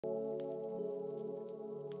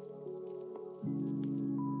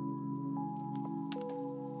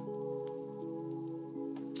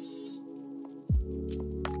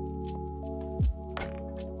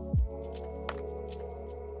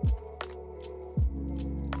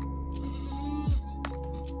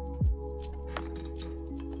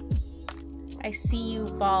I see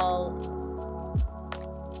you've all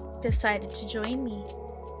decided to join me.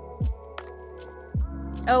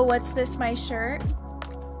 Oh, what's this, my shirt?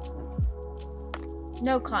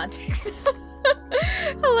 No context.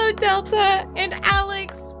 Hello, Delta, and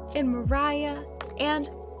Alex, and Mariah, and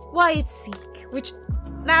Wyatt Seek, which,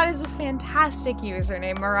 that is a fantastic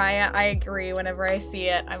username, Mariah. I agree. Whenever I see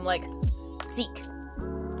it, I'm like, Zeke.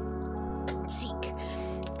 Zeke.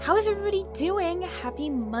 How is everybody doing? Happy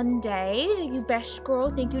Monday, you best girl.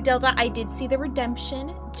 Thank you, Delta. I did see the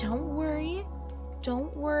redemption. Don't worry.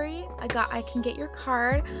 Don't worry. I can get your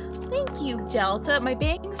card. Thank you, Delta. My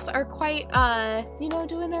bangs are quite, you know,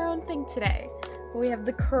 doing their own thing today. We have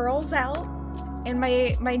the curls out and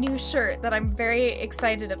my new shirt that I'm very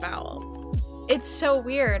excited about. It's so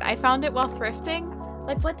weird. I found it while thrifting.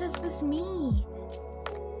 Like, what does this mean?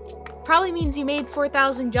 Probably means you made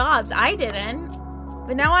 4,000 jobs. I didn't.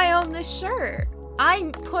 But now I own this shirt.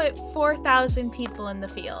 I put 4,000 people in the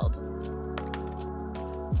field.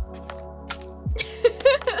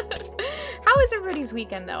 How is everybody's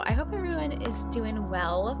weekend, though? I hope everyone is doing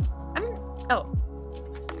well.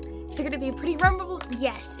 Figured it'd be a pretty memorable.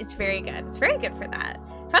 Yes, it's very good. It's very good for that.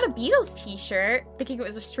 Found a Beatles t-shirt, thinking it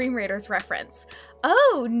was a Stream Raiders reference.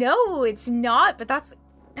 Oh, no, it's not, but that's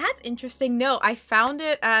interesting. No, I found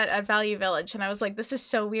it at Value Village, and I was like, this is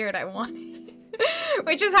so weird, I want it.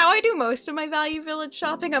 Which is how I do most of my Value Village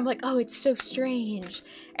shopping. I'm like, oh, it's so strange.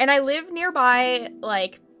 And I live nearby,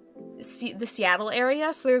 like, the Seattle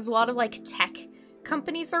area, so there's a lot of, like, tech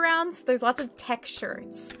companies around, so there's lots of tech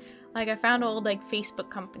shirts. Like, I found old, like, Facebook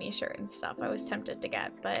company shirt and stuff I was tempted to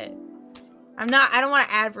get, but I don't want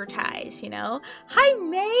to advertise, you know? Hi,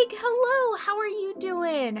 Meg! Hello! How are you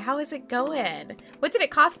doing? How is it going? What did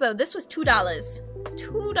it cost, though? This was $2.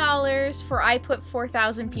 $2 for I put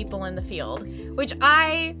 4,000 people in the field, which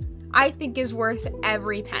I think is worth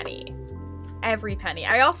every penny. Every penny.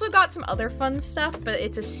 I also got some other fun stuff, but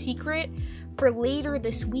it's a secret for later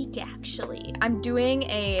this week, actually. I'm doing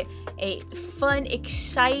a fun,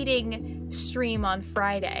 exciting stream on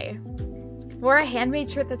Friday. Wore a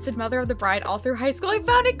handmade shirt that said Mother of the Bride all through high school. I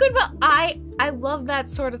found it Goodwill. I love that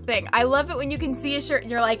sort of thing. I love it when you can see a shirt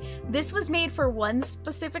and you're like, this was made for one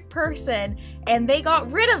specific person and they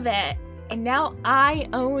got rid of it and now I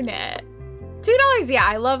own it. $2, yeah,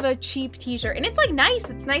 I love a cheap t-shirt. And it's like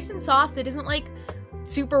nice. It's nice and soft. It isn't like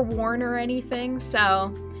super worn or anything.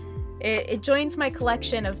 So it joins my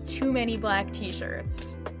collection of too many black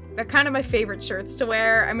t-shirts. They're kind of my favorite shirts to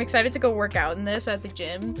wear. I'm excited to go work out in this at the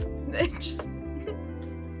gym.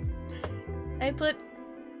 I put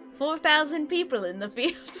 4,000 people in the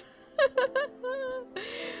field.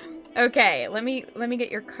 Okay, let me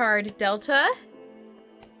get your card, Delta.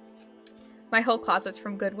 My whole closet's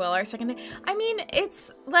from Goodwill. Our second, I mean,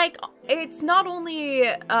 it's like, it's not only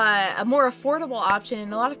a more affordable option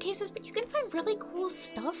in a lot of cases, but you can find really cool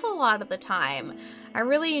stuff a lot of the time. I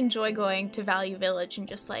really enjoy going to Value Village and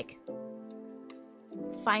just like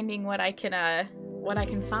finding what I can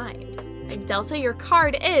find. Like, Delta, your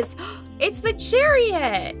card is, it's the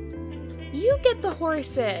chariot. You get the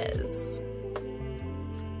horses.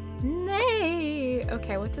 Nay.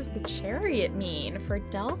 Okay, what does the chariot mean for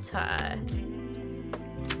Delta?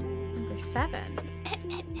 Number 7.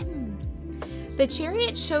 The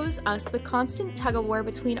chariot shows us the constant tug-of-war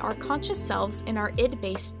between our conscious selves and our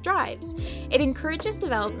id-based drives. It encourages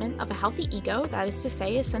development of a healthy ego, that is to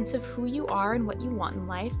say, a sense of who you are and what you want in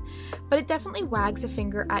life, but it definitely wags a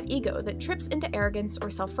finger at ego that trips into arrogance or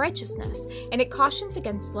self-righteousness, and it cautions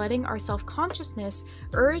against letting our self-consciousness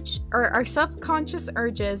our subconscious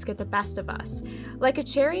urges get the best of us. Like a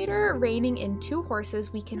charioteer reining in 2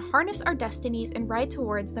 horses, we can harness our destinies and ride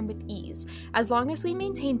towards them with ease, as long as we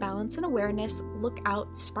maintain balance and awareness. Look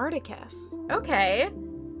out, Spartacus. Okay.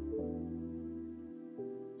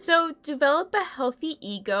 So develop a healthy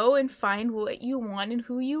ego and find what you want and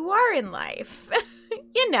who you are in life.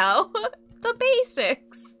 You know, the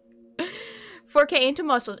basics. 4K into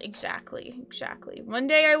muscles. Exactly. One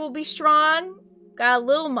day I will be strong. Got a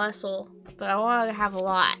little muscle, but I want to have a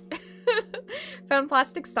lot. Found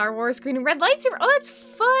plastic Star Wars green and red lightsaber. Oh, that's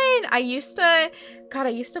fun. I used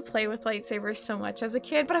to play with lightsabers so much as a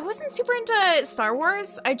kid, but I wasn't super into Star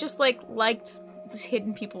Wars. I just liked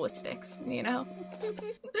hitting people with sticks, you know?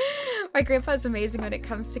 My grandpa's amazing when it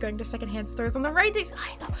comes to going to secondhand stores on the right days.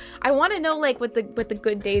 I know. I want to know like what the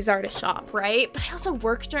good days are to shop, right? But I also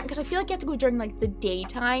work during, because I feel like you have to go during like the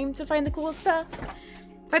daytime to find the cool stuff.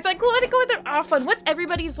 But it's like, cool, let it go with it off on. What's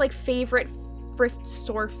everybody's like favorite thrift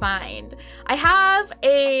store find? I have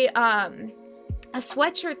a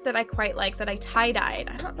sweatshirt that I quite like that I tie-dyed.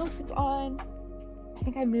 I don't know if it's on. I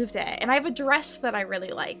think I moved it. And I have a dress that I really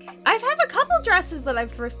like. I have a couple dresses that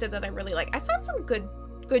I've thrifted that I really like. I found some good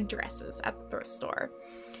dresses at the thrift store.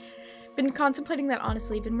 Been contemplating that,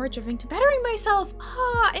 honestly. Been more driven to bettering myself.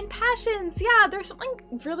 And passions. Yeah, there's something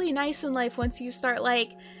really nice in life once you start,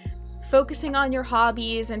 like, focusing on your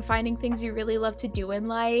hobbies and finding things you really love to do in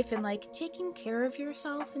life and, like, taking care of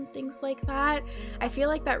yourself and things like that. I feel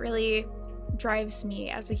like that really drives me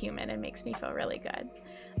as a human and makes me feel really good.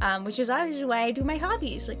 Which is obviously why I do my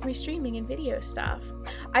hobbies, like my streaming and video stuff.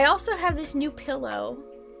 I also have this new pillow,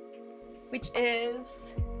 which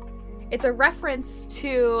is, it's a reference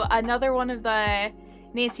to another one of the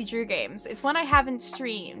Nancy Drew games. It's one I haven't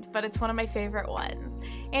streamed, but it's one of my favorite ones.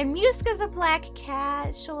 And Muska's a black cat.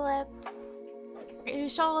 It's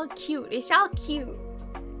all cute. It's all cute.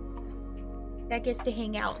 That gets to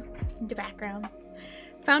hang out in the background.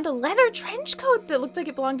 Found a leather trench coat that looked like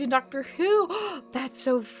it belonged in Doctor Who. That's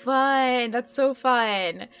so fun. That's so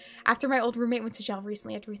fun. After my old roommate went to jail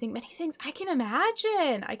recently, I had to rethink many things. I can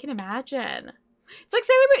imagine. I can imagine. It's like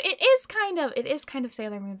Sailor Moon. It is kind of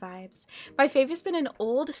Sailor Moon vibes. My favorite's been an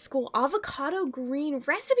old school avocado green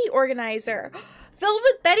recipe organizer filled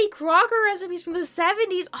with Betty Crocker recipes from the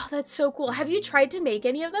 70s. Oh, that's so cool. Have you tried to make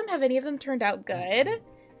any of them? Have any of them turned out good?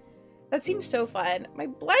 That seems so fun. My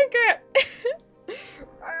blanket.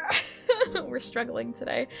 We're struggling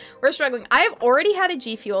today. We're struggling. I have already had a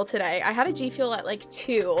G Fuel today. I had a G Fuel at like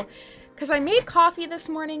 2 because I made coffee this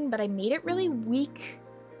morning, but I made it really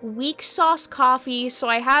weak sauce coffee. So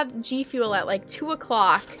I had G Fuel at like 2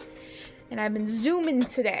 o'clock and I've been zooming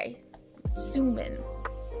today. Zooming.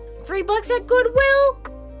 $3 at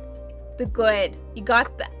Goodwill. The good. You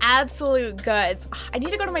got the absolute goods. I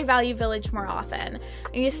need to go to my Value Village more often.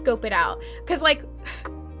 I need to scope it out because, like,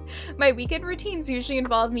 my weekend routines usually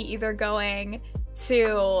involve me either going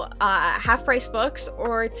to Half Price Books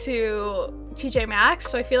or to TJ Maxx,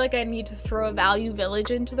 so I feel like I need to throw a Value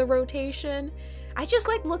Village into the rotation. I just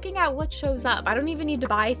like looking at what shows up. I don't even need to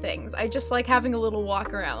buy things. I just like having a little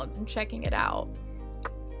walk around and checking it out.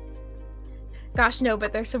 Gosh, no,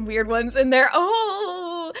 but there's some weird ones in there.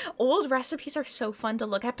 Oh, old recipes are so fun to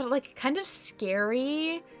look at, but like kind of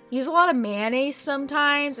scary. Use a lot of mayonnaise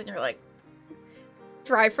sometimes, and you're like,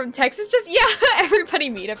 drive from Texas, just, yeah, everybody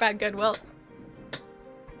meet up at Goodwill.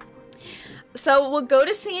 So we'll go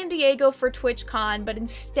to San Diego for TwitchCon, but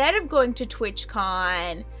instead of going to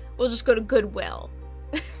TwitchCon, we'll just go to Goodwill.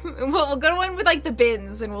 we'll go to one with like the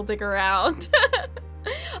bins and we'll dig around.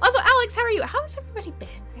 Also, Alex, how are you? How has everybody been?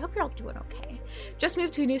 I hope you're all doing okay. Just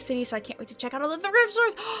moved to a new city, so I can't wait to check out all the thrift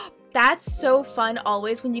stores. That's so fun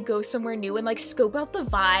always when you go somewhere new and like scope out the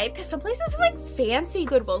vibe, because some places have like fancy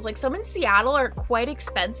Goodwills. Like some in Seattle are quite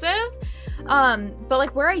expensive. But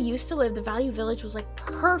like where I used to live, the Value Village was like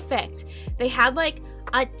perfect. They had like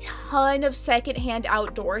a ton of secondhand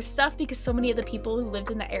outdoor stuff because so many of the people who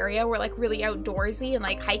lived in the area were like really outdoorsy and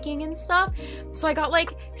like hiking and stuff. So I got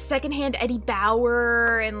like secondhand Eddie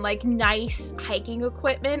Bauer and like nice hiking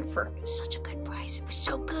equipment for such a good price. It was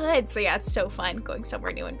so good. So yeah, it's so fun going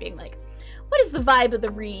somewhere new and being like, what is the vibe of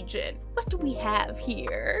the region? What do we have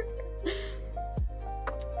here?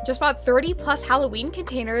 Just bought 30 plus Halloween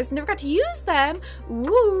containers. Never got to use them.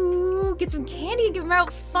 Ooh, get some candy and give them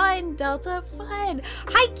out. Fun, Delta, fun.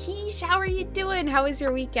 Hi, Keish. How are you doing? How was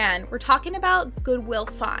your weekend? We're talking about Goodwill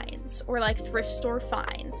finds or like thrift store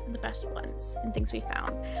finds, the best ones and things we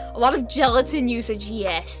found. A lot of gelatin usage.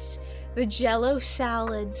 Yes. The Jell-O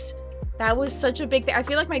salads. That was such a big thing. I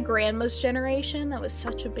feel like my grandma's generation, that was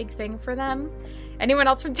such a big thing for them. Anyone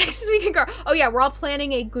else from Texas we can go? Oh yeah, we're all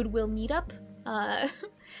planning a Goodwill meetup.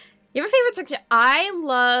 You have a favorite section? I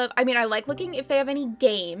like looking if they have any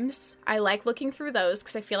games. I like looking through those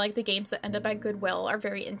because I feel like the games that end up at Goodwill are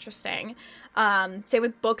very interesting. Same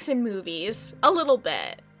with books and movies. A little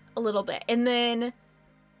bit. And then,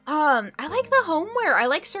 I like the homeware. I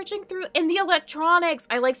like searching through, and the electronics.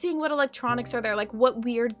 I like seeing what electronics are there, like what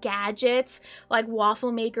weird gadgets, like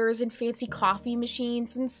waffle makers and fancy coffee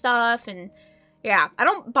machines and stuff, and yeah, I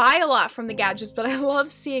don't buy a lot from the gadgets, but I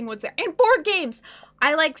love seeing what's there. And board games!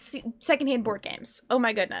 I like secondhand board games. Oh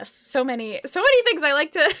my goodness. So many things I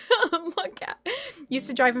like to look at. Used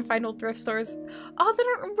to drive and find old thrift stores. Oh, they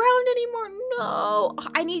aren't around anymore. No.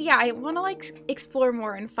 I want to like explore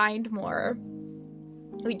more and find more.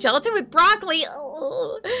 Wait, gelatin with broccoli.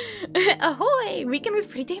 Oh. Ahoy! Weekend was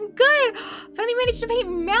pretty damn good. Finally managed to paint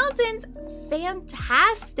mountains.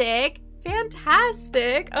 Fantastic.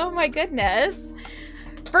 Oh my goodness.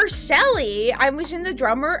 Vercelli, I was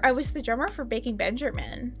the drummer for Baking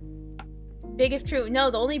Benjamin. Big if true.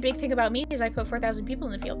 No, the only big thing about me is I put 4,000 people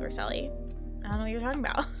in the field, Vercelli. I don't know what you're talking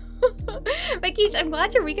about. But Keish, I'm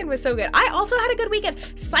glad your weekend was so good. I also had a good weekend.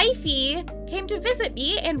 Syfy came to visit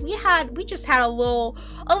me, and we just had a little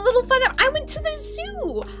fun. I went to the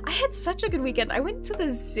zoo. I had such a good weekend. I went to the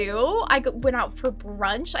zoo. I went out for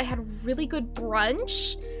brunch. I had a really good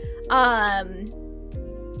brunch.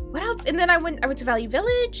 What else? And then I went to Value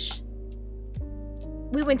Village.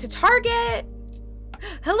 We went to Target.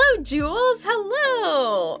 Hello, Jules.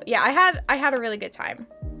 Hello. Yeah, I had a really good time.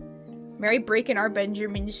 Mary breaking our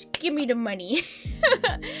Benjamins. Give me the money.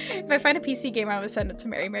 If I find a PC game, I will send it to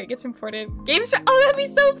Mary. Mary gets imported. Games. Oh, that'd be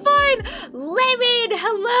so fun. Lemon.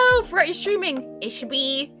 Hello. For streaming.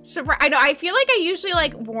 Ishby. I know. I feel like I usually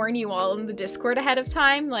like warn you all in the Discord ahead of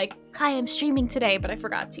time. Like, hi, I'm streaming today, but I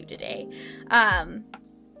forgot to today.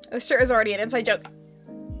 This shirt is already an inside joke.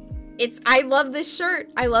 I love this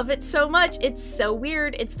shirt. I love it so much. It's so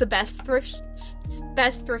weird. It's the best thrift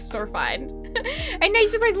store find. And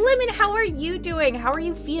nice surprise. Lemon, how are you doing? How are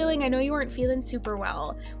you feeling? I know you weren't feeling super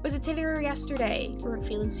well. Was it today or yesterday? You weren't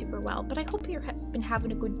feeling super well, but I hope you've been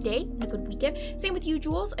having a good day and a good weekend. Same with you,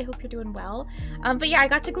 Jules. I hope you're doing well. But yeah, I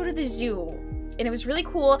got to go to the zoo and it was really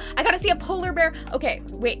cool. I got to see a polar bear. Okay,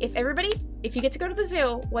 wait, if you get to go to the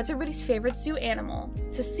zoo, what's everybody's favorite zoo animal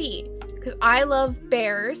to see? Because I love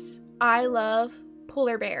bears. I love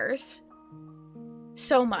polar bears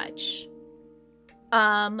so much.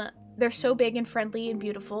 They're so big and friendly and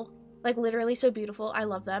beautiful. Like, literally so beautiful. I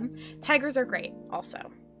love them. Tigers are great, also.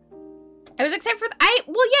 I was excited for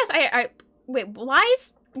wait,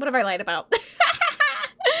 lies? What have I lied about?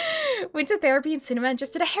 Went to therapy and cinema and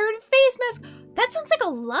just did a hair and face mask. That sounds like a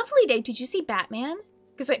lovely day. Did you see Batman?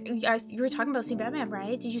 Because you were talking about seeing Batman,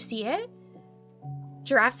 right? Did you see it?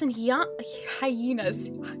 Giraffes and hyenas.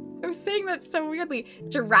 I was saying that so weirdly.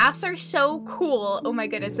 Giraffes are so cool. Oh my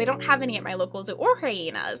goodness. They don't have any at my local zoo. Or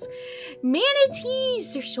hyenas.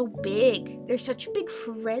 Manatees. They're so big. They're such big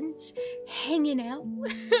friends. Hanging out.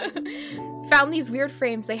 Found these weird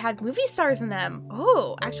frames. They had movie stars in them.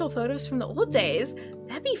 Oh, actual photos from the old days.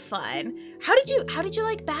 That'd be fun. How did you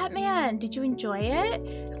like Batman? Did you enjoy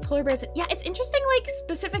it? Polar bears. Yeah, it's interesting, like,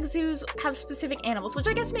 specific zoos have specific animals, which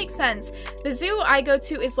I guess makes sense. The zoo I go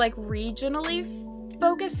to is like regionally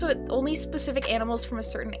focused, so only specific animals from a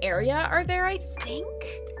certain area are there, I think.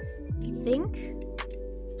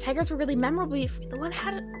 Tigers were really memorable. The one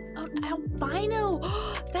had an albino.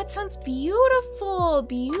 That sounds beautiful.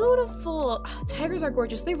 Beautiful. Oh, tigers are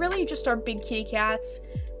gorgeous. They really just are big kitty cats.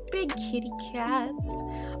 Big kitty cats.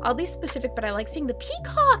 Oddly specific, but I like seeing the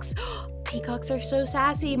peacocks. Peacocks are so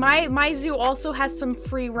sassy. My zoo also has some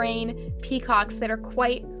free reign peacocks that are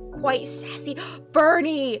quite sassy.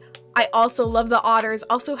 Bernie! I also love the otters.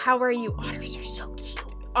 Also, how are you? Otters are so cute.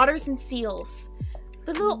 Otters and seals.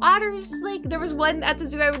 The little otters, like, there was one at the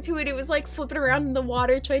zoo I went to and it was like flipping around in the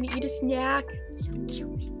water trying to eat a snack. So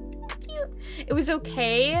cute. It was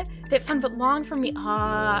okay. Bit fun but long for me.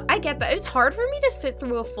 I get that. It's hard for me to sit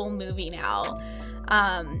through a full movie now.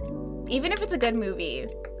 Even if it's a good movie,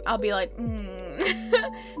 I'll be like,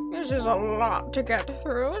 this is a lot to get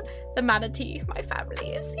through. The manatee, my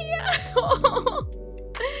family is here.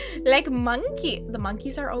 Like the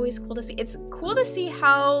monkeys are always cool to see. It's cool to see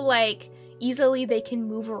how, like, easily they can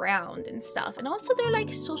move around and stuff. And also they're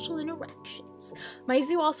like social interactions. My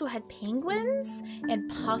zoo also had penguins and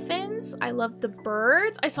puffins. I love the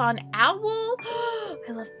birds. I saw an owl.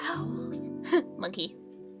 I love owls. Monkey.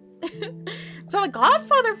 Saw The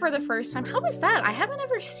Godfather for the first time. How was that? I haven't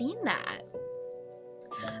ever seen that.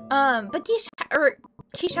 But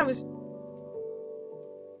Keisha was...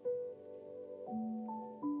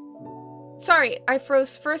 Sorry, I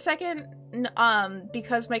froze for a second.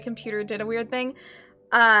 Because my computer did a weird thing.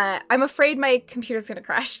 I'm afraid my computer's gonna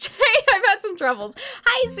crash today. I've had some troubles.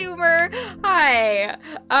 Hi, Zoomer. Hi.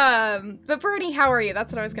 But Bernie, how are you?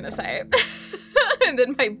 That's what I was gonna say. And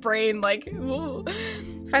then my brain, like, ooh.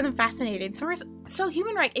 Find them fascinating. So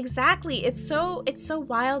human right, exactly. It's so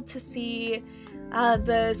wild to see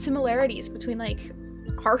the similarities between, like,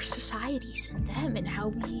 our societies and them and how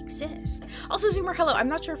we exist. Also, Zoomer, hello. I'm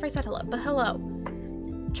not sure if I said hello, but hello.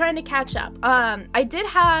 Trying to catch up. I did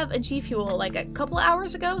have a G Fuel like a couple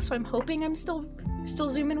hours ago, so I'm hoping I'm still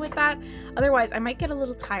zooming with that. Otherwise, I might get a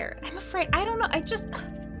little tired. I'm afraid. I don't know.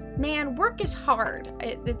 Man, work is hard.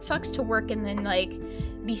 It sucks to work and then, like,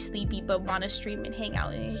 be sleepy but want to stream and hang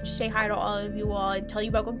out and say hi to all of you all and tell you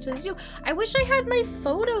about going to the zoo. I wish I had my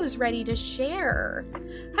photos ready to share.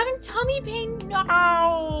 Having tummy pain? No.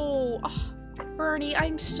 Oh, Bernie,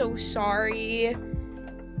 I'm so sorry.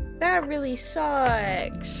 That really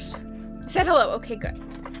sucks. Said hello. Okay, good.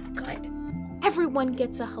 Good. Everyone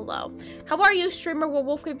gets a hello. How are you, streamer? Well,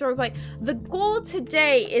 Wolfgang Throw, like, the goal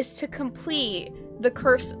today is to complete The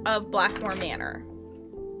Curse of Blackmoor Manor.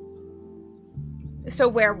 So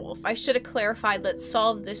werewolf. I should have clarified, let's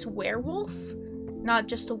solve this werewolf, not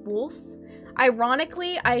just a wolf.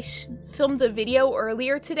 Ironically, I filmed a video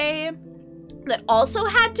earlier today that also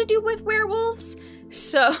had to do with werewolves.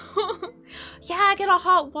 So, yeah, get a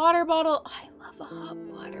hot water bottle. Oh, I love a hot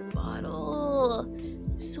water bottle.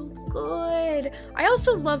 So good. I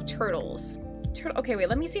also love turtles. Okay, wait,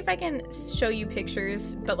 let me see if I can show you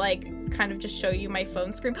pictures, but like kind of just show you my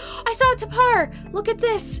phone screen. I saw a tapar! Look at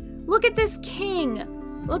this! Look at this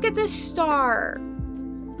king! Look at this star!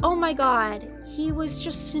 Oh my god, he was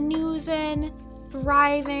just snoozing,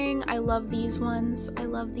 thriving. I love these ones. I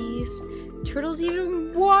love these. Turtles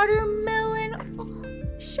eating watermelon.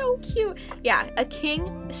 Oh, so cute. Yeah, a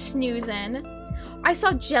king snoozing. I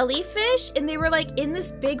saw jellyfish and they were like in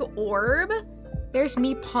this big orb. There's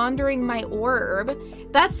me pondering my orb.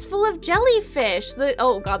 That's full of jellyfish.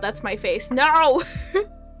 Oh god, that's my face. No!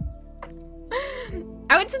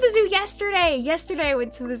 I went to the zoo yesterday. Yesterday I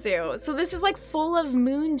went to the zoo. So this is like full of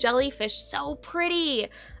moon jellyfish. So pretty.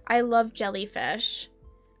 I love jellyfish.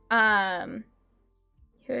 Here's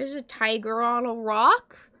a tiger on a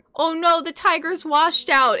rock. Oh no, the tiger's washed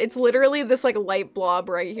out. It's literally this like light blob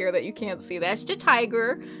right here that you can't see. That's the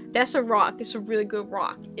tiger. That's a rock. It's a really good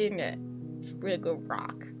rock, isn't it? Really good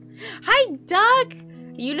rock. Hi, Duck!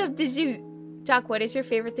 You love the zoo. Duck, what is your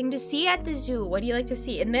favorite thing to see at the zoo? What do you like to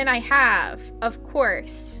see? And then I have, of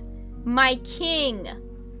course, my king,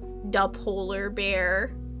 the polar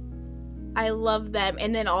bear. I love them.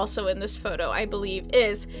 And then also in this photo, I believe,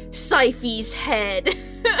 is Syfy's head.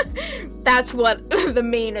 That's what the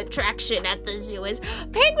main attraction at the zoo is.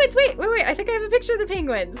 Penguins! Wait. I think I have a picture of the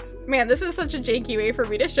penguins. Man, this is such a janky way for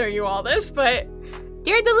me to show you all this, but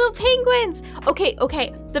they're the little penguins. Okay.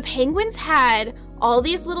 The penguins had all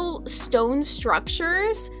these little stone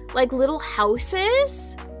structures, like little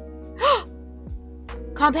houses.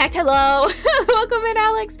 Compact, hello. Welcome in,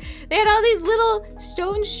 Alex. They had all these little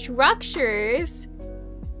stone structures.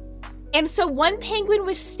 And so one penguin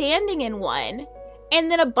was standing in one, and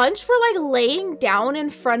then a bunch were like laying down in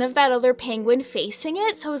front of that other penguin facing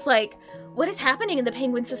it. So I was like, what is happening in the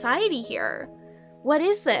penguin society here? What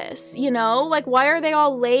is this? You know, like why are they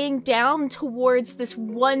all laying down towards this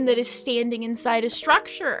one that is standing inside a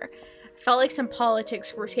structure? Felt like some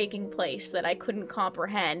politics were taking place that I couldn't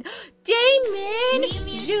comprehend. Damon!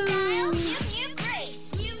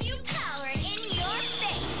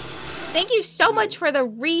 Thank you so much for the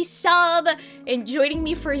resub and joining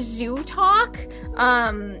me for zoo talk.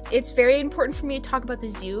 It's very important for me to talk about the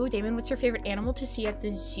zoo. Damon, what's your favorite animal to see at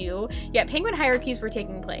the zoo? Yeah, penguin hierarchies were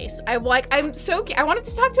taking place. I wanted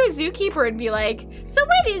to talk to a zookeeper and be like, so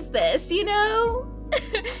what is this, you know?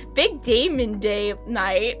 Big Damon Day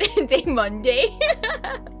night. Day Monday.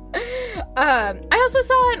 I also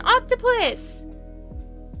saw an octopus.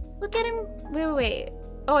 Look at him. Wait.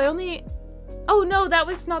 Oh no, that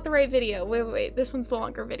was not the right video. Wait. This one's the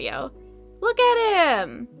longer video. Look at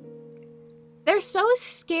him. They're so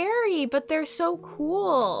scary, but they're so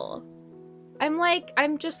cool.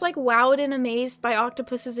 I'm just like wowed and amazed by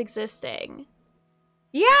octopuses existing.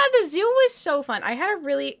 Yeah, the zoo was so fun. I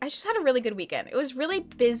just had a really good weekend. It was really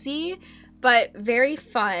busy, but very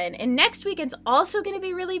fun. And next weekend's also gonna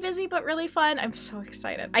be really busy, but really fun. I'm so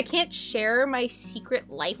excited. I can't share my secret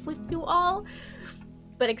life with you all,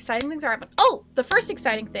 but exciting things are happening. Oh, the first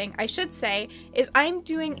exciting thing I should say is I'm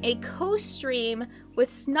doing a co-stream with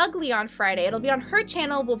Snuggly on Friday. It'll be on her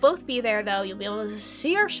channel. We'll both be there though. You'll be able to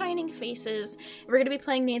see our shining faces. We're gonna be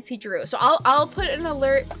playing Nancy Drew. So I'll put an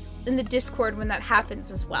alert in the Discord when that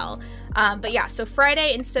happens as well. But yeah, so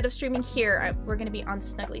Friday, instead of streaming here, we're gonna be on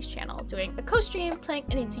Snuggly's channel doing a co-stream, playing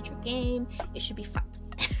an Nancy Drew game. It should be fun.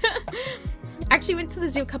 Actually went to the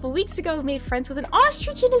zoo a couple weeks ago, made friends with an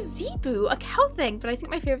ostrich and a zebu, a cow thing, but I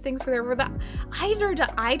think my favorite things were the eider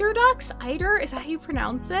ducks. Eider, is that how you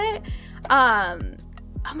pronounce it?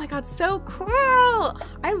 Oh my god, so cool!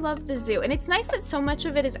 I love the zoo, and it's nice that so much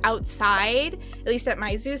of it is outside, at least at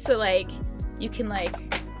my zoo, so like, you can like,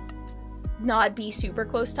 not be super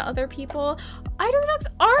close to other people. Eider ducks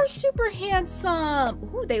are super handsome!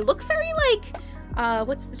 Ooh, they look very like,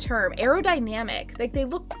 what's the term? Aerodynamic. Like, they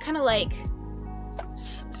look kind of like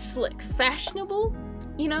slick. Fashionable?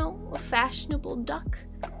 You know? A fashionable duck.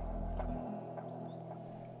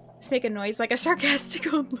 Let's make a noise like a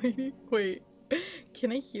sarcastic old lady. Wait.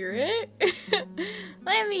 Can I hear it?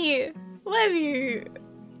 Let me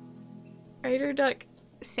Eider duck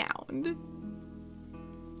sound.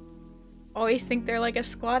 Always think they're like a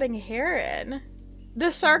squatting heron.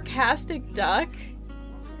 The sarcastic duck.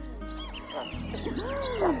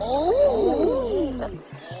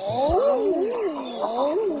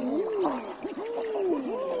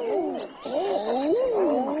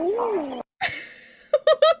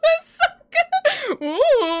 That's so good.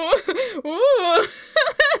 Ooh. Ooh.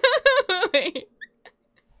 Wait.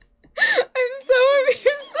 I'm so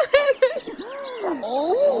amused.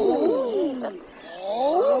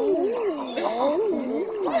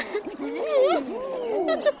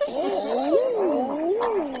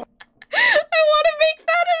 I want to make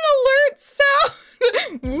that an alert sound.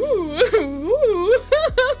 Ooh.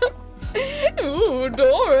 Ooh,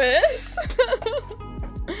 Doris.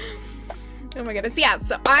 Oh my goodness. Yeah,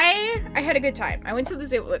 so I had a good time. I went to the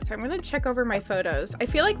zoo. So I'm gonna check over my photos. I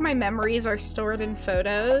feel like my memories are stored in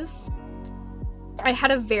photos. I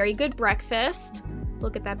had a very good breakfast.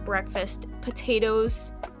 Look at that breakfast.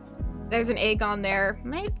 Potatoes. There's an egg on there.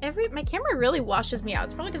 My camera really washes me out.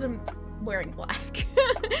 It's probably because I'm wearing black.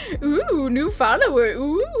 Ooh, new follower.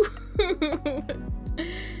 Ooh.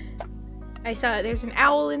 I saw there's an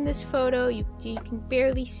owl in this photo. You can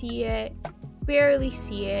barely see it. Barely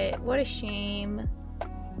see it. What a shame.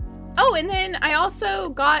 Oh, and then I also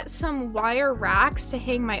got some wire racks to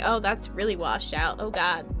hang my... Oh, that's really washed out. Oh,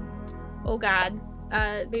 God. Oh, God.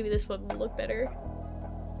 Maybe this one will look better.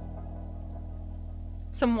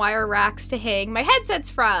 Some wire racks to hang my headsets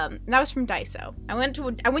from. And that was from Daiso. I went to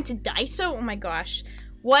Daiso. Oh, my gosh.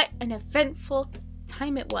 What an eventful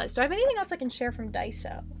time it was. Do I have anything else I can share from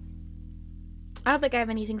Daiso? I don't think I have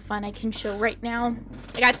anything fun I can show right now.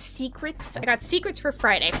 I got secrets. I got secrets for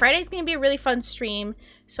Friday. Friday's gonna be a really fun stream,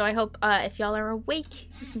 so I hope if y'all are awake,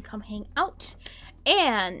 you can come hang out.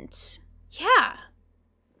 And yeah, I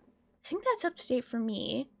think that's up to date for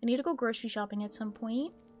me. I need to go grocery shopping at some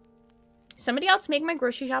point. Somebody else make my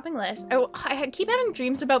grocery shopping list. Oh, I keep having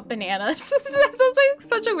dreams about bananas. That sounds like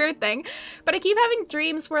such a weird thing, but I keep having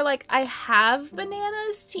dreams where like I have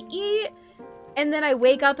bananas to eat. And then I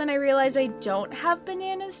wake up and I realize I don't have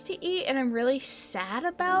bananas to eat and I'm really sad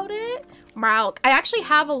about it. Milk. I actually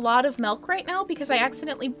have a lot of milk right now because I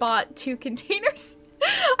accidentally bought 2 containers.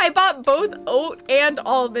 I bought both oat and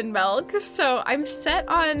almond milk. So I'm set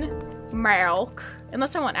on milk.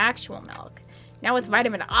 Unless I want actual milk. Now with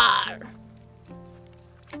vitamin R.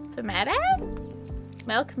 Tomato?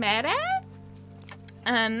 Milk matter?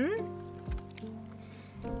 I'm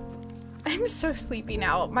so sleepy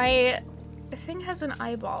now. My thing has an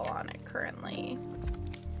eyeball on it currently.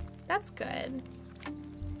 That's good.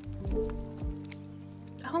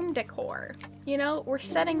 Home decor. You know, we're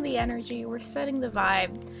setting the energy, we're setting the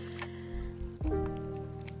vibe.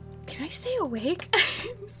 Can I stay awake?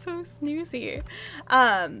 I'm so snoozy.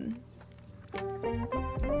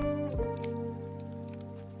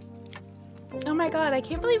 Oh my god, I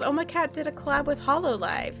can't believe OmaCat did a collab with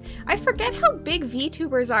HoloLive. I forget how big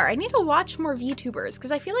VTubers are. I need to watch more VTubers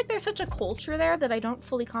because I feel like there's such a culture there that I don't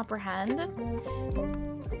fully comprehend.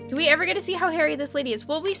 Do we ever get to see how hairy this lady is?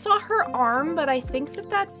 Well, we saw her arm, but I think that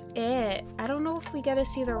that's it. I don't know if we get to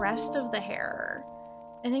see the rest of the hair.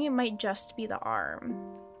 I think it might just be the arm,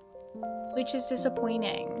 which is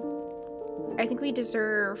disappointing. I think we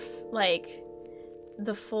deserve, like,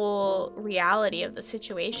 the full reality of the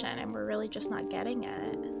situation, and we're really just not getting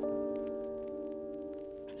it.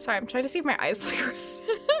 Sorry, I'm trying to see if my eyes look red.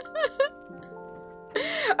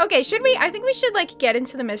 Okay, should we? I think we should, like, get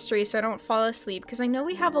into the mystery so I don't fall asleep, because I know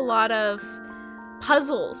we have a lot of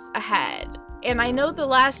puzzles ahead. And I know the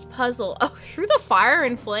last puzzle... Oh, through the fire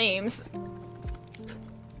and flames.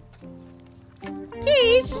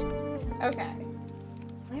 Geesh. Okay.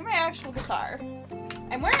 I need my actual guitar.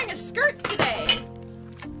 I'm wearing a skirt today.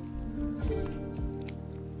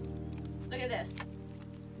 Look at this.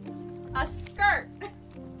 A skirt.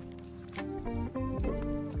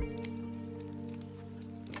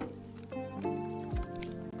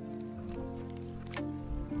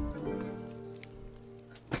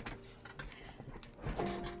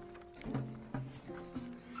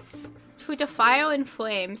 Through the Fire and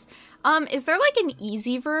Flames. Is there like an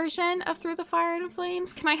easy version of Through the Fire and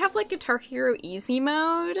Flames? Can I have like Guitar Hero easy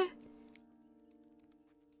mode?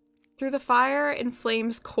 Through the Fire and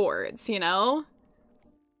Flames chords, you know?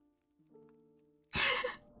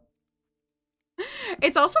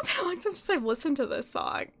 It's also been a long time since I've listened to this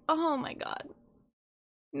song. Oh my god.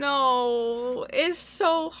 No, it's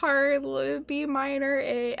so hard. B minor,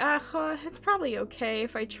 A. It's probably okay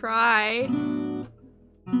if I try.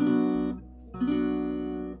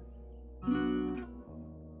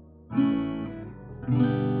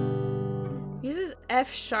 Uses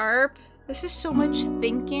F sharp. This is so much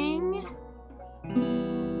thinking.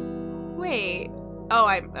 Wait. Oh,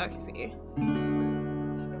 okay, see.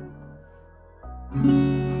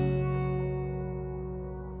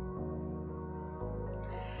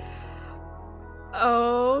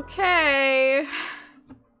 Okay.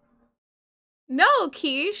 No,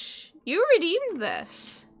 Quiche, you redeemed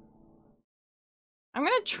this. I'm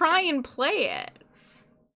gonna try and play it.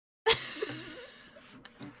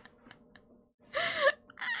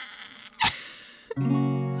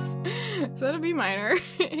 Is that a B minor?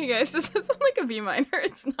 Hey guys, does that sound like a B minor?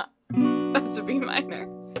 It's not. That's a B minor.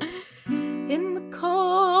 In the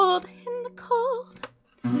cold,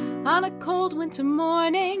 on a cold winter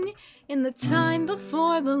morning, in the time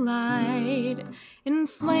before the light, in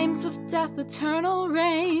flames of death, eternal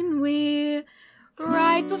rain, we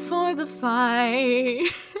ride before the fight.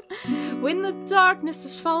 When the darkness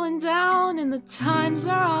is falling down and the times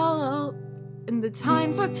are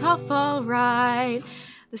tough, all right.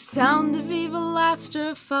 The sound of evil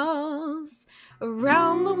laughter falls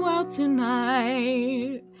around the world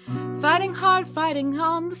tonight. Fighting hard, fighting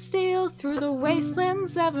on the steel, through the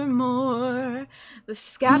wastelands evermore. The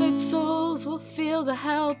scattered souls will feel the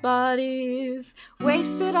hell bodies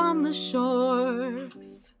wasted on the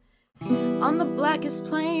shores. On the blackest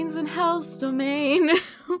plains in hell's domain,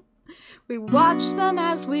 we watch them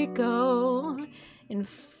as we go, in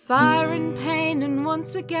fire and pain, and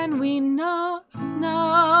once again we know.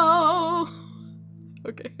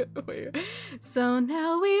 Okay, wait. So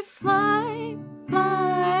now we fly.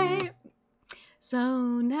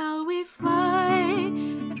 So now we fly,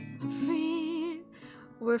 free.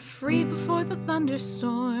 We're free before the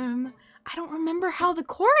thunderstorm. I don't remember how the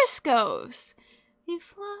chorus goes. We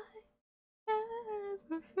fly,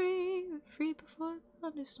 we're free before the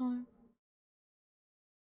thunderstorm.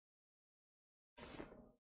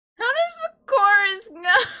 How does the chorus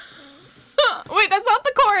go? Wait, that's not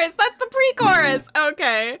the chorus, that's the pre-chorus.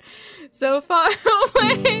 Okay. So far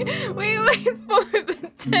away, we wait for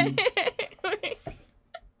the day. Wait.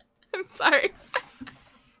 I'm sorry.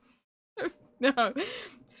 No.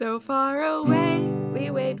 So far away, we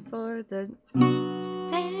wait for the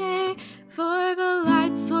day, for the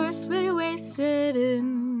light source we wasted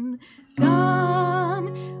and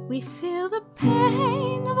gone. We feel the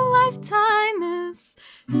pain of a lifetime is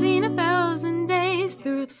seen 1,000 days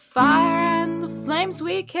through the fire and the flames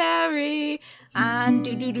we carry. And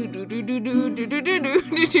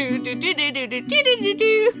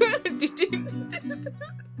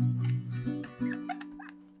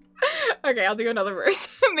okay, I'll do another verse.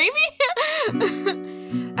 Maybe.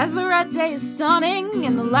 As the red day is dawning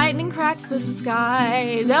and the lightning cracks the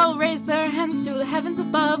sky, they'll raise their hands to the heavens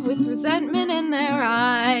above with resentment in their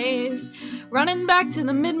eyes. Running back to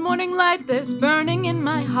the mid-morning light that's burning in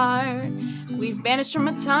my heart. We've vanished from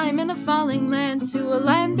a time in a falling land to a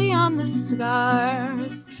land beyond the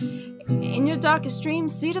scars. In your darkest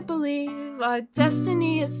dreams, see to believe our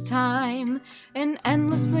destiny is time, and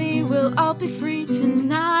endlessly we'll all be free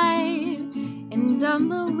tonight. And on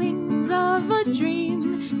the wings of a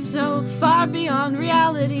dream, so far beyond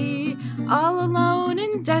reality, all alone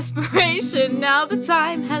in desperation, now the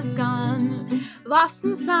time has gone. Lost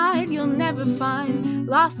inside, you'll never find,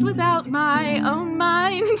 lost without my own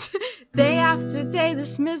mind. Day after day,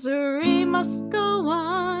 this misery must go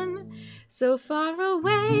on. So far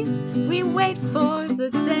away, we wait for the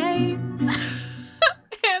day.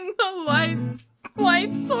 And the light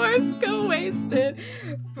source go wasted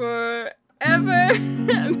forever.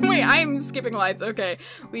 Wait, I'm skipping lights. Okay.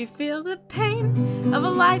 We feel the pain of a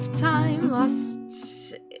lifetime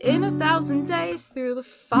lost in 1,000 days through the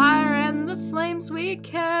fire and the flames we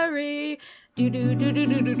carry. I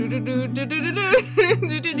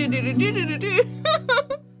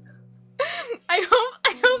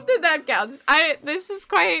hope that counts. This is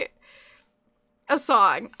quite a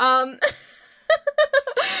song.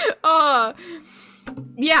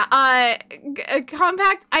 Yeah,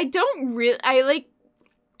 Compact, I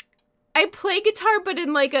play guitar, but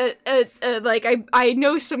in like I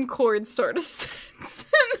know some chords sort of sense.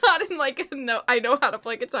 Not in like I know how to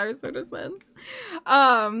play guitar sort of sense.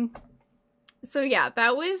 So yeah,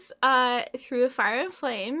 that was Through the Fire and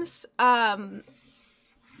Flames.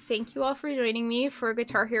 Thank you all for joining me for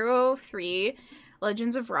Guitar Hero 3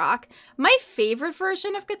 Legends of Rock. My favorite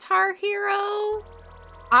version of Guitar Hero,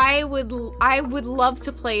 I would love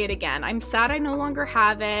to play it again. I'm sad I no longer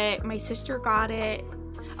have it. My sister got it.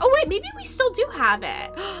 Oh wait, maybe we still do have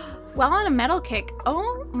it. Well, on a metal kick.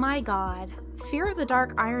 Oh my god. Fear of the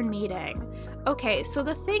Dark Iron Maiden. Okay, so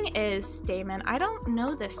the thing is, Damon, I don't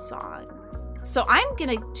know this song. So I'm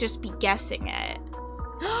gonna just be guessing it.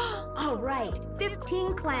 All right,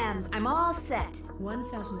 15 clams. I'm all set.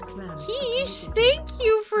 1,000 clams. Quiche, thank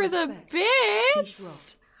you for the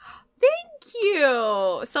bits. Thank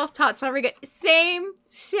you. Self-taught, so very good. Same.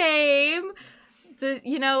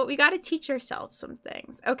 You know, we gotta teach ourselves some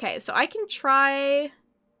things. Okay, so I can try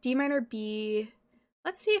D minor, B.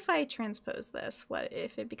 Let's see if I transpose this. What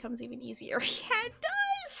if it becomes even easier? Yeah, it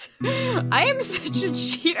does! I am such a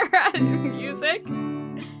cheater at music.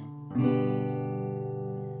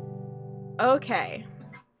 Okay.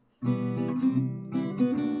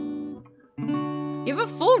 You have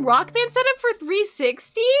a full Rock Band setup for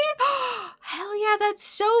 360? Hell yeah, that's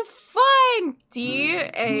so fun! D,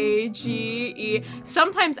 A, G, E.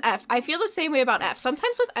 Sometimes F. I feel the same way about F.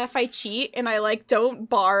 Sometimes with F I cheat and I like don't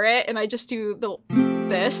bar it and I just do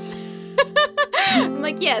this. I'm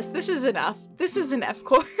like, yes, this is enough. This is an F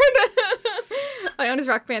chord. I own his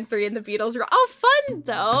Rock Band 3 and the Beatles are all fun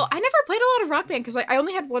though. I never played a lot of Rock Band because I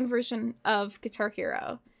only had one version of Guitar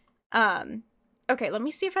Hero. Okay, let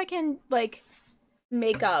me see if I can like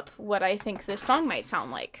make up what I think this song might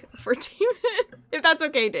sound like for David. If that's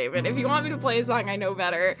okay, David. If you want me to play a song I know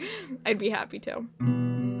better, I'd be happy to.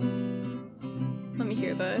 Let me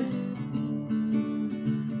hear the...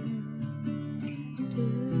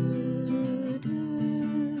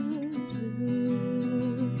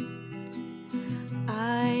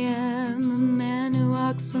 I am a man who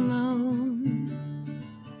walks alone,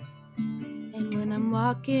 and when I'm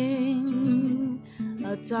walking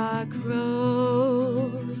a dark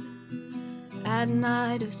road at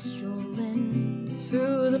night or strolling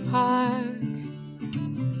through the park,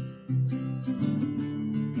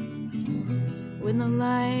 when the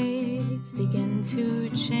lights begin to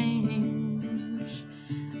change,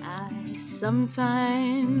 I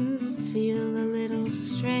sometimes feel a little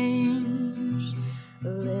strange, a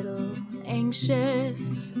little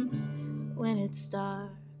anxious when it's dark.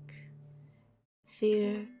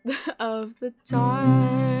 Fear of the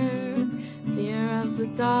dark, fear of the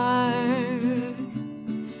dark.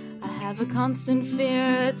 I have a constant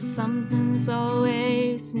fear that something's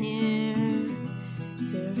always near.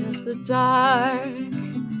 Fear of the dark,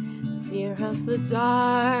 fear of the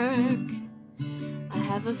dark. I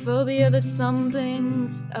have a phobia that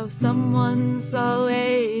someone's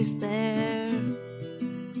always there.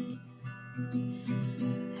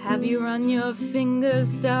 Have you run your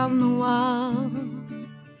fingers down the wall?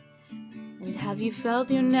 And have you felt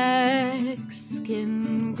your neck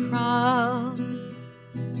skin crawl?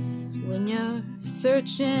 When you're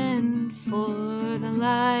searching for the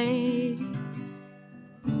light.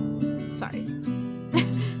 Sorry.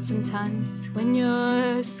 Sometimes when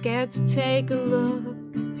you're scared to take a look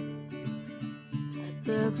at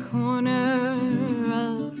the corner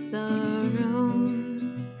of the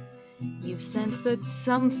room, you sense that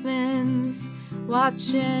something's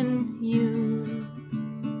watching you.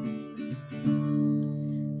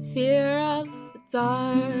 Fear of the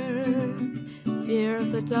dark, fear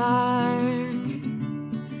of the dark.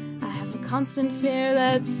 I have a constant fear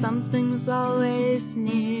that something's always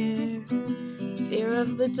near. Fear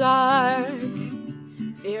of the dark,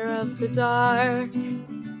 fear of the dark.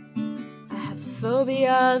 I have a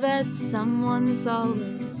phobia that someone's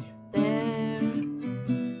always there.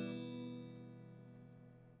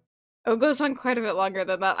 Oh, it goes on quite a bit longer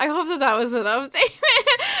than that. I hope that that was enough, David.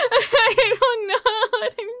 I don't know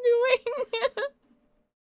what I'm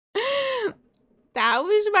doing. That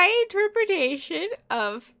was my interpretation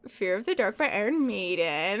of Fear of the Dark by Iron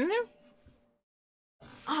Maiden.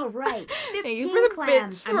 All right, 15 Thank you for the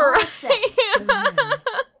clams. bits I'm for all set.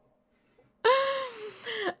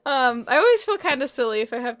 I always feel kind of silly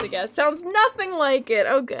if I have to guess. Sounds nothing like it.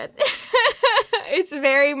 Oh, good. It's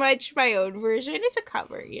very much my own version. It's a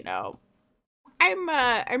cover, you know.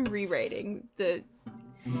 I'm rewriting the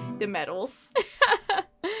metal.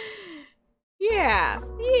 Yeah.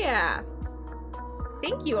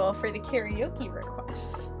 Thank you all for the karaoke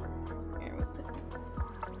requests. Here, we'll put this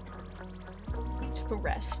to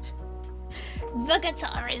rest. The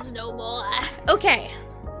guitar is no more. Okay.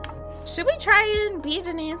 Should we try and beat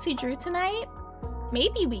a Nancy Drew tonight?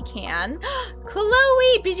 Maybe we can.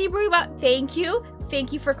 Chloe, Busy Robot, thank you.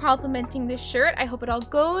 Thank you for complimenting this shirt. I hope it all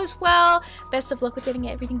goes well. Best of luck with getting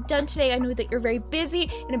everything done today. I know that you're very busy,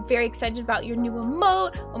 and I'm very excited about your new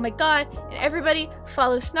emote. Oh my god. And everybody,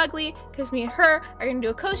 follow Snuggly, because me and her are going to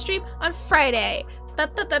do a co-stream on Friday.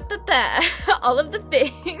 All of the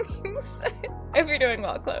things. I hope you're doing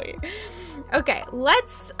well, Chloe. Okay,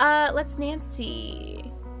 let's Nancy.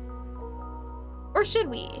 Or should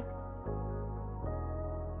we?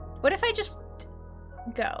 What if I just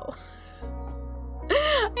go?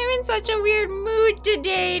 I'm in such a weird mood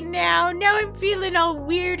today now. Now I'm feeling all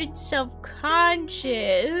weird and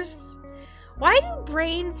self-conscious. Why do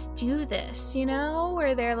brains do this, you know?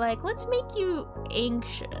 Where they're like, let's make you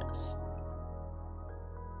anxious.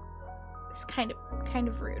 It's kind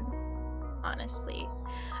of rude, honestly.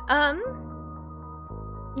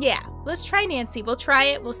 Yeah, let's try Nancy. We'll try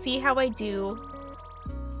it. We'll see how I do.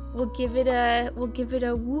 We'll give it a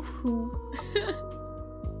woohoo.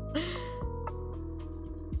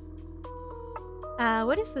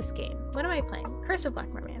 What is this game? What am I playing? Curse of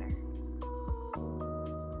Blackmoor Manor.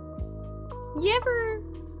 You ever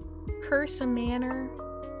curse a manor?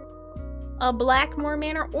 A Blackmoor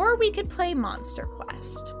Manor? Or we could play Monster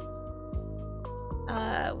Quest.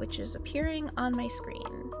 Which is appearing on my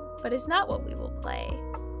screen. But is not what we will play.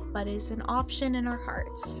 But is an option in our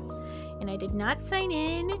hearts. And I did not sign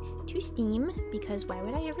in to Steam, because why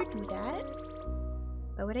would I ever do that?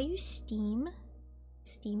 Why would I use Steam?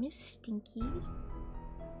 Steam is stinky.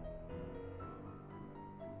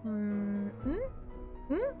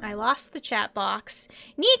 I lost the chat box.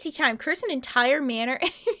 Nancy time, curse an entire manor.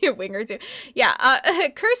 A wing or two. Yeah,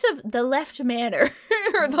 curse of the left manor.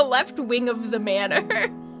 Or the left wing of the manor.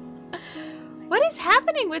 What is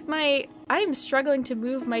happening with my... I am struggling to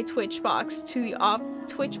move my Twitch box to the off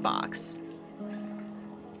Twitch box.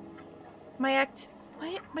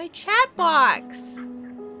 What? My chat box!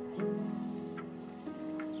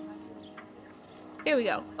 There we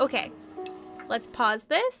go. Okay. Let's pause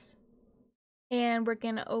this. And we're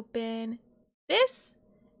gonna open this.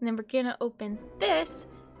 And then we're gonna open this.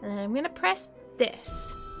 And then I'm gonna press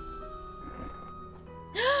this.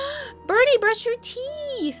 Bernie, brush your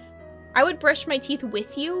teeth! I would brush my teeth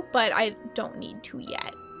with you, but I don't need to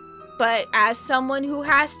yet. But as someone who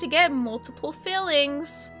has to get multiple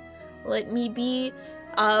fillings, let me be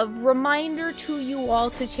a reminder to you all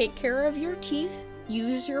to take care of your teeth.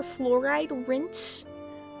 Use your fluoride rinse.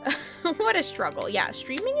 What a struggle. Yeah,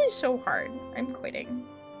 streaming is so hard. I'm quitting.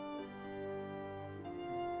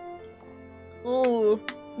 Ooh,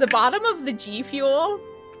 the bottom of the G Fuel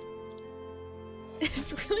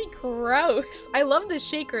is really gross. I love the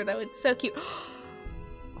shaker though, it's so cute.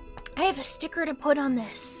 I have a sticker to put on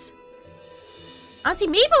this. Auntie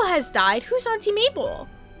Mabel has died. Who's Auntie Mabel?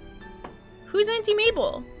 Who's Auntie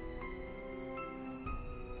Mabel?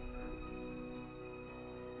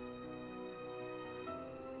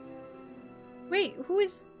 Wait, who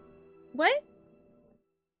is... What?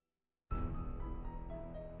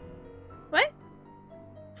 What?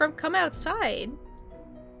 From Come Outside?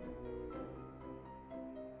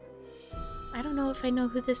 I don't know if I know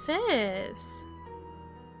who this is.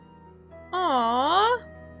 Aww.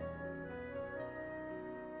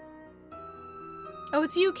 Oh,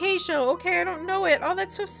 it's a UK show. Okay, I don't know it. Oh,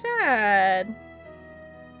 that's so sad.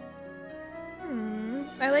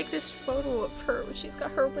 I like this photo of her. She's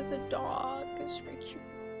got her with a dog. It's very cute.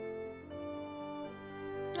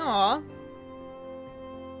 Aww.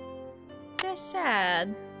 That's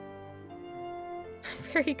sad.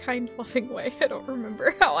 Very kind, loving way. I don't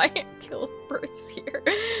remember how I killed birds here.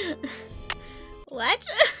 What?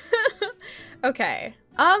 Okay.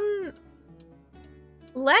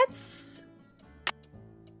 Let's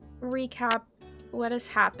recap what has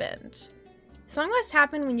happened. Something must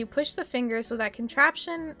happen when you push the fingers of that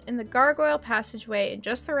contraption in the gargoyle passageway in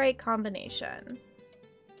just the right combination.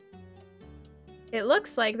 It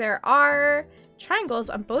looks like there are triangles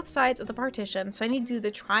on both sides of the partition, so I need to do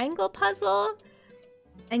the triangle puzzle.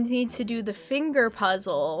 I need to do the finger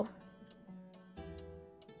puzzle.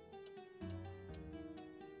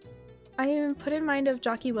 I am put in mind of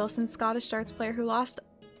Jockey Wilson, Scottish darts player who lost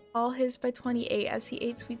all his by 28 as he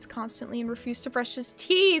ate sweets constantly and refused to brush his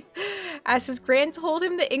teeth as his gran told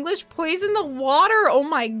him the English poisoned the water. Oh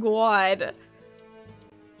my god.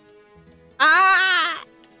 Ah!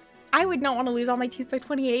 I would not want to lose all my teeth by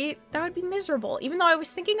 28. That would be miserable. Even though I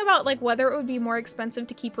was thinking about like whether it would be more expensive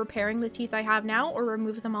to keep repairing the teeth I have now or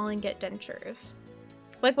remove them all and get dentures.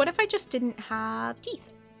 Like what if I just didn't have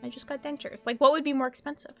teeth? I just got dentures. Like what would be more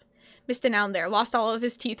expensive? Missed it down there. Lost all of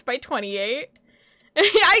his teeth by 28.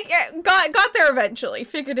 I got there eventually.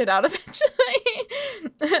 Figured it out eventually.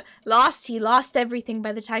 He lost everything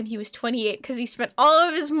by the time he was 28 because he spent all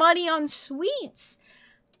of his money on sweets.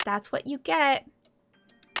 That's what you get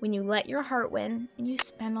when you let your heart win and you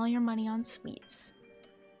spend all your money on sweets.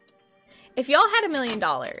 If y'all had $1 million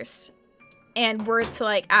and were to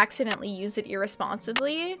like accidentally use it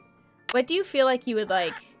irresponsibly, what do you feel like you would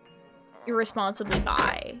like irresponsibly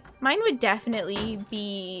buy? Mine would definitely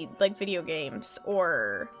be like video games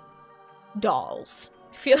or dolls.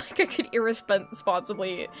 I feel like I could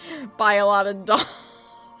irresponsibly buy a lot of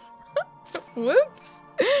dolls. Whoops.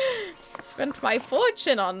 Spent my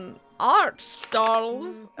fortune on art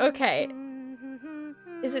dolls. Okay.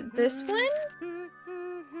 Is it this one?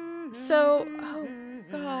 So, oh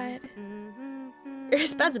god.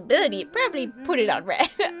 Irresponsibility, probably put it on red.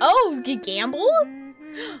 Oh, you gamble?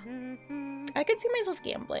 I could see myself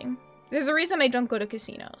gambling. There's a reason I don't go to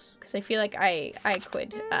casinos, because I feel like I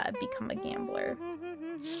could become a gambler.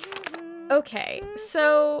 Okay,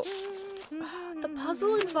 so the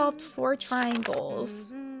puzzle involved 4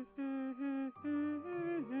 triangles.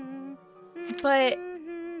 But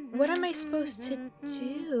what am I supposed to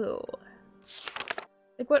do?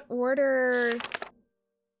 Like, what order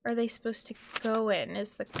are they supposed to go in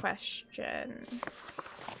is the question.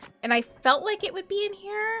 And I felt like it would be in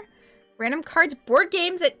here. Random cards, board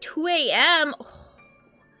games at 2 a.m. Oh.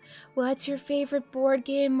 What's your favorite board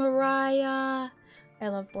game, Mariah? I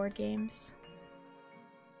love board games.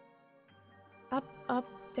 Up, up,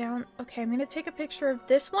 down. Okay, I'm gonna take a picture of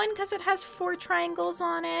this one because it has 4 triangles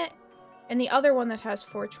on it. And the other one that has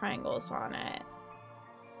 4 triangles on it.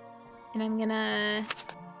 And I'm gonna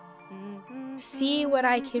see what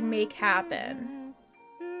I can make happen.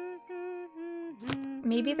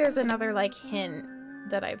 Maybe there's another, like, hint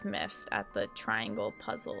that I've missed at the triangle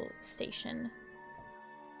puzzle station.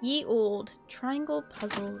 Ye old triangle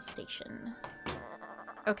puzzle station.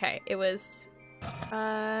 Okay, it was...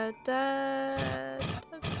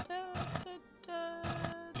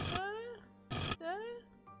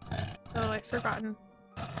 Oh, I've forgotten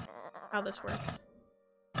how this works.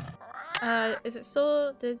 Is it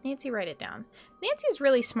still... Did Nancy write it down? Nancy's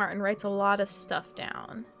really smart and writes a lot of stuff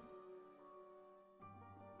down.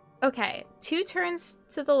 Okay, 2 turns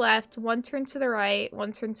to the left, 1 turn to the right,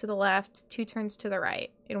 1 turn to the left, 2 turns to the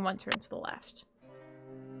right, and 1 turn to the left.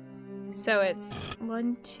 So it's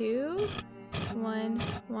 1, 2, 1,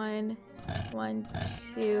 1, 1,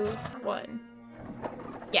 2, 1.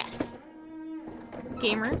 Yes.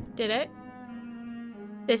 Gamer did it.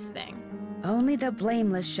 This thing. Only the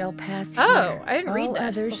blameless shall pass Oh, here. I didn't read All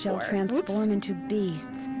this others before. shall transform Oops. into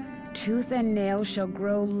beasts. Tooth and nail shall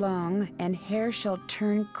grow long, and hair shall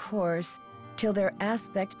turn coarse, till their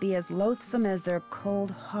aspect be as loathsome as their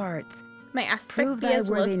cold hearts. My aspect Prove be thy as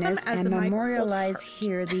loathsome worthiness as and my cold memorialize heart.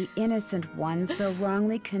 here the innocent ones so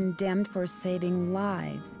wrongly condemned for saving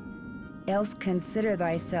lives. Else consider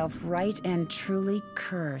thyself right and truly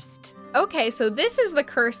cursed. Okay, so this is the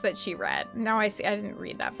curse that she read. Now I see. I didn't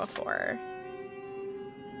read that before.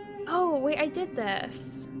 Oh, wait, I did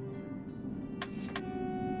this.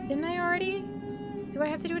 Didn't I already? Do I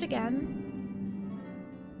have to do it again?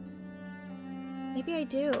 Maybe I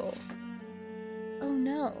do. Oh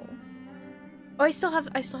no. Oh, I still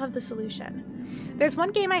have the solution. There's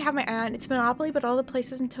one game I have my eye on. It's Monopoly, but all the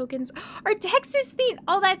places and tokens are Texas themed.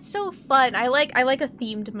 Oh, that's so fun. I like a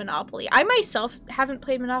themed Monopoly. I myself haven't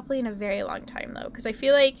played Monopoly in a very long time though, because I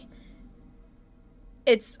feel like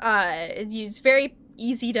it's very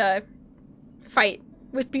easy to fight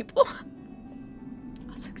with people.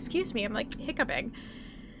 Also, excuse me, I'm like hiccuping.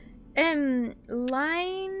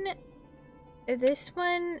 Line this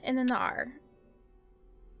one and then the R.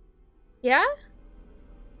 Yeah?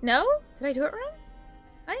 No? Did I do it wrong?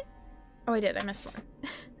 What? Oh, I did. I missed one.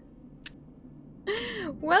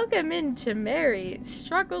 Welcome into Mary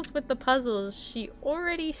struggles with the puzzles she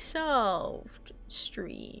already solved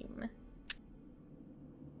stream.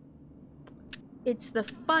 It's the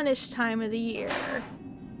funnest time of the year.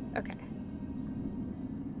 Okay.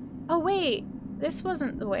 Oh, wait. This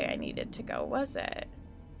wasn't the way I needed to go, was it?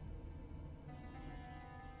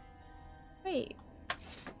 Wait.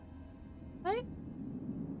 What?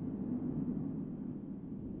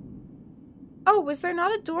 Oh, was there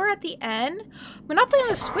not a door at the end? Monopoly on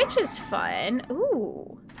the Switch is fun.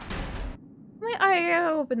 Ooh. Wait, I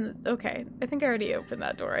opened... Okay, I think I already opened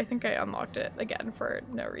that door. I think I unlocked it again for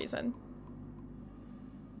no reason.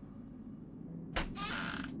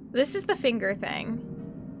 This is the finger thing.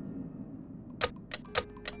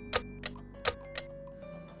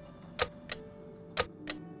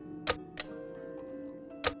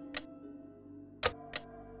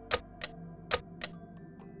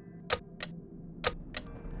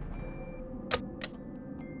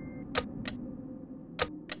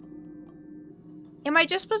 Am I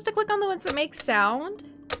just supposed to click on the ones that make sound?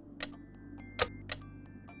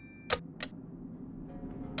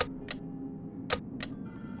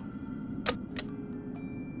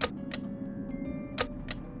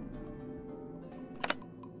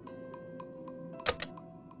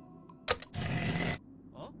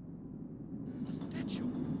 Oh? The statue.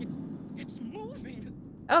 It's moving.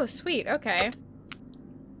 Oh, sweet. Okay.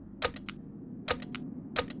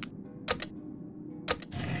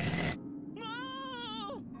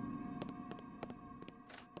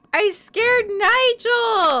 I scared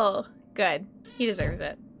Nigel! Good. He deserves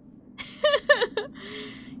it.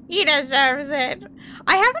 He deserves it.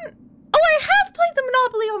 I haven't... Oh, I have played the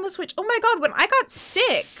Monopoly on the Switch. Oh my god, when I got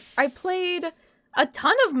sick, I played a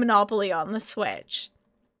ton of Monopoly on the Switch.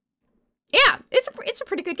 Yeah, it's a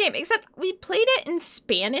pretty good game, except we played it in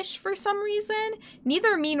Spanish for some reason.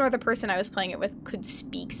 Neither me nor the person I was playing it with could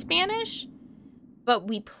speak Spanish, but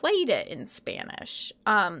we played it in Spanish,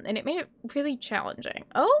 and it made it really challenging.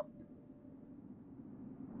 Oh?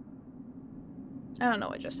 I don't know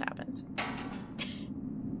what just happened.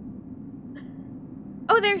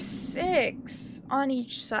 Oh, there's 6 on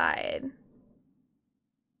each side.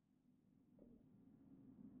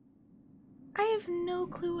 I have no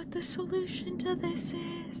clue what the solution to this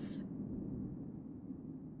is.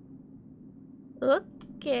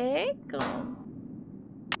 Okay, go.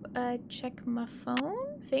 Check my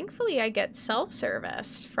phone. Thankfully, I get cell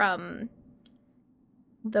service from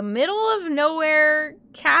the middle of nowhere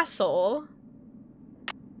castle.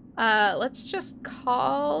 Let's just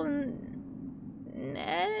call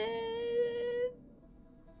Ned.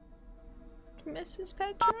 Mrs.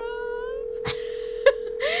 Petrov.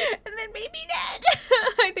 And then maybe Ned.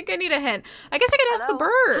 I think I need a hint. I guess I could ask the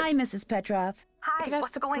bird. Hi, Mrs. Petrov. I could Hi, ask what's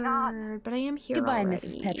the going bird, on? but I am here Goodbye, already.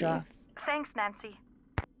 Mrs. Petrov. Thanks, Nancy.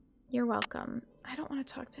 You're welcome. I don't want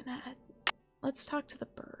to talk to Ned. Let's talk to the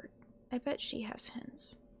bird. I bet she has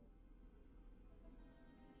hints.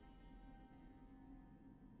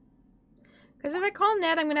 Because if I call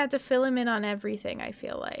Ned, I'm going to have to fill him in on everything, I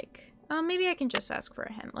feel like. Maybe I can just ask for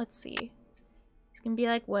a hint. Let's see. He's going to be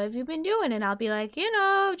like, what have you been doing? And I'll be like, you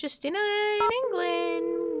know, just in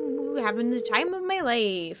England, having the time of my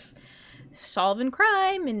life. Solving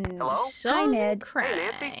crime and Hello? Hi, Ned.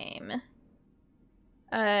 crime.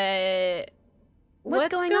 Hey, Nancy. What's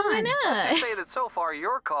going on? Let's just say that so far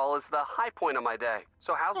your call is the high point of my day.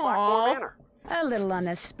 So how's Aw. Blackmoor Manor? A little on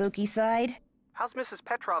the spooky side. How's Mrs.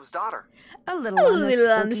 Petrov's daughter? A little A on the little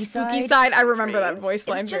spooky, on the spooky side. side. I remember that voice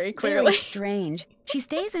line It's just very clearly. strange. She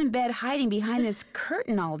stays in bed hiding behind this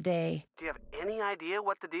curtain all day. Do you have any idea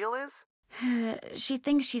what the deal is? She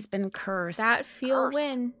thinks she's been cursed. That feel Cursed?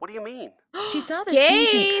 win. What do you mean? She saw this Gabe!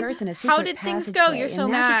 ancient curse in a secret How did things go? passageway, You're so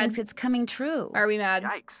and now she mad. thinks it's coming true. Are we mad?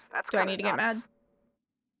 Yikes, that's Do I kinda need to get nuts. mad?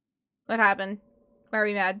 What happened? Why are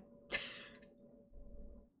we mad?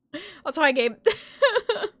 Also, hi, Gabe.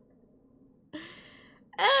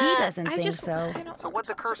 She doesn't I think just- so. I don't So wanna what'd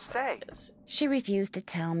the talk curse to her about say? this. She refused to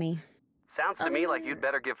tell me. Sounds to me like you'd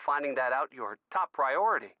better give finding that out your top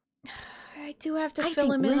priority. I do have to I fill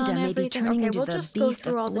think him in Linda on may be everything. turning Okay, into we'll the just go beast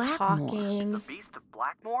through of all the Blackmoor. The talking. Beast of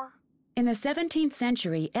Blackmoor? In the 17th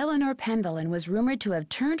century, Eleanor Penvellyn was rumored to have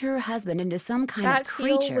turned her husband into some kind That of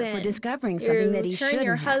creature for feel-win. discovering something that he turn shouldn't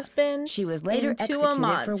your have. husband She was later into a executed for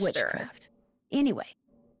monster. witchcraft. Anyway,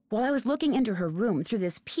 while I was looking into her room through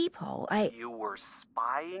this peephole, You were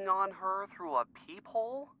spying on her through a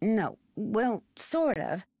peephole? No, well, sort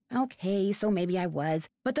of. Okay, so maybe I was.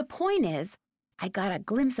 But the point is, I got a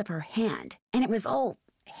glimpse of her hand, and it was all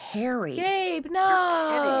hairy. Gabe,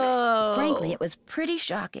 no. Frankly, it was pretty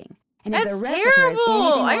shocking. And if That's the rest of her is terrible.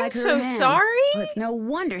 anything I'm like her so hand, sorry. well, it's no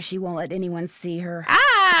wonder she won't let anyone see her.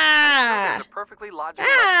 Ah! There's a perfectly logical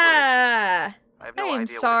explanation. Ah! I have no I am idea what it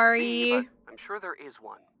sorry. be, but I'm sure there is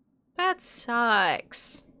one. That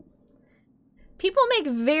sucks. People make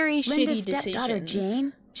very Linda's shitty stepdaughter, decisions.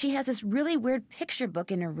 Jane, she has this really weird picture book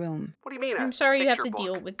in her room. What do you mean? I'm a sorry you have to picture book?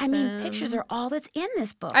 deal with I them. mean, pictures are all that's in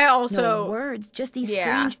this book. I also- No words, just these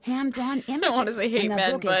Yeah. strange hand-drawn images. don't wanna say hate and the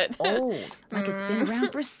men, book but- is old, like it's been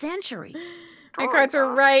around for centuries. My Drawings, cards are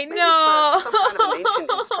huh? right. Maybe No. it's some kind of an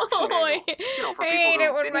ancient instruction manual. I You know, for hate people it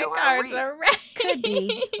who when didn't my know how to cards read. are right. Could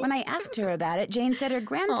be. When I asked her about it, Jane said her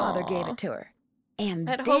grandfather gave Aw. it to her. And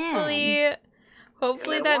But then, hopefully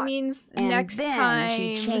then that what? means and next then time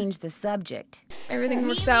she changed the subject. everything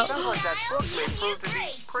works out. Sounds like that book may prove to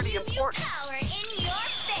be pretty important.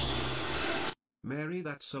 Mary,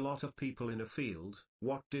 that's a lot of people in a field.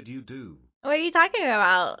 What did you do? What are you talking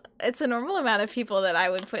about? It's a normal amount of people that I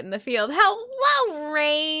would put in the field. Hello,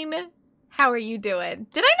 Rain. How are you doing?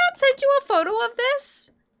 Did I not send you a photo of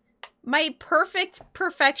this? My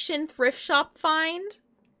perfection thrift shop find?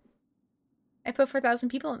 I put 4,000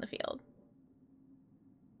 people in the field.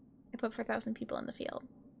 I put 4,000 people in the field.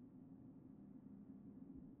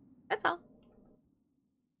 That's all.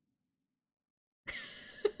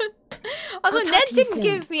 Also, I'll talk Ned to you didn't soon.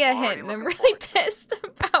 give me a hint, and I'm really pissed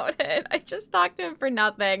about it. I just talked to him for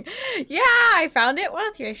nothing. Yeah, I found it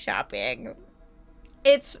while you're shopping.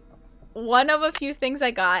 It's one of a few things I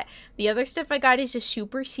got. The other stuff I got is a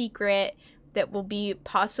super secret that will be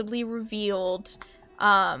possibly revealed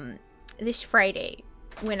this Friday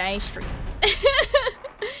when I stream.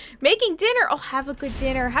 Making dinner. Oh, have a good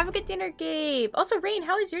dinner. Have a good dinner, Gabe. Also, Rain,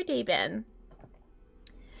 how has your day been?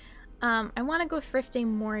 I want to go thrifting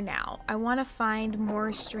more now. I want to find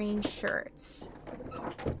more strange shirts.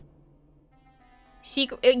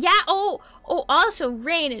 Yeah, also,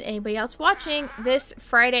 Rain and anybody else watching, this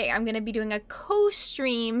Friday I'm going to be doing a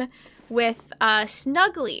co-stream with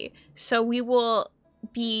Snuggly. So we will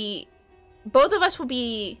be, both of us will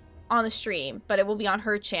be on the stream, but it will be on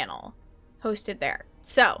her channel, hosted there.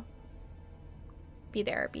 So, be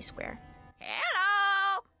there, be square.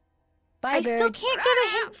 Hello! Bye, I still bird. can't get a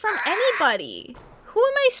hint from anybody. Who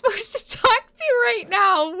am I supposed to talk to right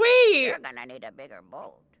now? Wait. You're gonna need a bigger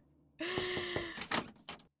boat.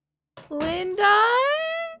 Linda?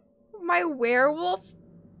 My werewolf?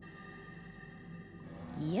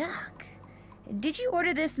 Yuck. Did you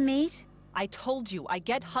order this meat? I told you, I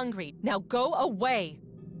get hungry. Now go away.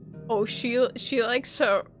 Oh, she likes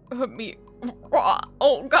her meat raw.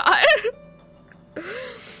 Oh, God.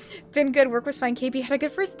 Been good. Work was fine. KB had a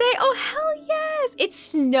good first day. Oh, hell yes. It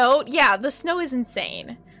snowed. Yeah, the snow is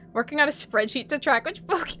insane. Working on a spreadsheet to track which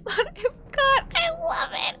Pokemon I've got. I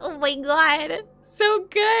love it. Oh my God. So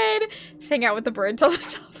good. Just hang out with the bird till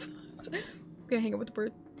this off. I'm gonna hang out with the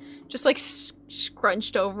bird. Just like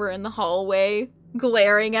scrunched over in the hallway,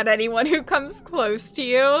 glaring at anyone who comes close to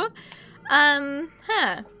you.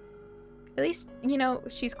 At least, you know,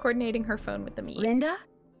 she's coordinating her phone with the meat. Linda?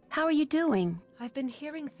 How are you doing? I've been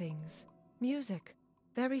hearing things. Music.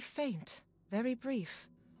 Very faint. Very brief.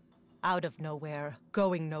 Out of nowhere.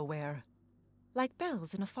 Going nowhere. Like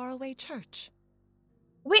bells in a faraway church.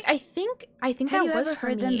 Wait, I think Have that you was ever for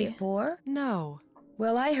heard them me. before? No.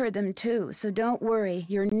 Well, I heard them too, so don't worry.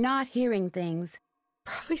 You're not hearing things.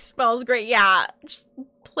 Probably smells great. Yeah, just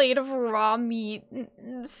plate of raw meat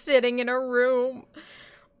sitting in a room.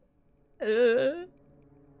 Ugh.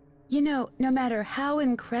 You know, no matter how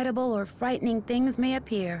incredible or frightening things may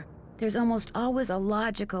appear, there's almost always a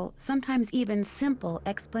logical, sometimes even simple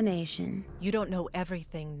explanation. You don't know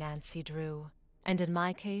everything, Nancy Drew. And in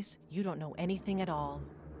my case, you don't know anything at all.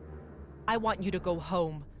 I want you to go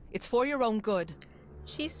home. It's for your own good.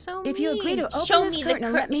 She's so If you agree to open Show this me curtain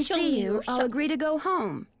and let me show see me you, your I'll agree to go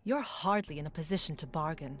home. You're hardly in a position to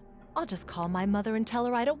bargain. I'll just call my mother and tell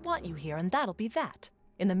her I don't want you here, and that'll be that.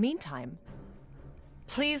 In the meantime,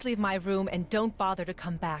 please leave my room and don't bother to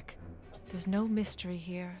come back. There's no mystery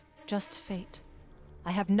here, just fate.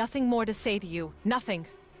 I have nothing more to say to you. Nothing.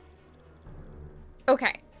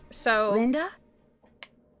 Okay, so Linda?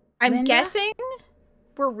 I'm Linda? guessing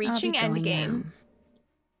we're I'll be reaching going endgame. now.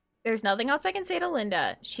 There's nothing else I can say to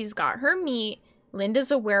Linda. She's got her meat.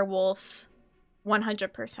 Linda's a werewolf.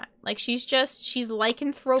 100%. Like, she's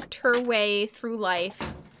lycanthroped her way through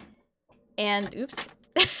life. And, oops.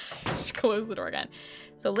 Just close the door again.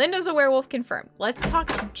 So Linda's a werewolf confirmed. Let's talk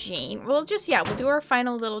to Jane. We'll do our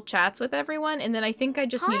final little chats with everyone. And then I think I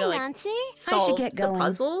just need to, like, Nancy. solve get the going.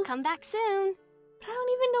 puzzles. Come back soon. I don't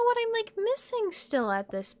even know what I'm, like, missing still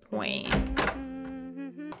at this point.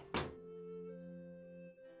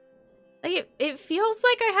 Like, it feels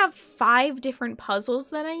like I have 5 different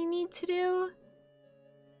puzzles that I need to do.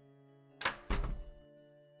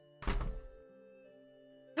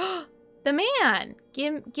 The man!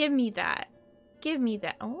 Give me that. Give me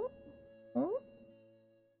that. Oh? Oh?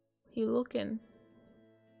 He looking.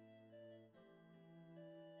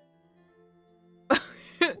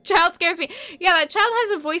 Child scares me. Yeah, that child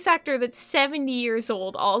has a voice actor that's 70 years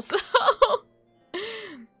old also.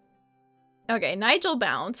 Okay, Nigel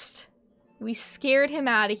bounced. We scared him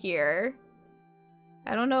out of here.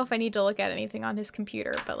 I don't know if I need to look at anything on his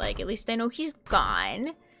computer, but, like, at least I know he's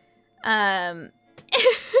gone.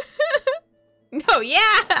 No,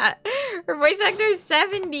 yeah! Her voice actor is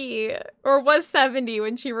 70! Or was 70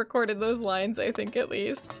 when she recorded those lines, I think, at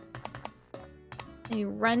least. And you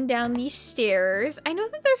run down these stairs. I know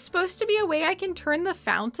that there's supposed to be a way I can turn the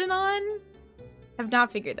fountain on. I've not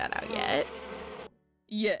figured that out yet.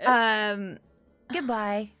 Yes.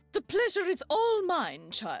 Goodbye. The pleasure is all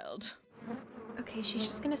mine, child. Okay, she's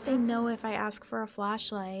just gonna say no if I ask for a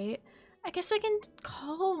flashlight. I guess I can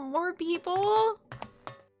call more people.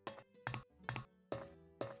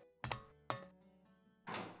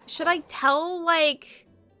 Should I tell, like,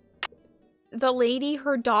 the lady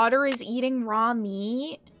her daughter is eating raw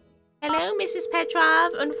meat? Hello, Mrs.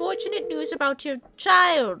 Petrov. Unfortunate news about your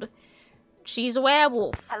child. She's a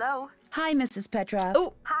werewolf. Hello? Hi, Mrs. Petrov.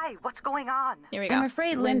 Oh, Hi, what's going on? here we go. I'm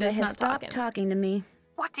afraid Linda Linda's has not stopped talking to me.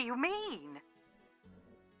 What do you mean?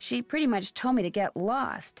 She pretty much told me to get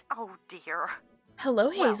lost. Oh, dear. Hello,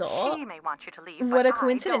 Hazel. Well, she may want you to leave, What but a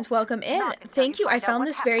coincidence. I don't. Welcome in. Not until Thank you. I find out found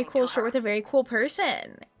what's this very happening cool to shirt her. with a very cool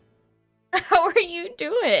person. How are you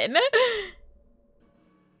doing?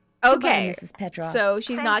 Goodbye, Okay. Mrs. Petrov. So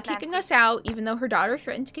she's Thanks, not kicking Nancy. us out, even though her daughter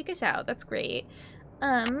threatened to kick us out. That's great.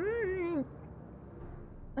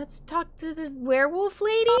 Let's talk to the werewolf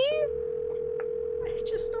lady. I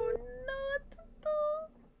just don't know what to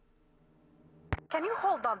do. Can you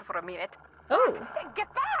hold on for a minute? Oh. Get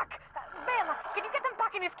back! Bella, can you get him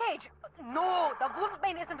back in his cage? No, the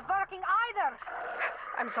wolfbane isn't working either.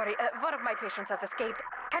 I'm sorry, one of my patients has escaped.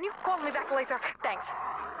 Can you call me back later? Thanks.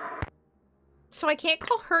 So I can't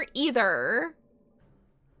call her either.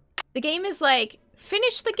 The game is like,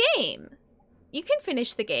 finish the game. You can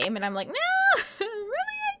finish the game, and I'm like, no, really,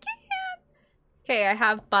 I can't. Okay, I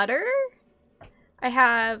have butter. I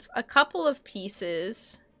have a couple of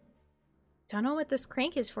pieces. Don't know what this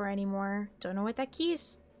crank is for anymore. Don't know what that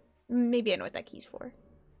key's... Maybe I know what that key's for.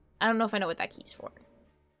 I don't know if I know what that key's for.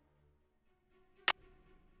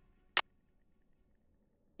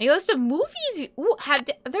 A list of movies. Ooh,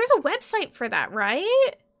 there's a website for that,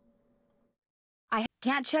 right? I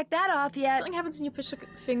can't check that off yet. Something happens when you push the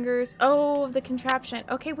fingers. Oh, the contraption.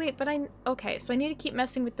 Okay, wait, but okay, so I need to keep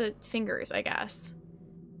messing with the fingers, I guess.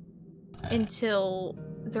 Until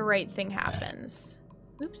the right thing happens.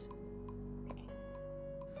 Oops. Okay.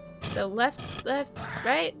 So left,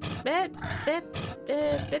 right,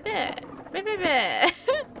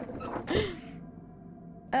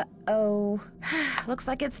 Uh-oh. Looks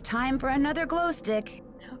like it's time for another glow stick.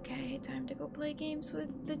 Okay, time to go play games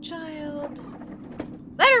with the child.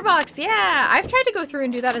 Letterbox, yeah! I've tried to go through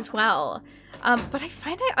and do that as well. But I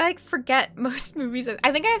find I like forget most movies.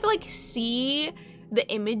 I think I have to like see the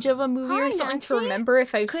image of a movie or something to remember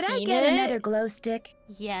if I've seen it. Could I get another glow stick?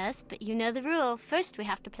 Yes, but you know the rule. First, we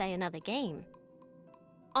have to play another game.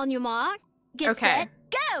 On your mark, get set,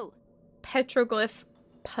 go! Petroglyph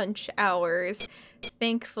punch hours.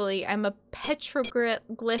 Thankfully, I'm a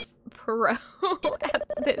petroglyph pro at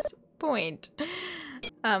this point.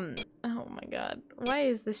 Oh my god. Why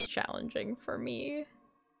is this challenging for me?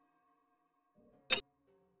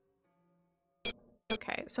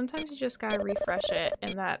 Okay, sometimes you just gotta refresh it,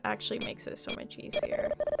 and that actually makes it so much easier.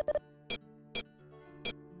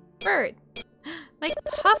 Bird! Like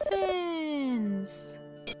puffins!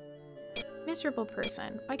 Miserable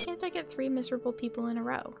person. Why can't I get 3 miserable people in a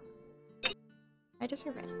row? I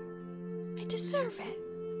deserve it. I deserve it.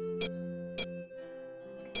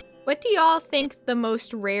 What do y'all think the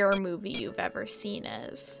most rare movie you've ever seen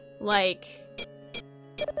is? Like,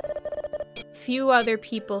 few other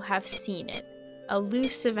people have seen it.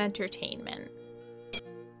 Elusive entertainment.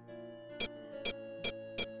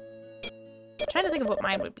 I'm trying to think of what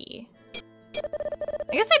mine would be.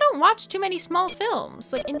 I guess I don't watch too many small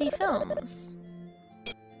films, like indie films.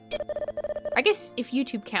 I guess if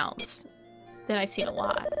YouTube counts, then I've seen a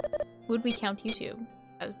lot. Would we count YouTube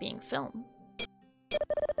as being film?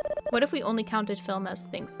 What if we only counted film as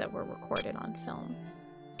things that were recorded on film?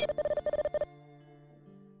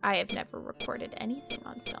 I have never recorded anything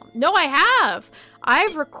on film. No, I have!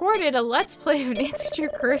 I've recorded a Let's Play of Nancy Drew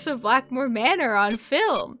Curse of Blackmoor Manor on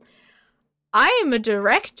film. I am a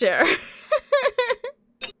director.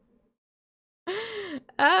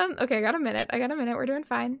 Okay, I got a minute. We're doing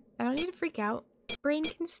fine. I don't need to freak out. Brain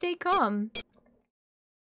can stay calm.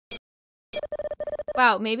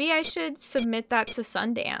 Wow, maybe I should submit that to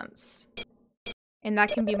Sundance. And that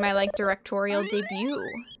can be my, like, directorial debut.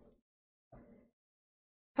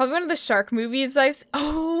 Probably one of the shark movies I've seen.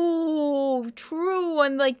 Oh, true.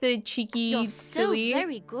 One, like, the cheeky, You're silly. so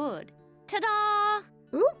very good. Ta-da!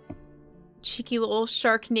 Ooh. Cheeky little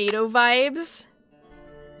Sharknado vibes.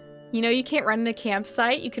 You know you can't run in a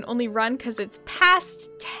campsite. You can only run because it's past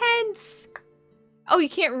tense. Oh, you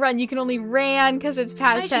can't run. You can only ran because it's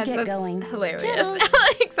past tense. Get That's going. hilarious.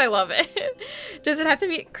 Alex, I love it. Does it have to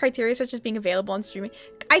be criteria such as being available on streaming?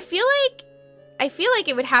 I feel like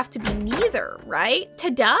it would have to be neither, right?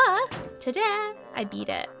 Ta-da! Ta-da! I beat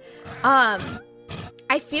it.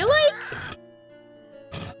 I feel like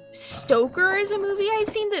Stoker is a movie I've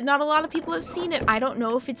seen that not a lot of people have seen, and I don't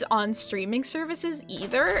know if it's on streaming services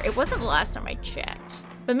either. It wasn't the last time I checked,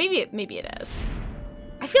 but maybe it is.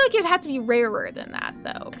 I feel like it'd have to be rarer than that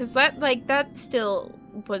though, because that still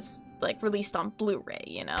was like released on Blu-ray,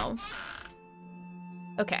 you know?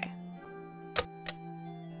 Okay.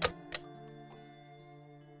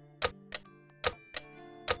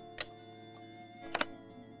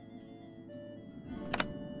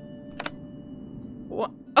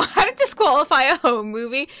 What? Oh, how to disqualify a home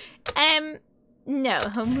movie? No,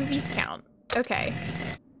 home movies count. Okay.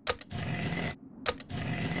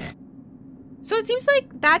 So it seems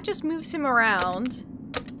like that just moves him around.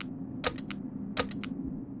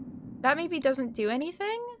 That maybe doesn't do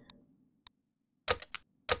anything?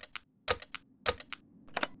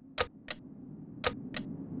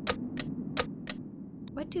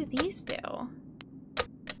 What do these do?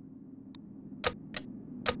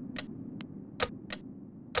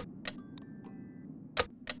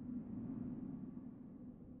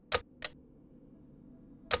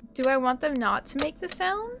 Do I want them not to make the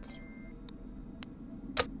sound?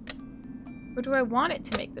 Or do I want it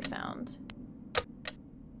to make the sound?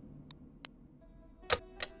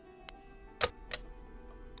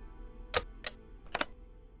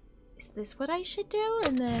 Is this what I should do?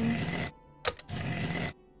 And then...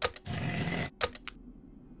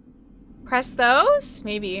 press those?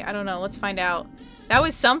 Maybe. I don't know. Let's find out. That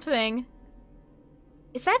was something.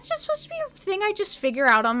 Is that just supposed to be a thing I just figure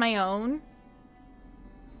out on my own?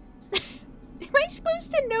 Am I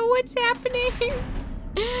supposed to know what's happening?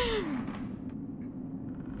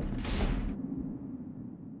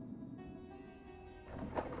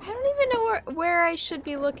 I don't even know where I should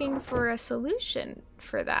be looking for a solution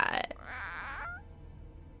for that.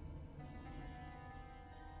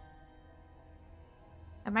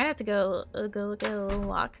 I might have to go get a little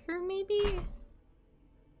walkthrough, maybe?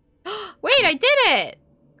 Wait, I did it!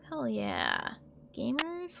 Hell yeah.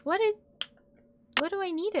 Gamers? What do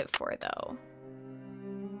I need it for, though?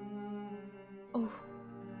 Oh.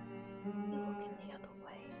 Looking the other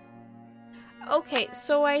way. Okay,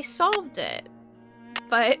 so I solved it.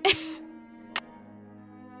 But...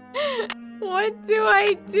 what do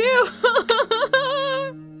I do?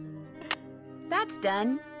 That's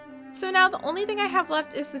done. So now the only thing I have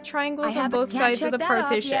left is the triangles on both sides of the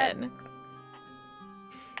partition.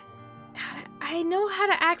 I know how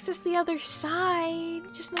to access the other side.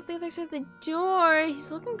 Just not the other side of the door. He's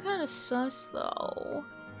looking kind of sus, though.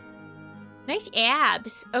 Nice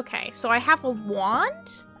abs. Okay, so I have a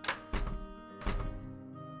wand?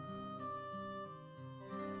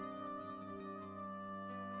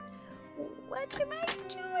 What am I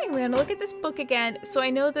doing? We're gonna look at this book again. So I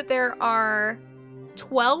know that there are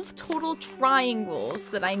 12 total triangles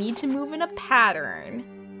that I need to move in a pattern.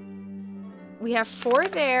 We have 4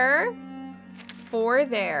 there. 4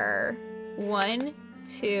 there. 1,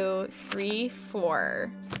 2, 3,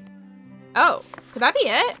 4. Oh, could that be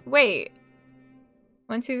it? Wait.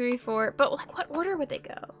 1, 2, 3, 4. But like, what order would they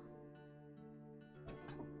go?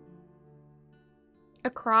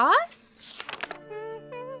 Across?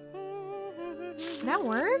 Would that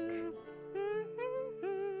work?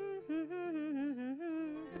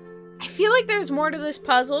 I feel like there's more to this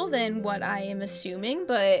puzzle than what I am assuming,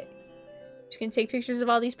 but I'm just gonna take pictures of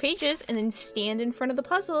all these pages and then stand in front of the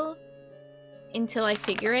puzzle until I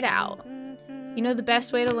figure it out. You know, the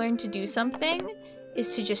best way to learn to do something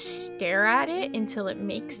is to just stare at it until it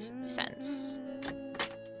makes sense.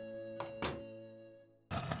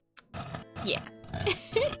 Yeah.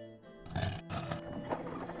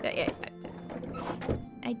 Yeah,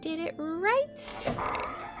 I did it right. Okay.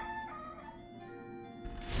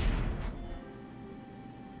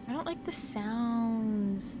 I don't like the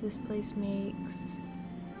sounds this place makes.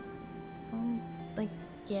 Like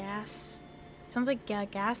gas. It sounds like a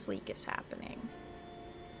gas leak is happening.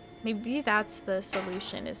 Maybe that's the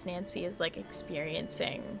solution, is Nancy is like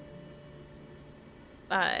experiencing.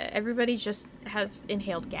 Everybody just has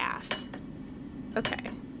inhaled gas. Okay.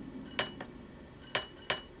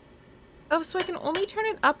 Oh, so I can only turn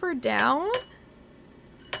it up or down?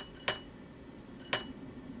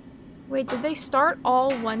 Wait, did they start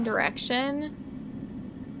all one direction?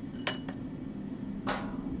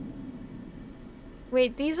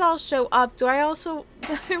 Wait, these all show up. Do I also...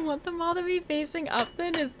 do I want them all to be facing up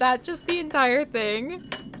then? Is that just the entire thing?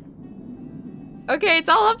 Okay, it's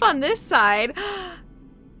all up on this side.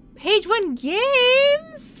 Page 1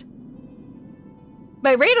 games!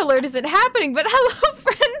 My raid alert isn't happening, but hello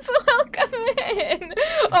friends, welcome in!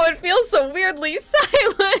 Oh, it feels so weirdly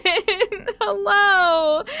silent!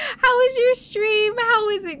 Hello! How is your stream? How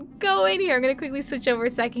is it going? Here, I'm gonna quickly switch over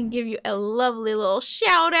so I can give you a lovely little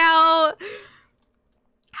shout out.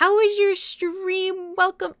 How is your stream?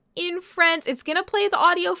 Welcome in, friends. It's gonna play the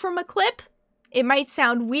audio from a clip. It might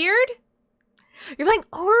sound weird. You're playing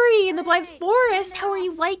Ori in the Blind Forest. How are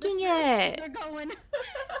you liking it? They're going.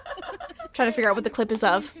 Trying to figure out what the clip is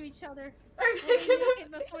of. To each other.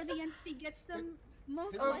 Before the entity gets them.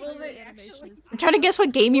 Most likely, actually. I'm trying to guess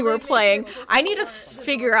what game you were playing. I need to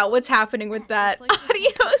figure out what's happening with that audio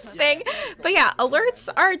thing. But yeah, alerts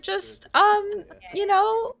are just, you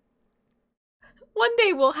know, one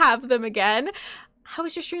day we'll have them again. How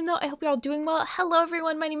was your stream though? I hope you're all doing well. Hello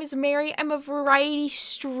everyone, my name is Mary. I'm a variety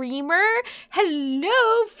streamer.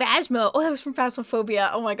 Hello, Phasmo. Oh, that was from Phasmophobia.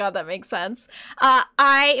 Oh my god, that makes sense.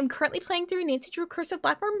 I am currently playing through Nancy Drew Curse of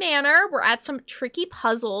Blackmoor Manor. We're at some tricky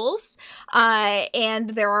puzzles,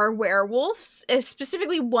 and there are werewolves,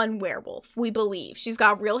 specifically one werewolf, we believe. She's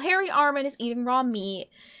got a real hairy arm and is eating raw meat.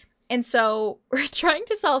 And so we're trying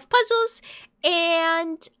to solve puzzles,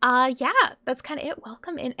 And yeah, that's kind of it.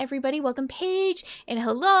 Welcome in, everybody. Welcome, Paige, and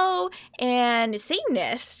hello, and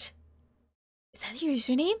Satanist. Is that your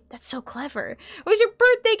username? That's so clever. What was your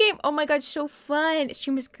birthday game? Oh my god, so fun.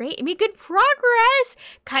 Stream was great. It made good progress.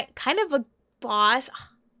 Kind of a boss. Oh,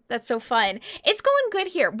 that's so fun. It's going good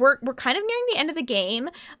here. We're kind of nearing the end of the game.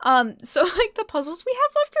 So like the puzzles we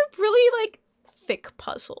have left are really like thick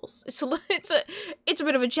puzzles. It's a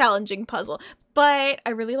bit of a challenging puzzle, but I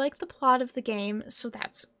really like the plot of the game, so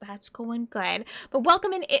that's going good. But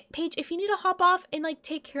welcome in, Paige. If you need to hop off and like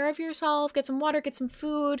take care of yourself, get some water, get some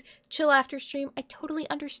food, chill after stream, I totally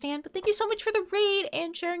understand. But thank you so much for the raid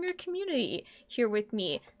and sharing your community here with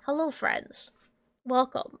me. Hello, friends.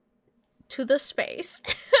 Welcome to the space.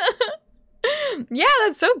 Yeah,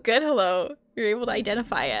 that's so good. Hello. You're able to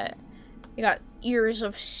identify it. You got ears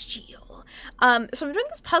of steel. So I'm doing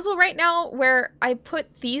this puzzle right now where I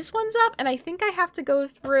put these ones up, and I think I have to go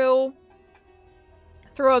through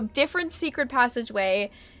a different secret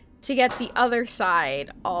passageway to get the other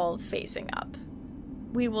side all facing up.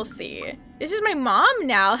 We will see. This is my mom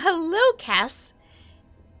now. Hello, Cass.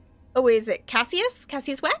 Oh, wait, is it Cassius?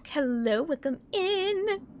 Cassius Wack? Hello, welcome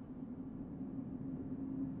in.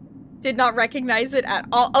 Did not recognize it at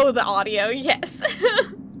all. Oh, the audio, yes.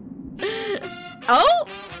 Oh!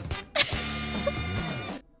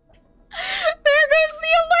 There goes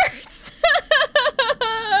the alerts!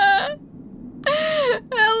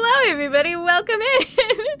 Hello, everybody. Welcome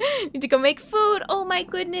in. Need to go make food. Oh, my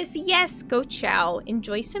goodness. Yes, go chow.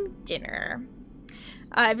 Enjoy some dinner.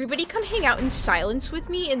 Everybody come hang out in silence with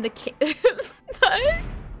me in the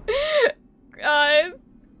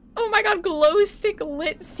oh my god, glow stick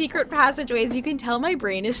lit secret passageways. You can tell my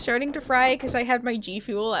brain is starting to fry because I had my G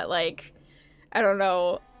Fuel at like, I don't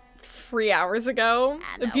know, 3 hours ago.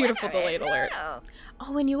 A beautiful delayed alert.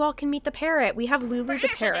 Oh, and you all can meet the parrot. We have Lulu the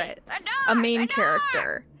parrot, a main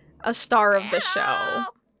character, a star of the show.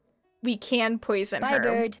 We can poison her.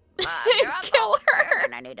 Bird. Kill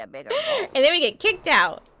her. I need a bigger bowl. And then we get kicked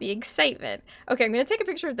out. The excitement. Okay, I'm gonna take a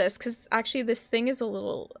picture of this because actually this thing is a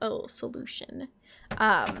little solution.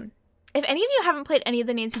 If any of you haven't played any of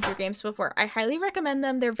the Nancy Drew games before, I highly recommend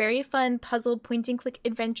them. They're very fun puzzle point-and-click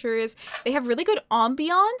adventures. They have really good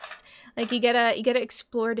ambiance. Like you gotta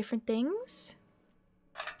explore different things.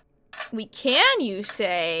 We can, you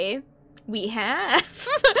say? We have.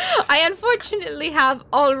 I unfortunately have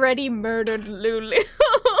already murdered Lulu.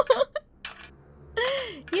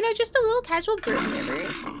 You know, just a little casual bird river.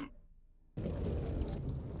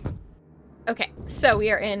 Okay, so we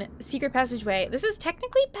are in secret passageway. This is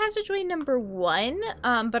technically passageway number 1,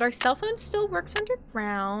 but our cell phone still works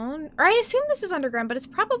underground. Or I assume this is underground, but it's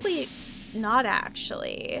probably not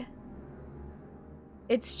actually.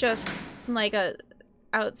 It's just like a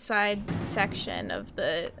outside section of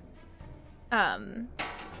the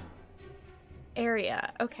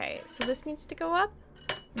area. Okay, so this needs to go up,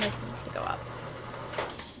 and this needs to go up.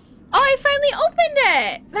 Oh, I finally opened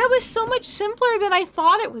it! That was so much simpler than I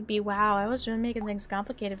thought it would be. Wow, I was really making things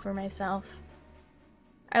complicated for myself.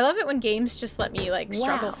 I love it when games just let me, like,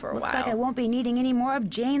 struggle for a while. Looks like I won't be needing any more of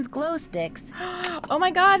Jane's glow sticks. Oh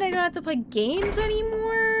my god, I don't have to play games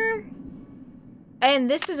anymore! And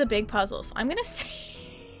this is a big puzzle, so I'm gonna save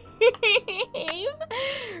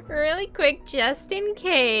really quick just in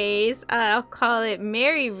case. I'll call it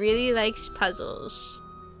Mary Really Likes Puzzles.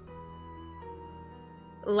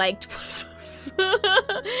 Liked puzzles.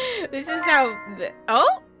 This is how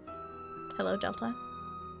oh, hello Delta.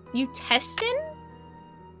 You testing?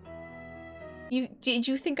 Did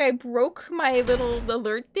you think I broke my little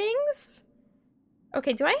alert things?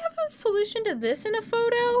 Okay, do I have a solution to this in a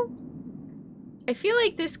photo? I feel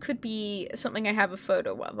like this could be something I have a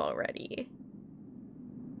photo of already.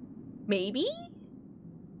 Maybe?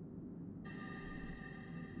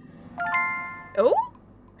 Oh?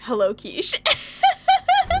 Hello, Quiche.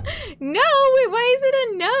 No, wait, why is it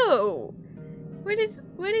a no? What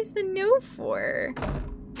is the no for?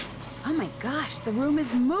 Oh my gosh, the room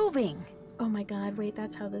is moving. Oh my god, wait,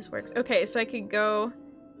 that's how this works. Okay, so I could go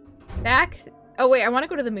back. Oh wait, I want to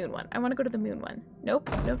go to the moon one. I want to go to the moon one. Nope,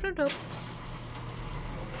 nope, nope, nope.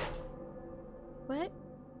 What?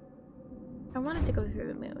 I wanted to go through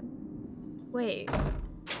the moon. Wait.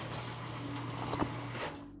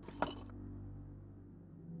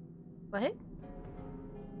 What?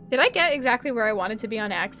 Did I get exactly where I wanted to be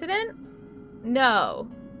on accident? No.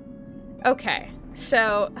 Okay,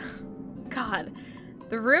 so... God.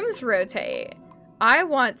 The rooms rotate. I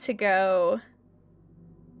want to go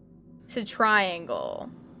to triangle.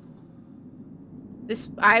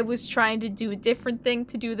 I was trying to do a different thing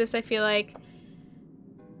to do this, I feel like.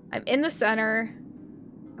 I'm in the center.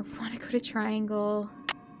 I want to go to triangle.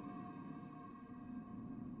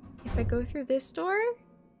 If I go through this door,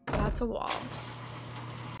 that's a wall.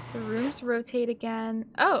 The rooms rotate again.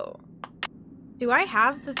 Oh. Do I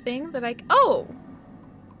have the thing that I... Oh!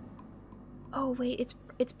 Oh, wait,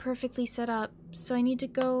 it's perfectly set up. So I need to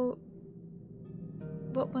go...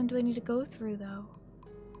 What one do I need to go through, though?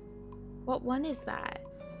 What one is that?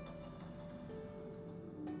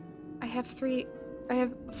 I have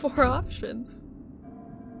 4 options.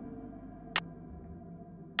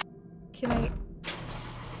 Can I...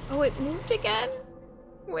 Oh, it moved again?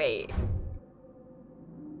 Wait.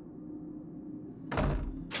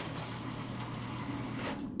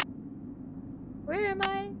 Where am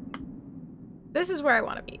I? This is where I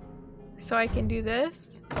want to be. So I can do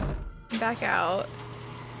this, back out.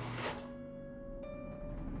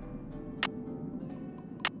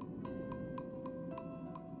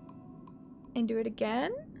 And do it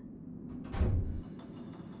again.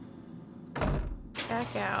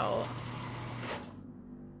 Back out.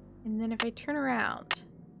 And then if I turn around,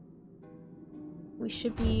 we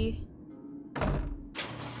should be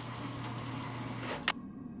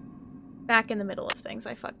back in the middle of things.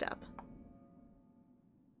 I fucked up.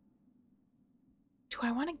 Do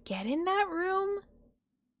I want to get in that room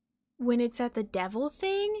when it's at the devil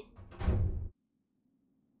thing?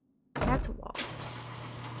 That's a wall.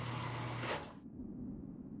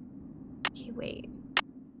 Okay, wait.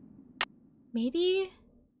 Maybe?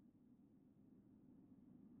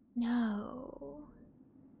 No.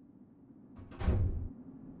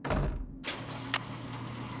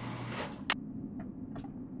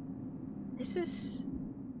 This is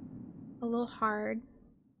a little hard.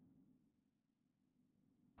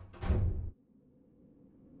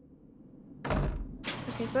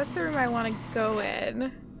 Okay, so that's the room I want to go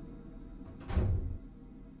in.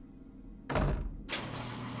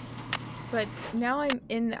 But now I'm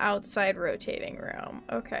in the outside rotating room.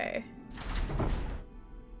 Okay.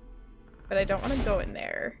 But I don't want to go in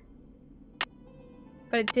there.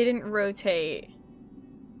 But it didn't rotate.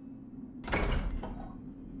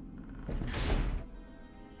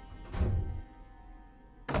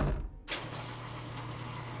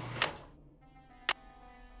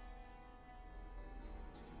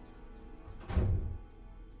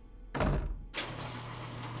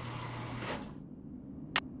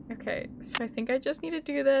 Okay, so I think I just need to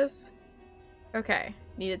do this. Okay,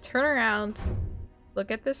 need to turn around,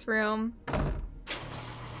 look at this room.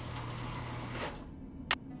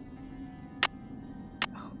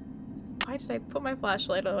 Oh, why did I put my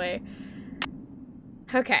flashlight away?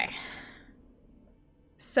 Okay.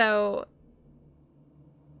 So,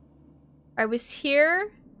 I was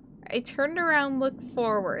here, I turned around, looked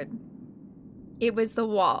forward. It was the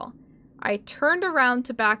wall. I turned around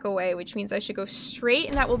to back away, which means I should go straight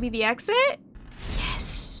and that will be the exit?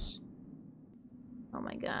 Yes! Oh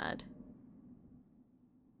my god.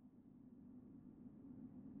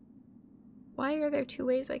 Why are there 2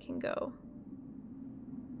 ways I can go?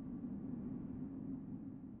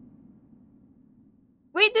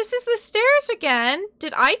 Wait, this is the stairs again?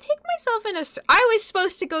 Did I take myself in a... I was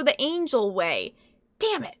supposed to go the angel way.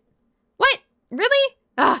 Damn it. What? Really?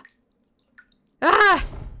 Ah! Ah!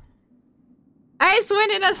 I just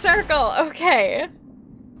went in a circle. Okay.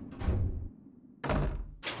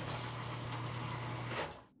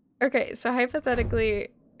 Okay, so hypothetically...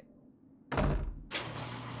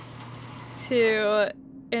 2,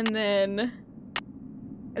 and then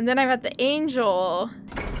I'm at the angel,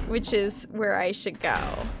 which is where I should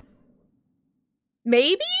go.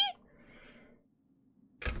 Maybe?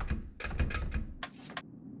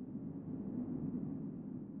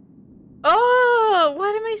 Oh,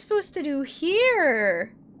 what am I supposed to do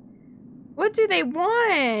here? What do they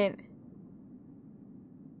want?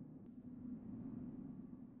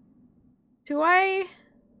 Do I...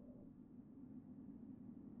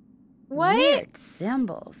 What? Weird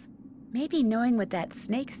symbols. Maybe knowing what that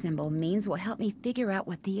snake symbol means will help me figure out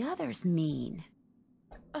what the others mean.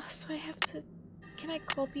 Oh, so I have to... Can I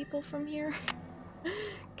call people from here?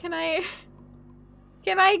 Can I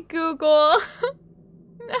Google?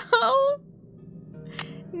 No.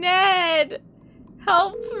 Ned,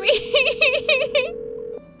 help me.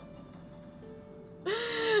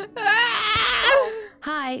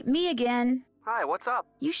 Hi, me again. Hi, what's up?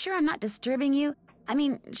 You sure I'm not disturbing you? I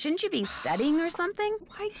mean, shouldn't you be studying or something?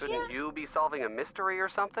 Why can't... Shouldn't you be solving a mystery or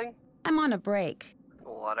something? I'm on a break.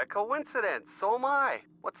 What a coincidence. So am I.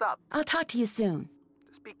 What's up? I'll talk to you soon.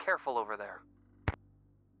 Just be careful over there.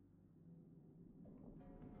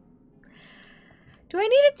 Do I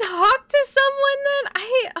need to talk to someone then?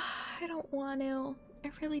 I don't want to.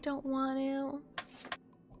 I really don't want to.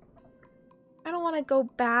 I don't want to go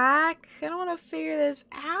back. I don't want to figure this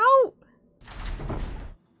out.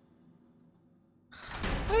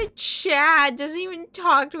 What Chad doesn't even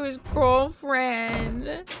talk to his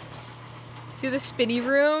girlfriend. Do the spinny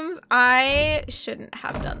rooms. I shouldn't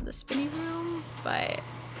have done the spinny room, but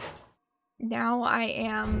now I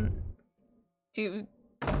am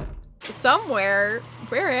somewhere.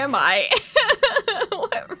 Where am I?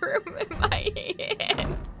 What room am I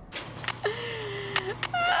in?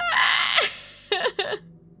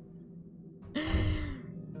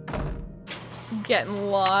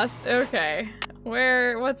 Getting lost. Okay.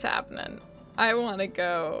 What's happening? I want to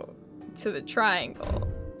go to the triangle.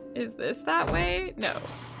 Is this that way? No.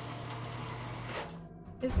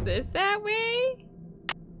 Is this that way?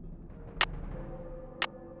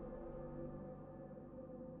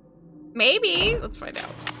 Maybe. Let's find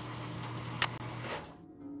out.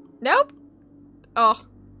 Nope. Oh.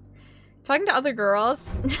 Talking to other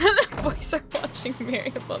girls. The boys are watching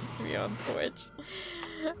Mary Loves Me on Twitch.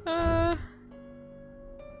 I'm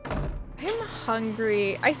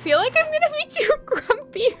hungry. I feel like I'm gonna be too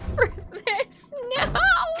grumpy for this. No!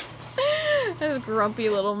 There's grumpy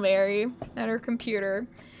little Mary at her computer.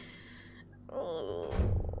 Oh.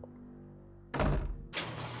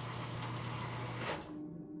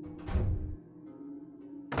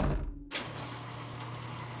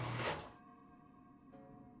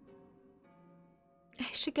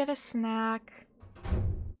 I should get a snack.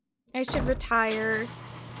 I should retire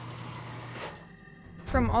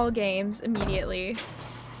from all games immediately.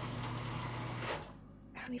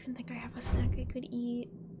 I don't even think I have a snack I could eat.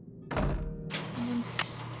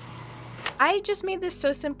 I just made this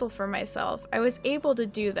so simple for myself. I was able to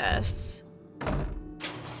do this. And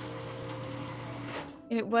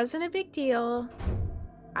it wasn't a big deal.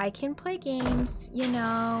 I can play games, you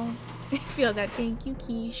know. I feel that. Thank you,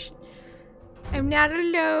 Quiche. I'm not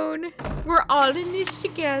alone. We're all in this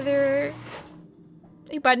together.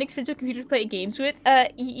 You bought an expensive computer to play games with?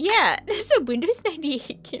 Yeah. It's a Windows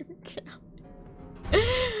 98 game account.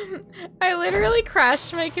 I literally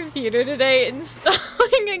crashed my computer today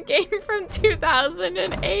installing a game from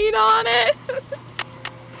 2008 on it.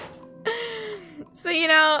 So, you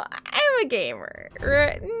know, I'm a gamer,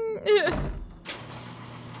 right?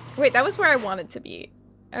 Wait, that was where I wanted to be.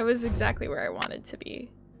 I was exactly where I wanted to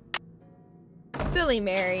be. Silly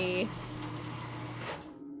Mary.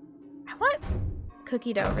 I want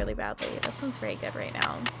cookie dough really badly. That sounds very good right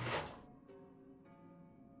now.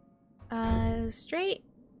 Straight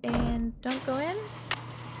and don't go in.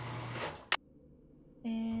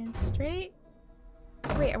 And straight.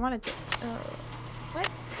 Wait, I wanted to. Oh, what?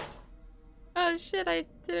 Oh shit, I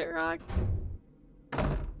did it wrong.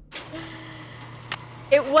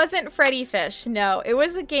 It wasn't Freddy Fish. No, it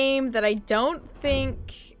was a game that I don't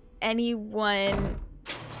think anyone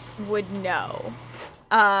would know.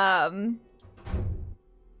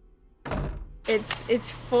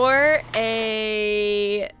 It's for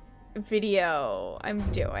a video I'm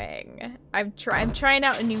doing. I'm trying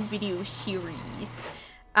out a new video series.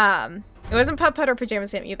 It wasn't Putt Putt or Pajama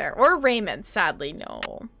Sam either, or Raymond. Sadly, no.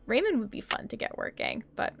 Raymond would be fun to get working,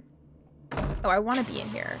 but oh, I want to be in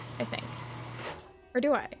here. I think, or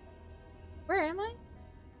do I? Where am I?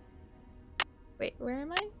 Wait, where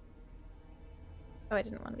am I? Oh, I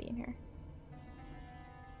didn't want to be in here.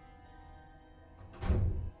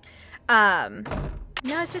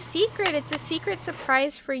 No, it's a secret. It's a secret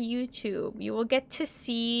surprise for YouTube. You will get to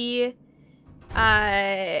see,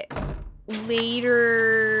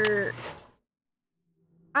 later.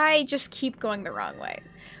 I just keep going the wrong way.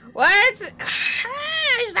 What?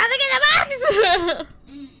 There's nothing in the box!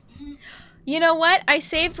 You know what? I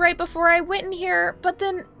saved right before I went in here, but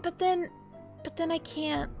then I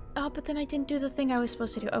can't. Oh, but then I didn't do the thing I was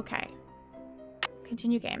supposed to do. Okay.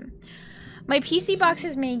 Continue game. My PC box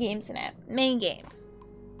has many games in it. Many games.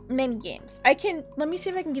 Many games. I can, let me see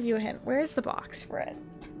if I can give you a hint. Where is the box for it?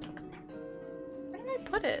 Where did I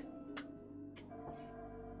put it?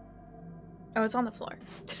 Oh, it's on the floor.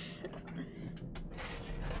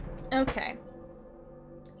 Okay.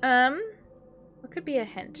 What could be a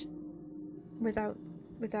hint? Without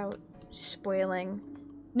spoiling.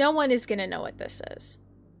 No one is gonna know what this is.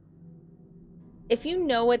 If you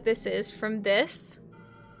know what this is from this,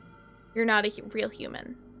 you're not a real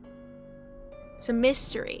human. It's a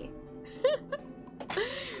mystery.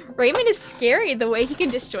 Raymond is scary the way he can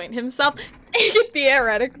disjoint himself and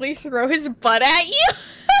theoretically throw his butt at you.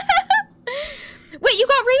 Wait, you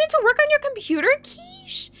got Raymond to work on your computer,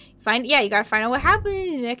 Quiche? Yeah, you gotta find out what happened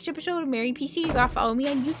in the next episode of Mary PC. You gotta follow me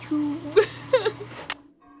on YouTube.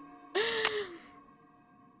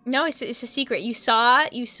 No, it's a secret. You saw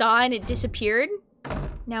and it disappeared.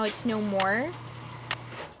 Now it's no more.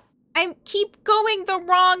 I keep going the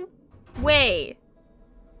wrong way.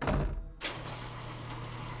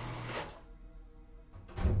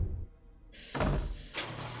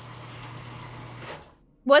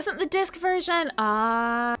 Wasn't the disc version?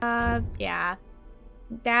 Yeah.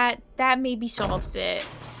 That maybe solves it.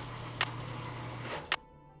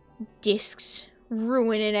 Discs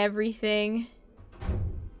ruining everything.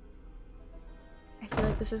 I feel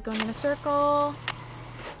like this is going in a circle.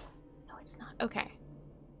 No, it's not. Okay.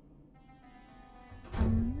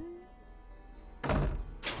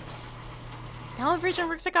 Television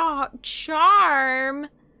works like a charm.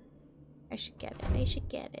 I should get it. I should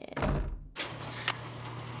get it.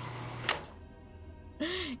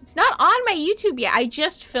 It's not on my YouTube yet. I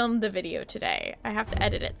just filmed the video today. I have to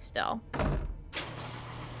edit it still.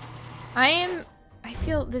 I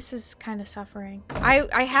feel this is kind of suffering.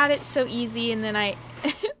 I had it so easy and then I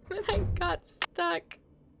then I got stuck.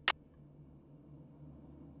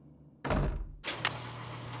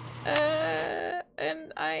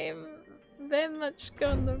 And I am very much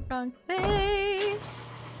going the wrong way.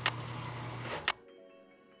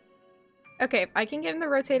 Okay, if I can get in the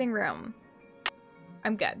rotating room,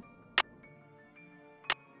 I'm good.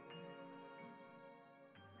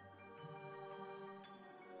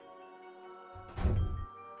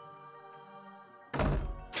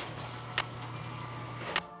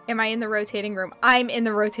 Am I in the rotating room? I'm in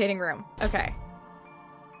the rotating room. Okay.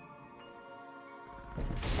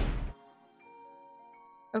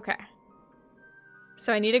 Okay.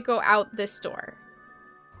 So I need to go out this door.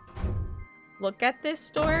 Look at this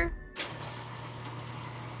door.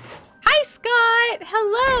 Hi, Scott!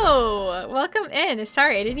 Hello! Welcome in.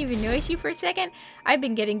 Sorry, I didn't even notice you for a second. I've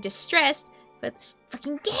been getting distressed about this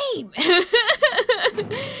freaking game.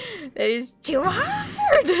 That is too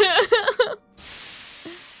hard!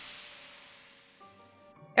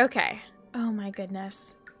 Okay. Oh my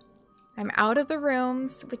goodness. I'm out of the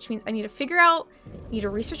rooms, which means I need to figure out, I need to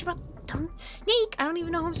research about the dumb snake. I don't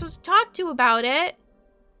even know who I'm supposed to talk to about it.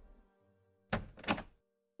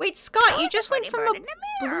 Wait, Scott, you just went from a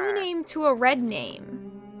blue name to a red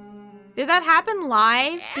name. Did that happen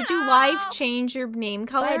live? Did you live change your name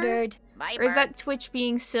color? Bye, bird. Bye, Or is that Twitch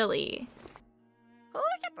being silly? Who's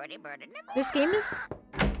a pretty bird in the This game is,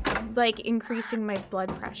 like, increasing my blood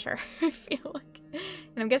pressure, I feel like.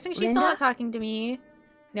 And I'm guessing she's still Linda? not talking to me.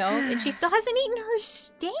 No, and she still hasn't eaten her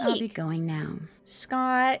steak. I'll be going now.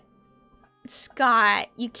 Scott,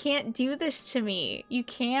 you can't do this to me. You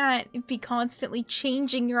can't be constantly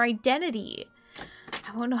changing your identity.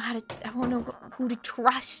 I won't know who to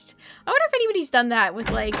trust. I wonder if anybody's done that with,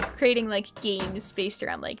 like, creating, like, games based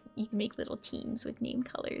around, like, you can make little teams with name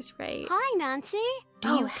colors, right? Hi, Nancy.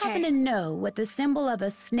 Do you happen to know what the symbol of a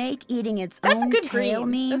snake eating its That's a own good tail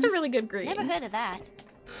green. means? That's a really good green. Never heard of that.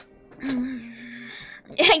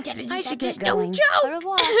 I should get going. Au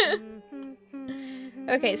revoir.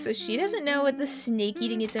 Okay, so she doesn't know what the snake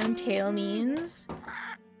eating its own tail means.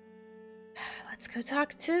 Let's go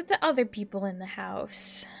talk to the other people in the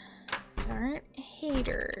house. That aren't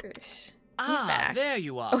haters. He's back. There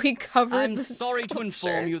you are. Oh, he covered I'm the sorry to sculpture.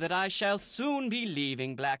 inform you that I shall soon be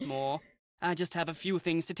leaving Blackmoor. I just have a few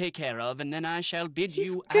things to take care of, and then I shall bid He's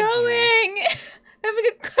you adieu. going! Having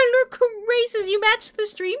a color races. You match the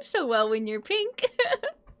stream so well when you're pink.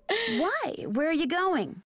 Why? Where are you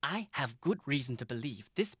going? I have good reason to believe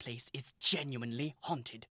this place is genuinely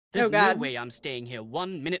haunted. There's Oh, God. no way I'm staying here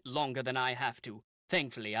 1 minute longer than I have to.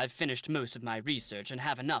 Thankfully, I've finished most of my research and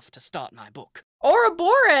have enough to start my book.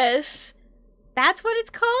 Ouroboros! That's what it's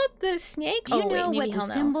called? The snake? Do you oh, wait, know maybe what he'll the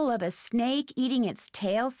know. symbol of a snake eating its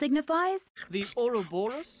tail signifies? The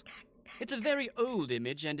Ouroboros? It's a very old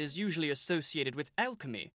image and is usually associated with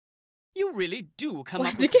alchemy. You really do come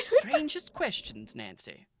up with the strangest questions,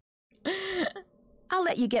 Nancy. I'll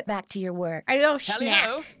let you get back to your work. I know,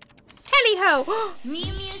 Tally-ho! Tally-ho! Mew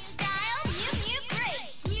Mew style, Mew Mew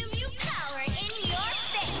grace, Mew Mew power in your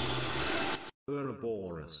face.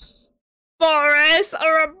 Ouroboros. Boris!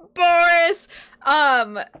 Ouroboros!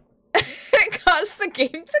 It caused the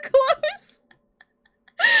game to close.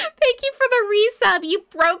 Thank you for the resub. You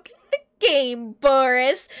broke the game,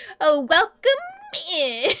 Boris. Oh, welcome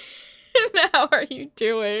in. How are you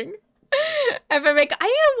doing? FMA. I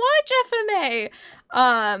need to watch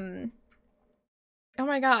FMA. Oh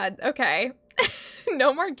my god. Okay.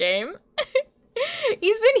 No more game.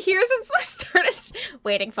 He's been here since the start of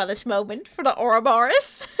waiting for this moment for the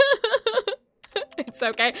Ouroboros. It's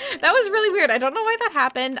okay. That was really weird. I don't know why that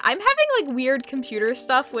happened. I'm having like weird computer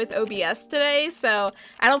stuff with OBS today, so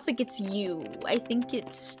I don't think it's you. I think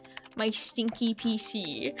it's my stinky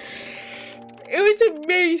PC. It was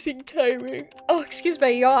amazing timing. Oh, excuse my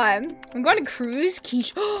yawn. I'm going to cruise,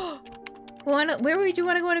 Keish. Where would you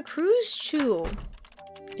want to go on a cruise to?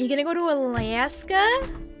 You gonna go to Alaska?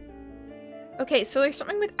 Okay, so there's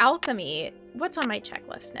something with alchemy. What's on my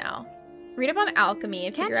checklist now? Read up on alchemy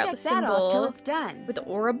and figure out the symbol. Can't check that off till it's done. With the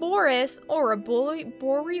Ouroboros.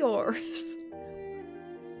 Boreoris.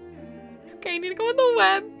 Okay, I need to go on the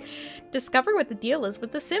web. Discover what the deal is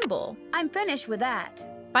with the symbol. I'm finished with that.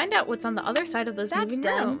 Find out what's on the other side of those moving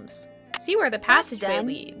rooms. See where the passageway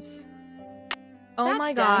leads. Oh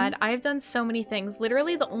my god, I have done so many things.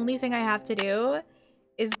 Literally, the only thing I have to do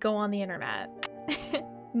is go on the internet.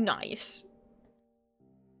 Nice.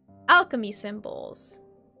 Alchemy symbols.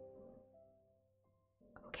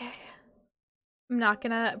 Okay. I'm not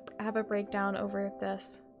gonna have a breakdown over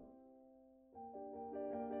this.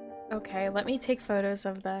 Okay, let me take photos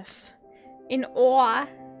of this. In awe.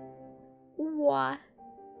 What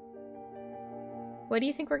do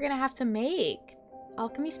you think we're gonna have to make?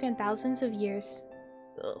 Alchemy spanned thousands of years.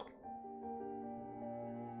 Ugh.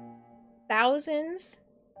 Thousands?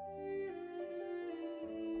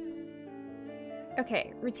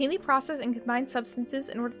 Okay, routinely process and combine substances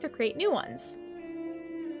in order to create new ones.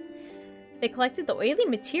 They collected the oily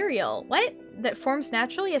material, that forms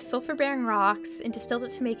naturally as sulfur-bearing rocks and distilled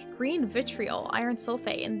it to make green vitriol, iron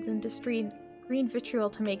sulfate, and then distilled green vitriol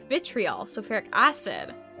to make vitriol, sulfuric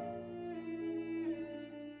acid.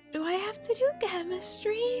 Do I have to do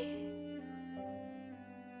chemistry?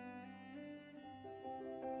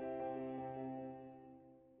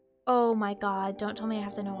 Oh my god, don't tell me I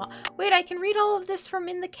have to know all- Wait, I can read all of this from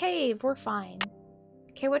in the cave. We're fine.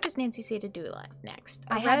 Okay, what does Nancy say to do next?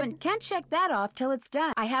 Can't check that off till it's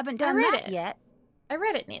done. I haven't done that yet. I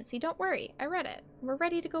read it, Nancy. Don't worry. I read it. We're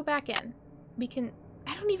ready to go back in. We can...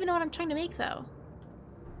 I don't even know what I'm trying to make, though.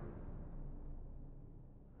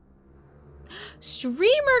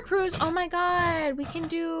 Streamer cruise! Oh my god! We can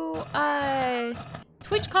do,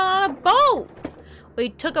 TwitchCon on a boat! We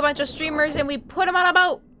took a bunch of streamers and we put them on a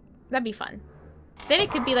boat! That'd be fun. Then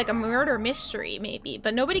it could be like a murder mystery, maybe.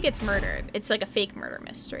 But nobody gets murdered. It's like a fake murder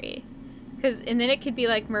mystery. And then it could be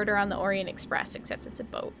like Murder on the Orient Express, except it's a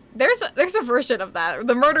boat. There's a version of that.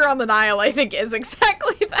 The Murder on the Nile, I think, is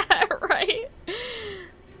exactly that, right?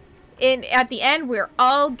 And at the end, we're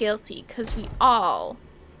all guilty, because we all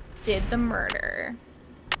did the murder.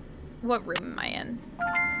 What room am I in?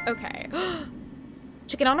 Okay.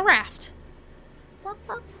 Chicken on a raft.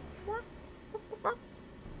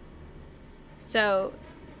 So,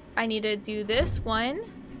 I need to do this one.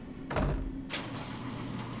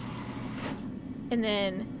 And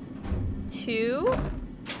then 2.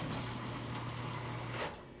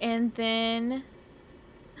 And then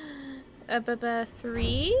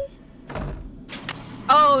 3.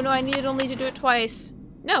 Oh, no, I needed only to do it twice.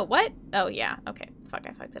 No, what? Oh, yeah. Okay. Fuck,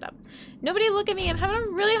 I fucked it up. Nobody look at me. I'm having a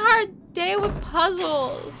really hard day with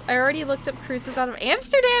puzzles. I already looked up cruises out of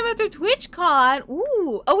Amsterdam after TwitchCon.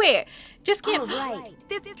 Ooh. Oh, wait. Just can't... All right.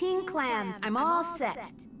 15 clams. I'm all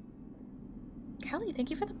set. Kelly,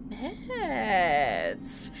 thank you for the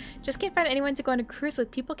bits. Just can't find anyone to go on a cruise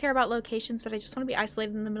with. People care about locations, but I just want to be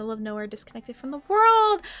isolated in the middle of nowhere, disconnected from the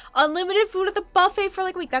world. Unlimited food at the buffet for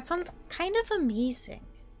like a week. That sounds kind of amazing.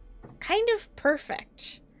 Kind of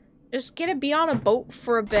perfect. Just get to be on a boat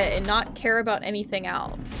for a bit and not care about anything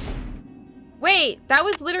else. Wait, that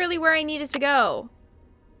was literally where I needed to go.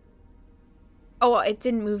 Oh, it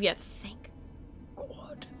didn't move yet. Thank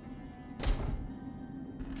God.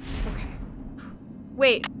 Okay.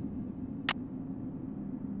 Wait.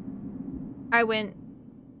 I went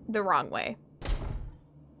the wrong way.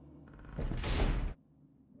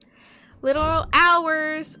 Little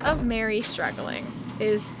hours of Mary struggling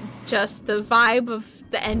is just the vibe of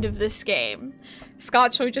the end of this game.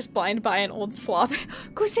 Scott showed just blind by an old sloth.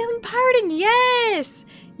 Go sailing pirating, yes!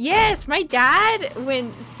 Yes, my dad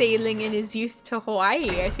went sailing in his youth to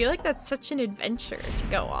Hawaii. I feel like that's such an adventure to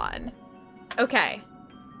go on. Okay.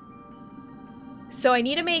 So I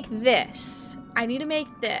need to make this. I need to make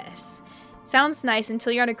this. Sounds nice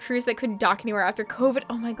until you're on a cruise that couldn't dock anywhere after COVID.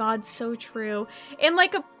 Oh my god, so true. In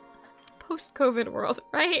like a post-COVID world,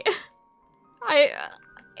 right?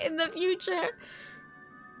 In the future.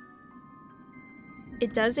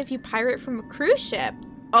 It does if you pirate from a cruise ship.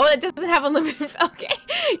 Oh, it doesn't have unlimited. Okay.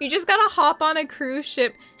 You just gotta hop on a cruise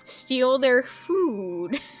ship, steal their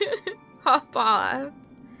food. Hop off.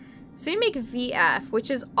 So you make VF, which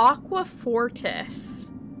is Aqua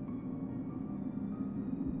Fortis.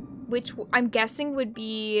 Which I'm guessing would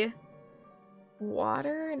be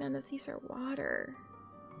water. None of these are water.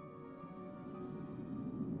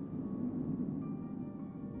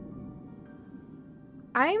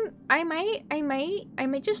 I might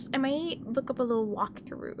look up a little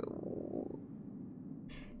walkthrough.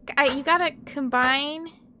 You gotta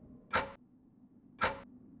combine.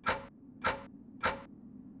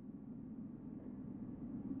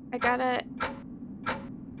 I gotta.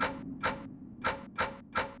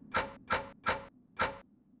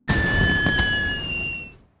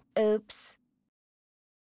 Oops.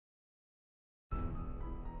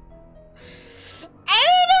 I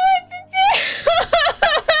don't know what to do.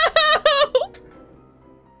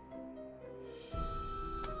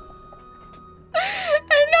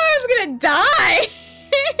 I know I was gonna die.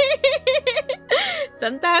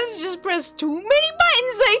 Sometimes just press too many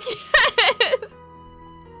buttons, I guess.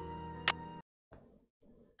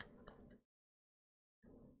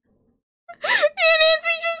 And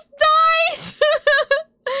Nancy just died.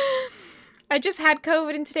 I just had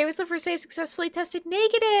COVID and today was the first day I successfully tested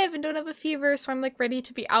negative and don't have a fever, so I'm like ready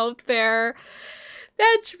to be out there.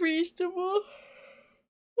 That's reasonable.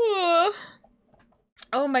 Oh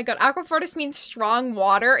my god, aquafortis means strong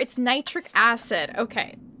water. It's nitric acid.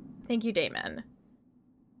 Okay. Thank you, Damon.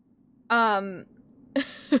 How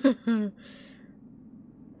do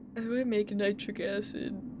I make nitric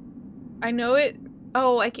acid? I know it.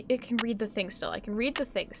 Oh, it can read the thing still. I can read the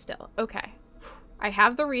thing still. Okay. I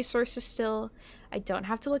have the resources still. I don't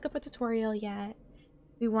have to look up a tutorial yet.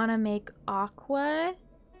 We want to make aqua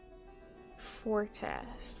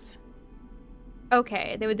fortis.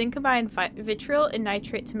 Okay, they would then combine vitriol and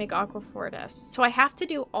nitrate to make aqua fortis. So I have to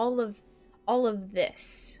do all of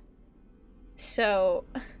this. So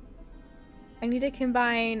I need to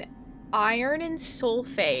combine iron and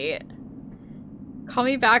sulfate. Call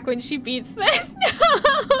me back when she beats this.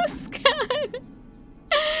 No, Scott.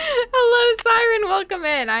 Hello, Siren. Welcome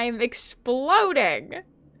in. I'm exploding.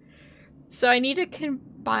 So I need to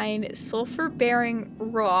combine sulfur-bearing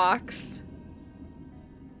rocks.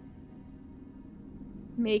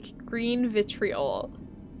 Make green vitriol.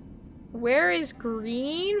 Where is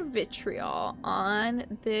green vitriol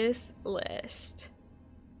on this list?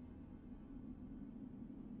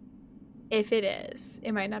 If it is,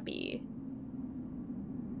 it might not be.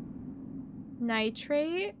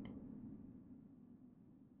 Nitrate.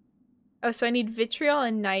 Oh, so I need vitriol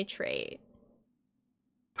and nitrate.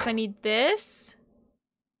 So I need this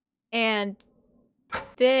and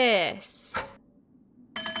this.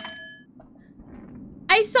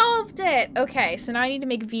 I solved it! Okay, so now I need to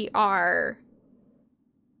make VR,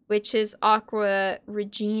 which is Aqua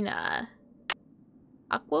Regina.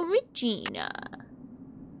 Aqua Regina.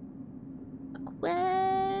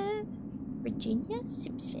 Aqua Regina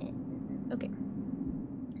Simpson. Okay.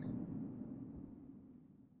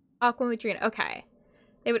 Aqua Regina. Okay.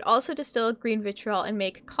 They would also distill green vitriol and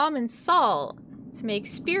make common salt to make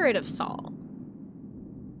spirit of salt,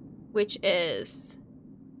 which is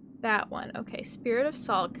that one. Okay, spirit of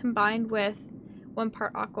salt combined with 1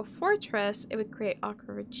 part aqua fortress, it would create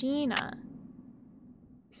Aqua Regina.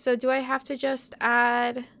 So do I have to just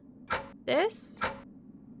add this?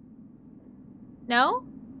 No?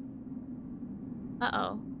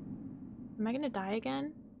 Uh-oh. Am I gonna die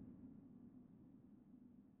again?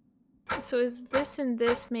 So is this and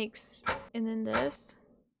this makes, and then this?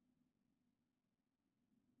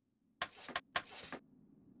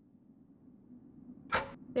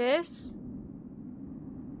 This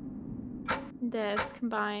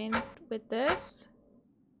combined with this?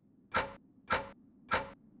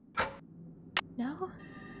 No?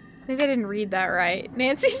 Maybe I didn't read that right.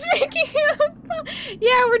 Nancy's making up.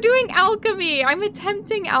 Yeah, we're doing alchemy. I'm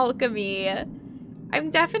attempting alchemy. I'm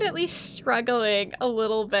definitely struggling a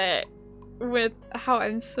little bit with how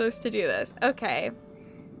I'm supposed to do this. Okay.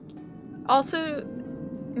 Also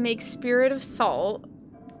make spirit of salt,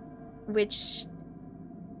 which...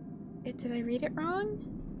 Did I read it wrong?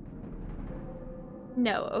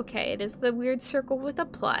 No, okay. It is the weird circle with a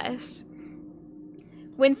plus.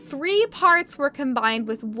 When 3 parts were combined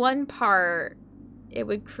with 1 part, it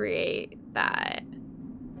would create that.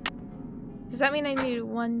 Does that mean I need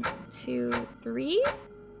 1, 2, 3?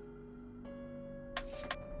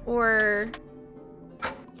 Or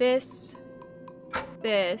this,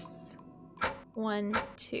 1,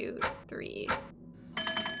 2, 3.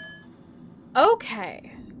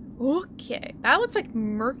 Okay. Okay. That looks like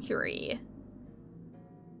mercury.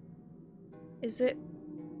 Is it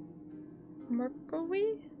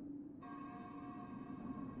mercury?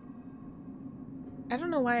 I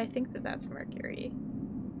don't know why I think that that's mercury.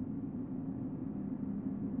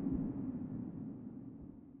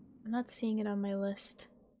 I'm not seeing it on my list.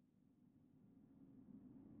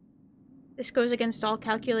 This goes against all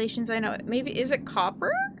calculations. I know it. Maybe, is it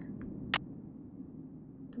copper?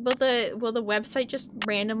 will the website just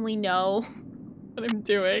randomly know what I'm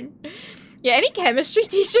doing? Yeah, any chemistry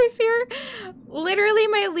teachers here? Literally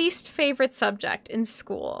my least favorite subject in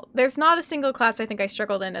school. There's not a single class I think I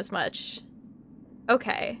struggled in as much.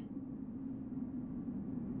 Okay.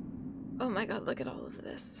 Oh my god, look at all of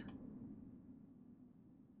this.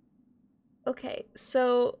 Okay,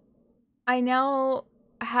 so I now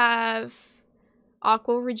have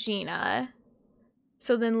Aqua Regina.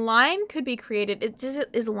 So then lime could be created.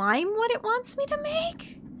 Is lime what it wants me to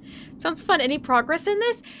make? Sounds fun. Any progress in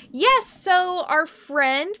this? Yes, so our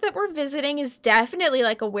friend that we're visiting is definitely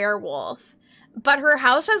like a werewolf. But her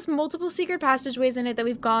house has multiple secret passageways in it that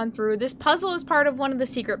we've gone through. This puzzle is part of one of the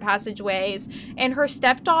secret passageways. And her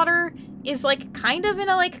stepdaughter is like kind of in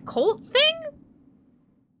a like cult thing?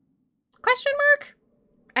 Question mark?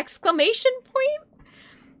 Exclamation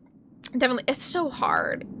point? Definitely. It's so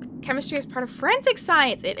hard. Chemistry is part of forensic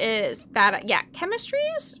science. It is. Bad. Yeah, chemistry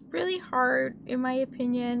is really hard in my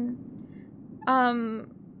opinion. I've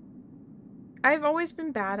always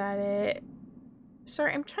been bad at it.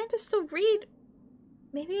 Sorry, I'm trying to still read.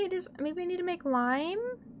 Maybe it is. Maybe I need to make lime?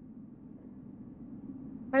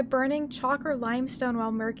 By burning chalk or limestone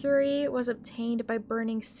while mercury was obtained by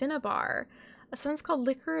burning cinnabar. A substance called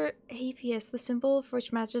liquor hapius, the symbol for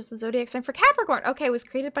which matches the zodiac sign for Capricorn. Okay, it was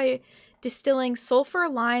created by distilling sulfur,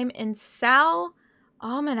 lime, and sal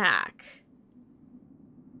almanac.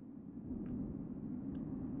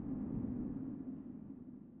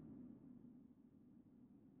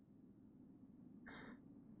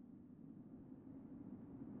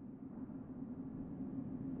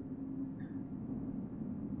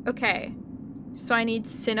 Okay, so I need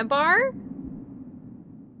cinnabar?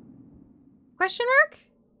 Question mark?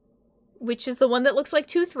 Which is the one that looks like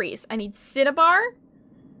 2 3s. I need cinnabar.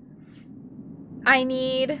 I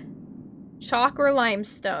need chalk or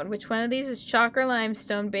limestone. Which one of these is chalk or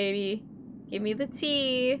limestone, baby? Give me the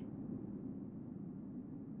tea.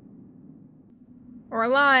 Or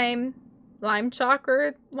lime. Lime, chalk,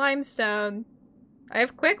 or limestone. I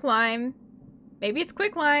have quick lime. Maybe it's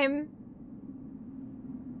quick lime.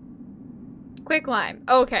 Quick lime.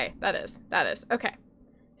 Okay, that is. Okay.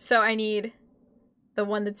 So I need the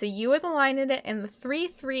one that's a U with a line in it and the 3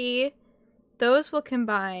 3. Those will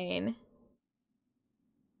combine.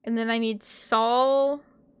 And then I need Sol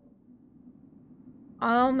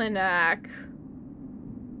Almanac.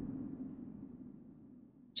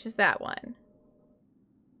 Which is that one.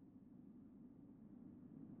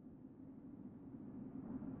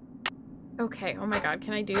 Okay, oh my god,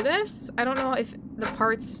 can I do this? I don't know if the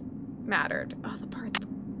parts mattered. Oh, the parts.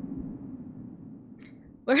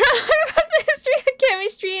 We're not about the history of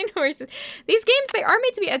chemistry and horses. These games, they are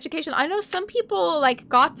made to be educational. I know some people, like,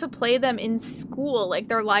 got to play them in school. Like,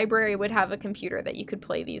 their library would have a computer that you could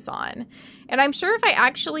play these on. And I'm sure if I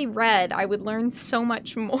actually read, I would learn so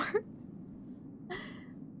much more.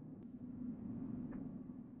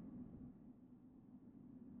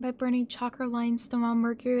 By burning chalk or limestone while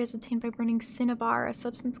mercury is obtained by burning cinnabar, a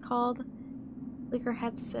substance called liquor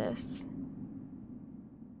hepsis.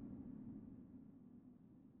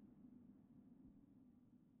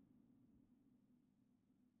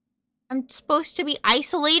 I'm supposed to be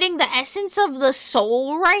isolating the essence of the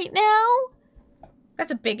soul right now?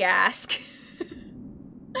 That's a big ask.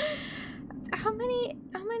 How many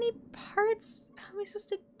parts? How am I supposed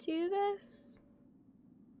to do this?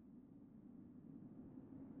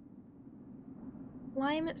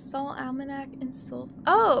 Lime, salt, almanac, and sulfur.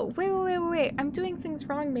 Oh, wait. I'm doing things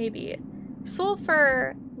wrong, maybe.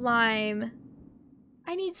 Sulfur, lime.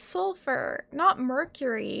 I need sulfur, not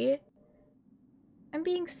mercury. I'm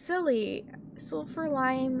being silly. Sulfur,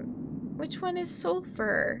 lime. Which one is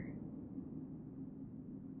sulfur?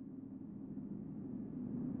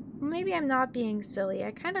 Maybe I'm not being silly.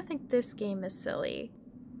 I kind of think this game is silly.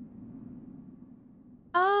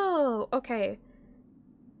 Oh, okay.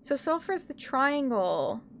 So sulfur is the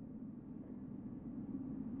triangle.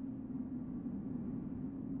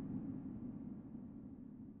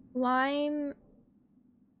 Lime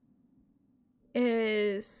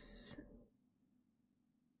is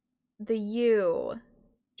the U.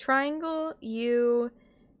 Triangle, U,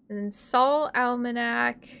 and then Sol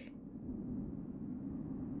Almanac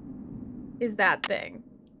is that thing,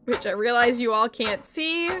 which I realize you all can't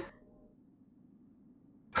see.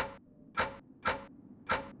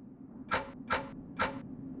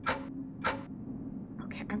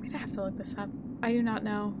 Okay, I'm gonna have to look this up. I do not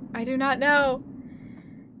know. I do not know.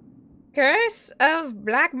 Curse of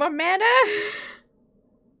Blackmoor Manor?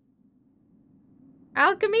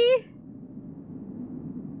 Alchemy?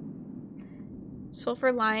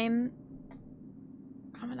 Sulfur, lime,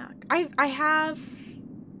 almanac. I have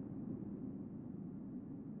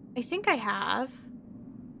I think I have.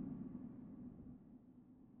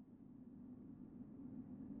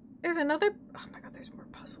 There's another... Oh my god, there's more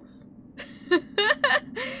puzzles. There's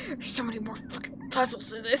so many more fucking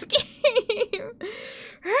puzzles in this game.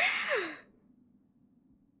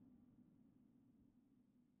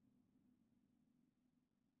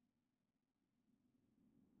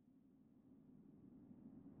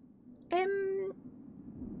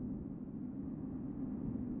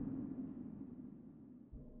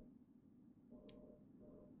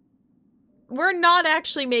 We're not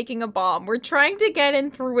actually making a bomb. We're trying to get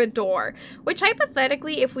in through a door. Which,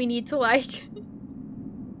 hypothetically, if we need to, like,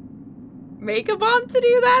 make a bomb to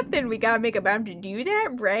do that, then we gotta make a bomb to do that,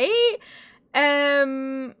 right?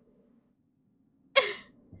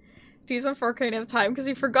 Do some forking of time because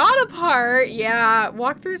we forgot a part. Yeah,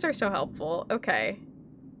 walkthroughs are so helpful. Okay.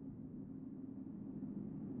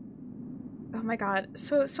 Oh my god.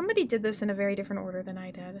 So somebody did this in a very different order than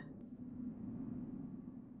I did.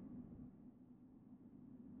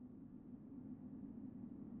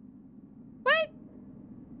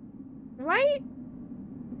 What?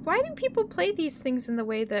 Why do people play these things in the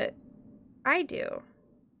way that I do?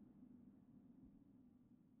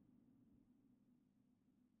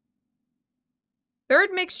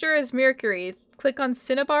 Third mixture is mercury. Click on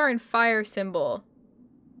cinnabar and fire symbol.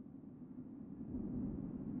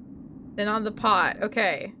 Then on the pot.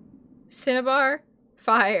 Okay. Cinnabar,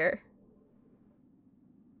 fire.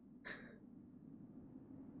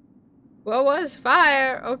 What was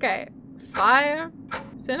fire? Okay. Fire,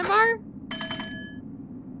 cinnabar?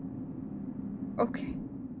 Okay.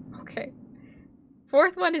 Okay.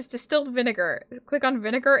 Fourth one is distilled vinegar. Click on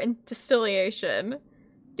vinegar and distillation.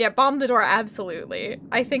 Yeah, bomb the door, absolutely.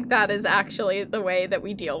 I think that is actually the way that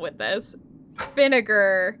we deal with this.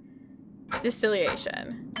 Vinegar,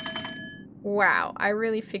 distillation. Wow, I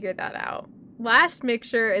really figured that out. Last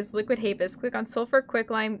mixture is liquid hapus. Click on sulfur,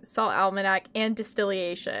 quicklime, salt almanac, and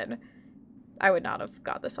distillation. I would not have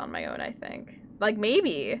got this on my own, I think. Like,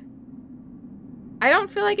 maybe. I don't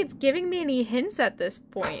feel like it's giving me any hints at this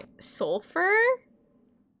point. Sulfur?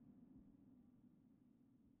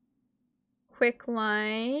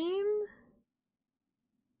 Quicklime?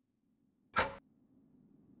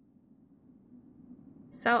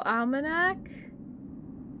 Salt almanac?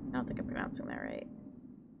 I don't think I'm pronouncing that right.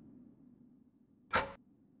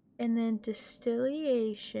 And then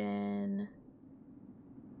distillation,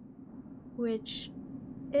 which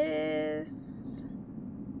is...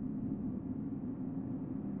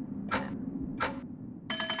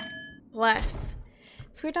 Bless.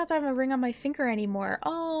 It's weird not to have a ring on my finger anymore.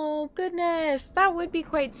 Oh, goodness. That would be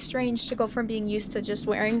quite strange to go from being used to just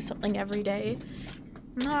wearing something every day.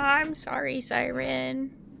 Oh, I'm sorry,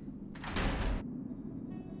 Siren.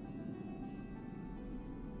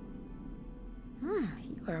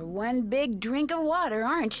 You are one big drink of water,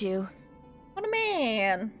 aren't you? What a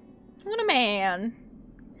man. What a man.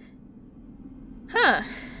 Huh.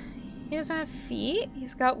 He doesn't have feet.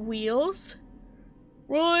 He's got wheels.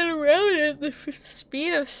 Rolling around at the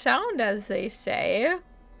speed of sound, as they say.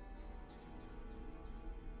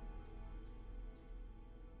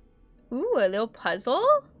 Ooh, a little puzzle?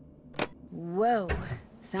 Whoa.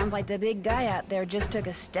 Sounds like the big guy out there just took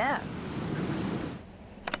a step.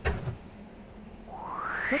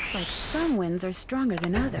 Looks like some winds are stronger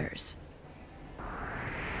than others.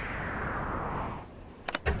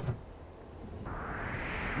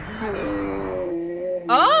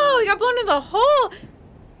 Oh, he got blown in the hole!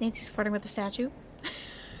 Nancy's flirting with the statue.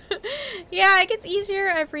 Yeah, it gets easier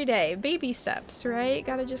every day. Baby steps, right?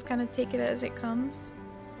 Gotta just kind of take it as it comes.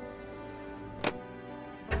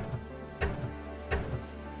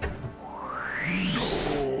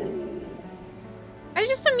 I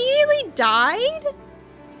just immediately died?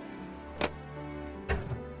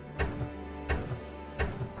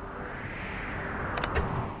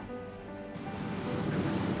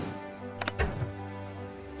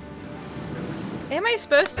 Am I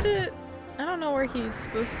supposed to... I don't know where he's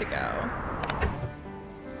supposed to go.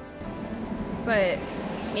 But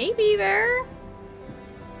maybe there?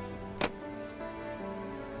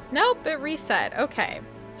 Nope, it reset. Okay.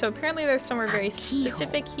 So apparently there's somewhere very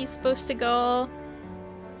specific he's supposed to go.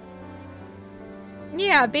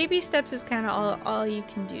 Yeah, baby steps is kind of all you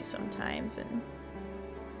can do sometimes, and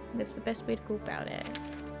that's the best way to go about it.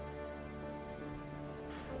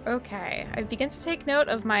 Okay, I begin to take note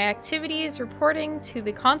of my activities, reporting to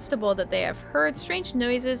the constable that they have heard strange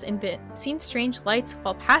noises and seen strange lights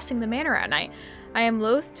while passing the manor at night. I am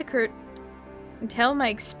loath to tell my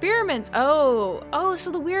experiments. Oh, so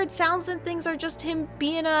the weird sounds and things are just him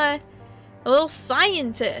being a little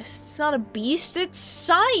scientist. It's not a beast, it's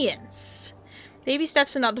science. Baby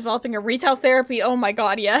steps in not developing a retail therapy. Oh my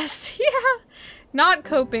god, yes. Yeah. Not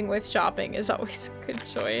coping with shopping is always a good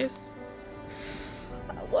choice.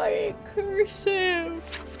 Why cursive?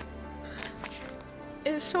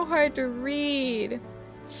 It's so hard to read.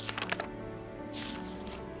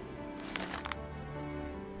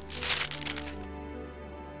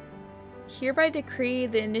 Hereby decree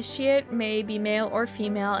the initiate may be male or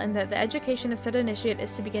female, and that the education of said initiate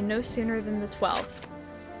is to begin no sooner than the 12th.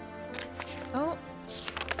 Oh.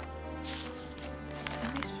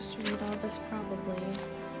 Am I supposed to read all this? Probably.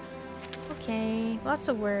 Okay, lots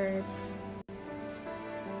of words.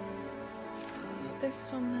 There's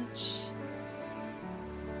so much.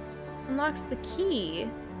 Unlocks the key.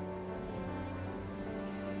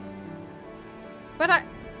 But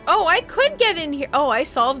oh, I could get in here. Oh, I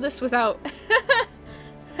solved this without.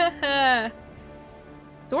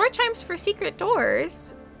 Door chimes for secret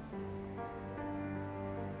doors.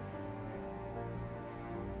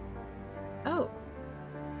 Oh.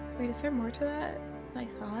 Wait, is there more to that than I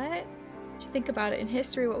thought? Just think about it. In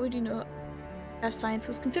history, what would you know as science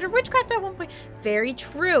was considered witchcraft at one point? Very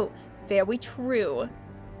true. Very true.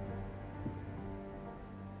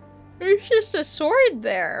 There's just a sword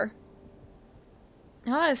there. A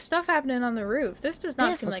lot of stuff happening on the roof. This does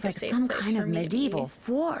not seem like a safe place for me to be. This looks like some kind of medieval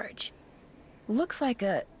forge. Looks like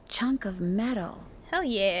a chunk of metal. Hell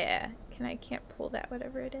yeah. I can't pull that,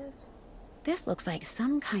 whatever it is. This looks like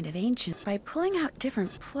some kind of ancient. By pulling out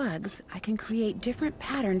different plugs, I can create different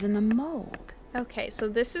patterns in the mold. Okay, so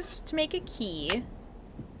this is to make a key.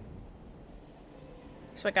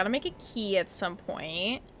 So I gotta make a key at some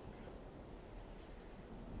point.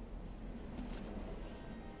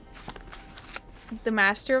 The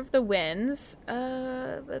Master of the Winds.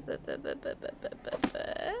 That's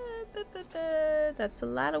a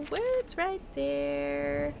lot of words right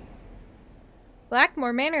there.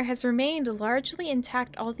 Blackmoor Manor has remained largely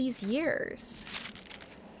intact all these years.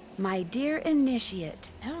 My dear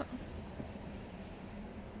initiate. Oh.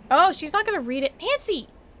 Oh, she's not gonna read it. Nancy!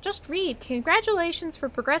 Just read. Congratulations for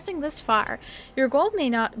progressing this far. Your goal may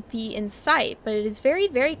not be in sight, but it is very,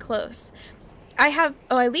 very close. I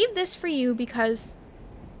leave this for you because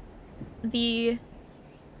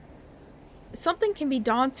something can be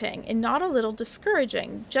daunting and not a little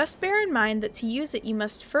discouraging. Just bear in mind that to use it, you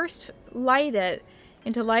must first light it,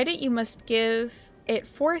 and to light it, you must give it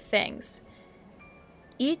 4 things.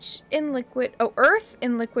 Each in liquid, earth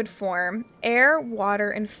in liquid form, air, water,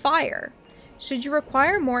 and fire. Should you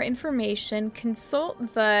require more information,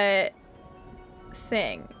 consult the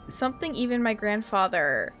thing. Something even my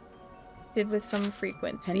grandfather did with some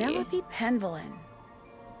frequency. Penelope Penvelin.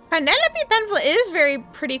 Penelope Penvelin is very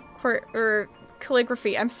pretty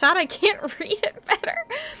calligraphy. I'm sad I can't read it better.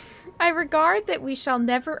 I regret that we shall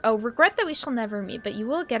never meet, but you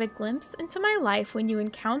will get a glimpse into my life when you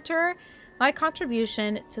encounter my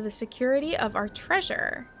contribution to the security of our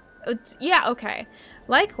treasure. Yeah, okay.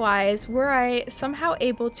 Likewise, were I somehow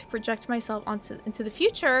able to project myself into the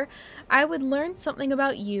future, I would learn something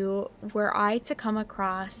about you were I to come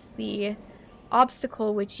across the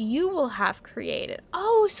obstacle which you will have created.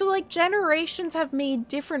 Oh, so like generations have made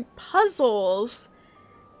different puzzles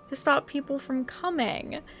to stop people from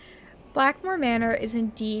coming. Blackmoor Manor is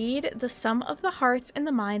indeed the sum of the hearts and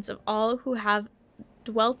the minds of all who have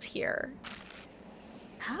dwelt here.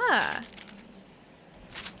 Ah.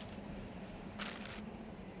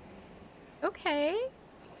 Okay.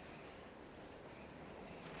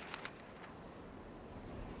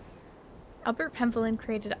 Albert Penvelin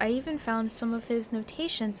created. I even found some of his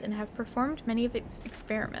notations and have performed many of its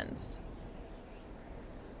experiments.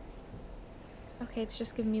 Okay, it's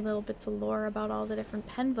just giving me little bits of lore about all the different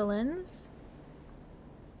Penvelins.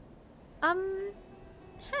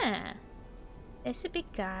 That's a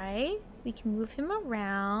big guy. We can move him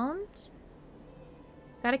around.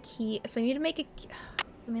 Got a key. So I need to make a key.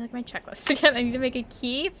 Let me look at my checklist again. I need to make a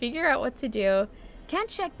key, figure out what to do. Can't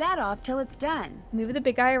check that off till it's done. Move the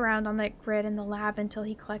big guy around on that grid in the lab until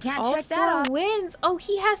he collects all 4 wins. Oh,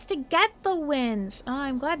 he has to get the wins. Oh,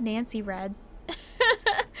 I'm glad Nancy read.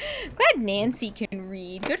 Glad Nancy can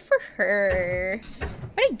read. Good for her.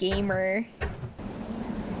 What a gamer.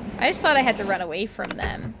 I just thought I had to run away from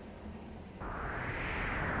them.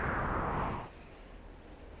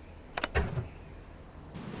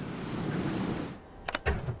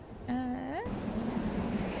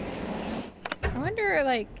 I wonder,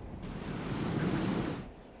 like,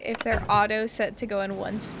 if they're auto set to go in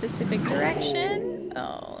one specific direction.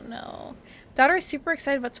 Oh no. Daughter is super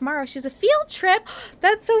excited about tomorrow. She's a field trip.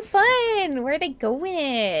 That's so fun. Where are they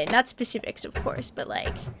going? Not specifics, of course, but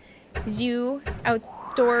like zoo,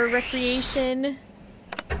 outdoor recreation.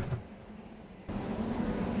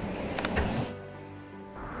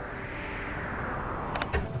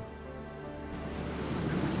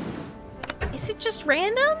 Is it just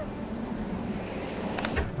random?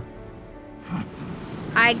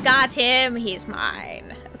 I got him. He's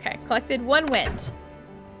mine. Okay, collected 1 wind.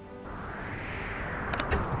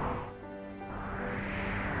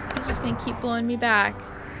 He's just gonna keep blowing me back.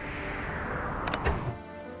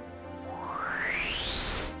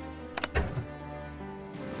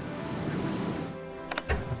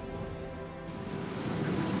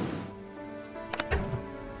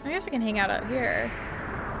 I guess I can hang out here.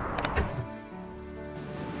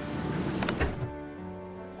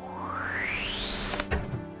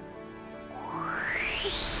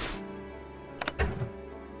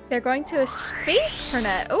 They're going to a space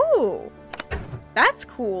cornet. Ooh, that's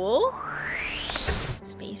cool.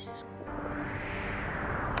 Space is cool.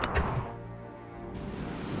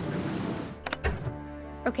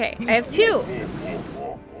 Okay, I have 2.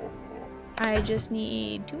 I just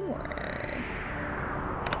need 2 more.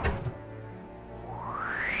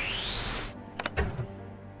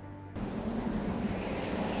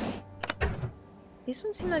 These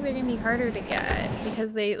ones seem like they're gonna be harder to get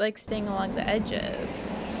because they like staying along the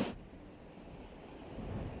edges.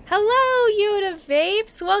 Hello, Yoda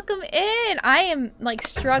Vapes! Welcome in! I am, like,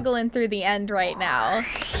 struggling through the end right now.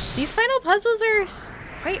 These final puzzles are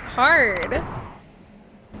quite hard.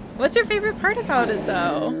 What's your favorite part about it,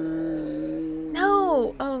 though?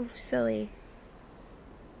 No! Oh, silly.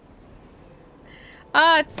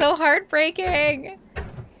 Ah, it's so heartbreaking!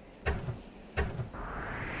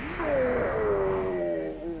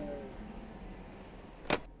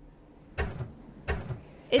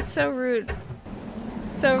 It's so rude.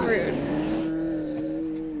 So rude.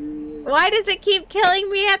 Why does it keep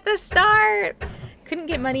killing me at the start? Couldn't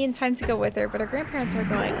get money in time to go with her, but her grandparents are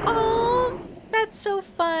going, oh, that's so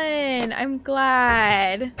fun. I'm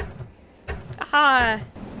glad. Aha.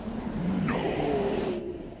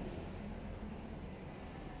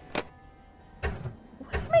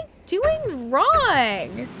 What am I doing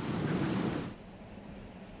wrong?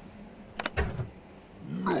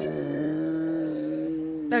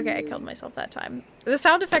 Okay, I killed myself that time. The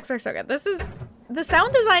sound effects are so good. The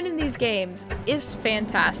sound design in these games is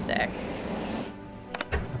fantastic.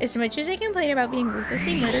 As much as I complain about being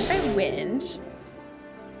ruthlessly murdered by wind.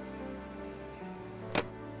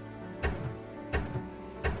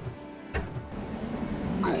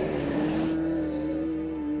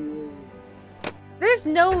 There's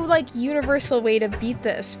no, like, universal way to beat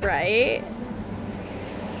this, right?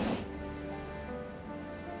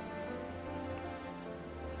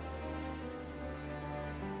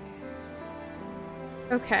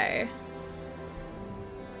 Okay.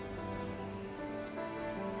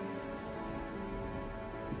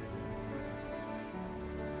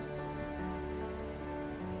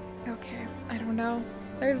 Okay, I don't know.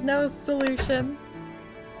 There's no solution.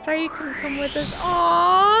 Sorry you couldn't come with us.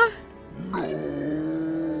 Aww!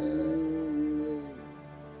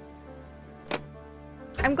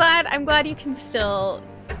 I'm glad you can still,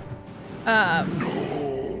 I'm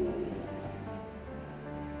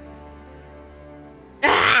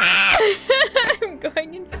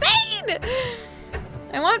going insane!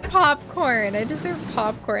 I want popcorn. I deserve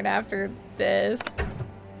popcorn after this.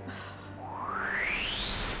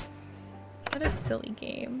 What a silly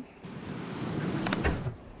game.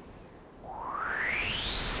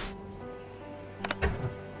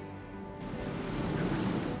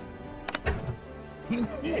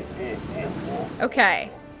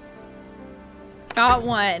 Okay. Got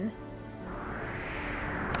 1.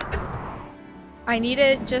 I need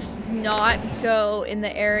to just not go in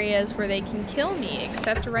the areas where they can kill me,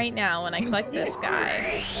 except right now when I collect this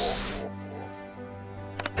guy.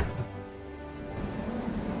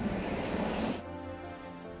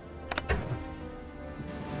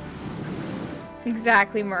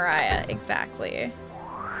 Exactly, Mariah. Exactly.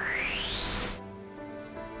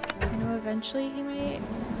 I know eventually he might...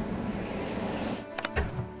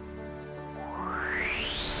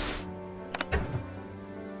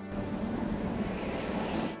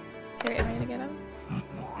 Here, am I gonna get him?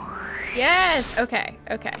 Yes! Okay,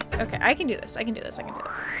 okay, okay. I can do this. I can do this. I can do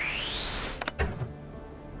this.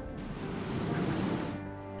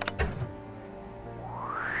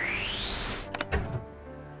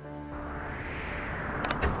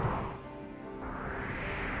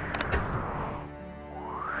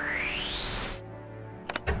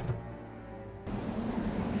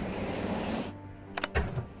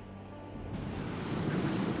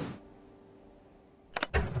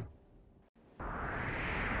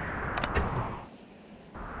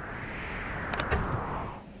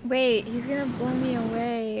 Wait, he's gonna blow me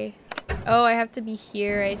away. Oh, I have to be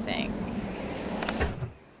here, I think.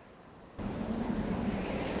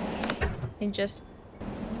 And just...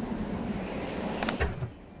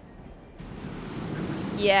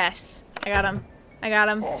 Yes. I got him. I got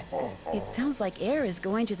him. It sounds like air is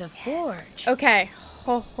going to the forge. Okay.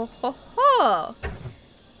 Ho, ho, ho, ho.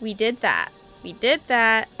 We did that. We did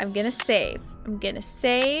that. I'm gonna save. I'm gonna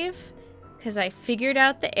save because I figured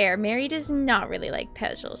out the air. Mary does not really like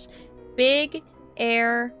puzzles. Big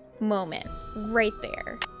air moment. Right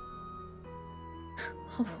there.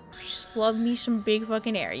 Just love me some big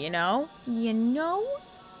fucking air, you know? You know?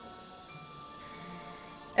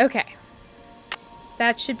 Okay.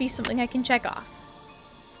 That should be something I can check off.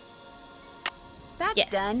 That's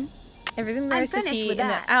done. Everything there is to see in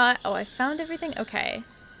the... oh, I found everything? Okay.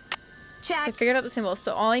 Check. So I figured out the symbols.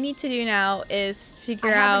 So all I need to do now is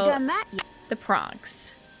figure out the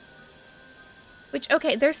prongs. Which,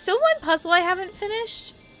 okay, there's still one puzzle I haven't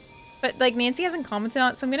finished. But, like, Nancy hasn't commented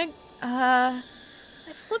on it, so I'm gonna...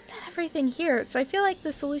 I've looked at everything here, so I feel like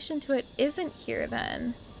the solution to it isn't here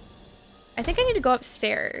then. I think I need to go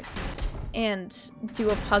upstairs and do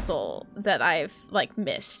a puzzle that I've, like,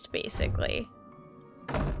 missed, basically.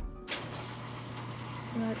 So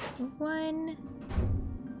that's 1,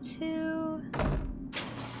 2...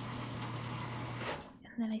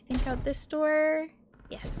 And then I think out this door.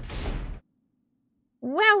 Yes.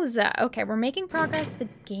 Wowza! Okay, we're making progress. The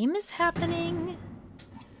game is happening.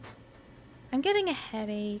 I'm getting a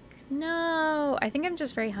headache. No, I think I'm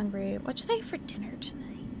just very hungry. What should I eat for dinner tonight?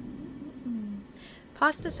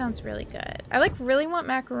 Pasta sounds really good. I like really want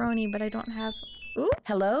macaroni, but I don't have... Ooh.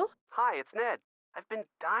 Hello? Hi, it's Ned. I've been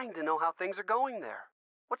dying to know how things are going there.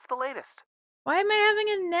 What's the latest? Why am I having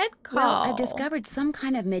a Ned call? Well, I've discovered some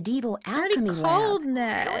kind of medieval alchemy lab. I already called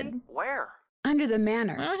Ned. Really? Where? Under the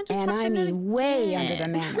manor. And I mean way under the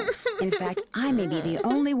manor. In fact, I may be the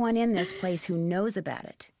only one in this place who knows about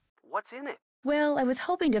it. What's in it? Well, I was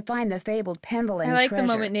hoping to find the fabled Penville and I like treasure,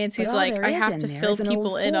 the moment Nancy's but like, I have to fill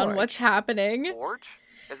people in on what's happening. Forge?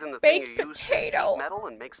 Isn't the Baked thing you use potato. to heat metal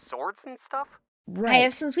and make swords and stuff? Right. I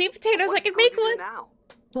have some sweet potatoes. I can make one. Now?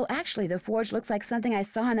 Well, actually, the forge looks like something I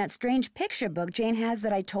saw in that strange picture book Jane has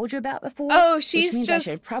that I told you about before. Oh, which she's means just...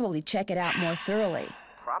 I should probably check it out more thoroughly.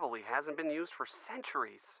 Probably hasn't been used for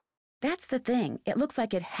centuries. That's the thing. It looks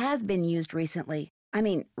like it has been used recently. I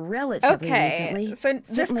mean, relatively recently. Okay, so this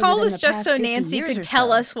Certainly call within was the just past so 50 Nancy years could or tell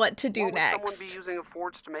so. us what to do What next. would someone be using a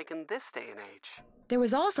forge to make in this day and age? There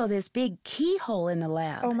was also this big keyhole in the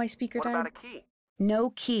lab. Oh, my speaker What died. about a key?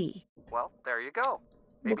 No key. Well, there you go.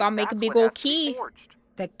 We're gonna make a big old old key.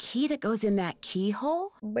 The key that goes in that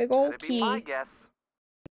keyhole? Big old That'd be my key. guess.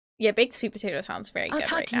 Yeah, baked sweet potato sounds very I'll good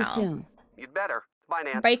talk right to you now. soon. You'd better. Bye,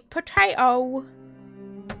 Nancy. Baked potato.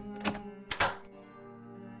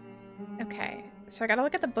 Okay, so I gotta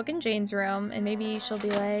look at the book in Jane's room, and maybe she'll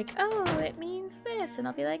be like, oh, it means this. And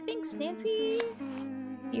I'll be like, thanks, Nancy.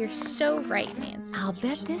 You're so right, Nancy. I'll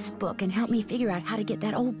bet this book can help me figure out how to get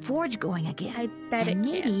that old forge going again. I bet it and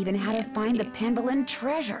can, maybe even how to find the Nancy. Pendleton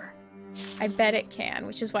treasure. I bet it can,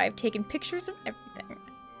 which is why I've taken pictures of everything.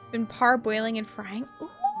 Been parboiling and frying.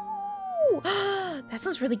 Ooh, that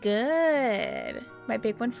sounds really good. My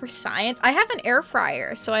big one for science. I have an air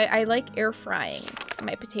fryer, so I like air frying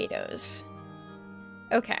my potatoes.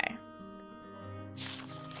 Okay.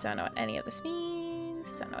 Don't know what any of this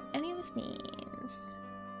means. Don't know what any of this means.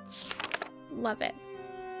 Love it.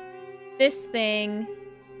 This thing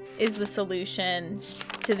is the solution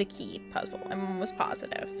to the key puzzle. I'm almost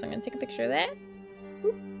positive. So I'm gonna take a picture of that.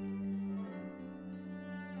 Boop.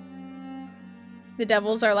 The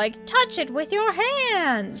devils are like, touch it with your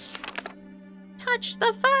hands! Touch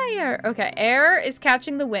the fire! Okay, air is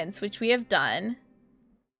catching the winds, which we have done.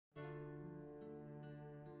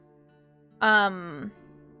 I don't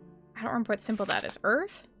remember what symbol that is.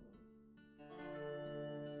 Earth?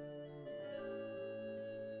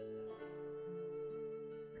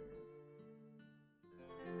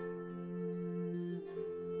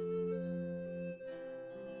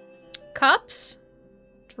 Cups?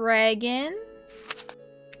 Dragon?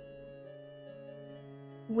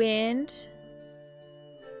 Wind?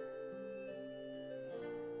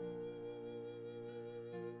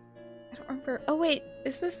 I don't remember. Oh wait,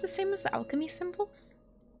 is this the same as the alchemy symbols?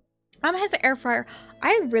 Mom has an air fryer.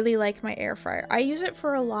 I really like my air fryer. I use it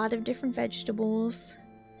for a lot of different vegetables.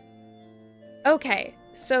 Okay,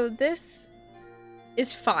 so this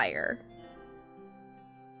is fire.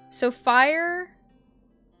 So fire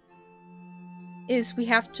is we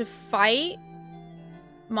have to fight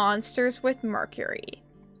monsters with mercury.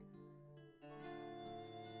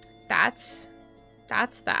 That's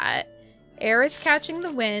that. Air is catching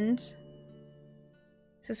the wind.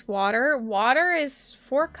 Is this water? Water is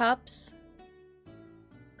 4 cups.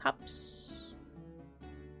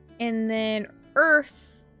 And then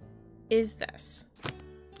earth is this.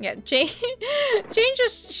 Yeah, Jane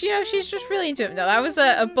just, you know, she's just really into him. No, that was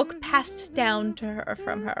a book passed down to her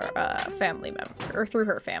from her family member, or through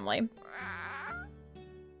her family.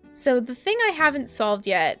 So the thing I haven't solved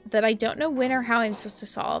yet, that I don't know when or how I'm supposed to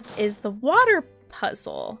solve, is the water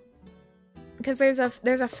puzzle. Because there's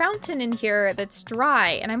a fountain in here that's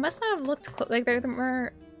dry, and I must not have looked like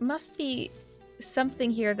there must be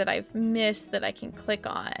something here that I've missed that I can click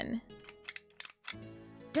on.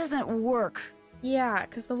 Doesn't work. Yeah,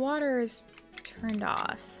 because the water is turned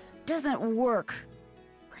off. Doesn't work.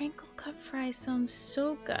 Crinkle cup fries sounds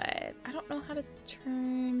so good. I don't know how to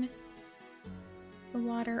turn the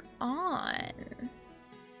water on.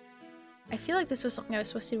 I feel like this was something I was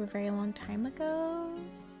supposed to do a very long time ago.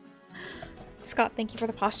 Scott, thank you for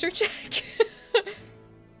the posture check.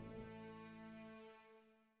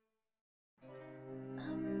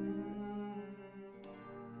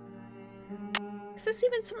 Is this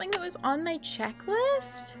even something that was on my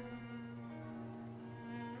checklist?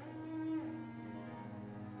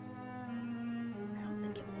 I don't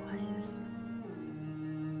think it was.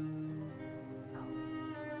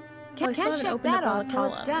 Oh, I still haven't opened up all the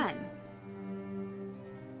columns.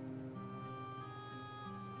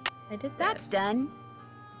 I did this. That's done.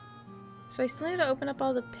 So I still need to open up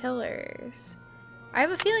all the pillars. I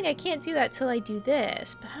have a feeling I can't do that till I do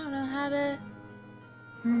this, but I don't know how to...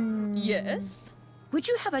 Yes? Would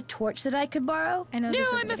you have a torch that I could borrow? I know this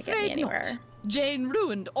isn't going to get me anywhere. Not. Jane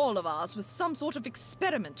ruined all of ours with some sort of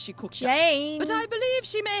experiment she cooked Jane! up. But I believe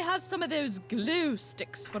she may have some of those glow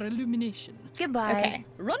sticks for illumination. Goodbye. Okay.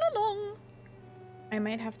 Run along. I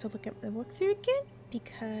might have to look at the walkthrough again,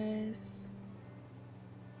 because...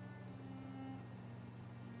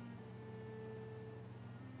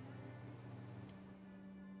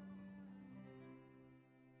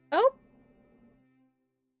 Oh!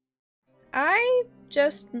 I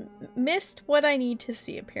just missed what I need to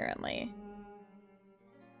see, apparently.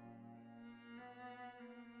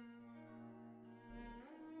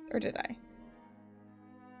 Or did I?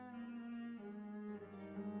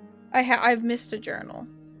 I've missed a journal.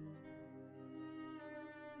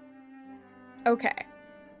 Okay.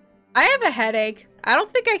 I have a headache. I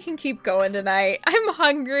don't think I can keep going tonight. I'm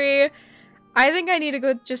hungry. I think I need to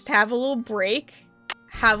go just have a little break.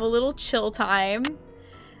 Have a little chill time.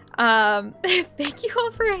 Thank you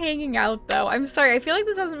all for hanging out, though. I'm sorry. I feel like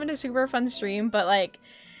this hasn't been a super fun stream, but, like,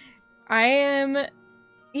 I am,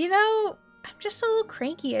 you know, I'm just a little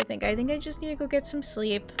cranky, I think. I think I just need to go get some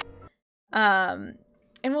sleep. And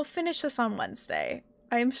we'll finish this on Wednesday.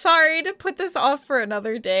 I'm sorry to put this off for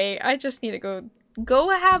another day. I just need to go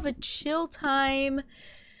have a chill time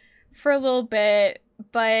for a little bit,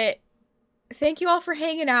 but thank you all for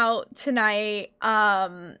hanging out tonight.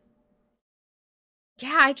 Yeah,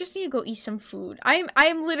 I just need to go eat some food.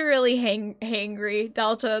 I'm literally hangry,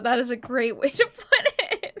 Delta. That is a great way to put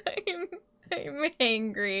it. I'm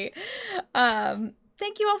hangry.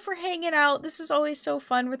 Thank you all for hanging out. This is always so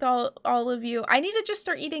fun with all of you. I need to just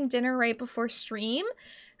start eating dinner right before stream.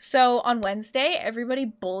 So on Wednesday, everybody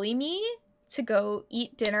bully me to go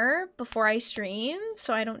eat dinner before I stream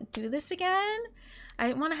so I don't do this again.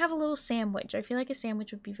 I want to have a little sandwich. I feel like a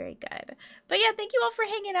sandwich would be very good. But yeah, thank you all for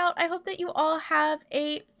hanging out. I hope that you all have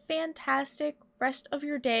a fantastic rest of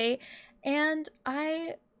your day. And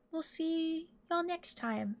I will see y'all next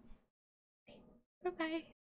time. Bye-bye.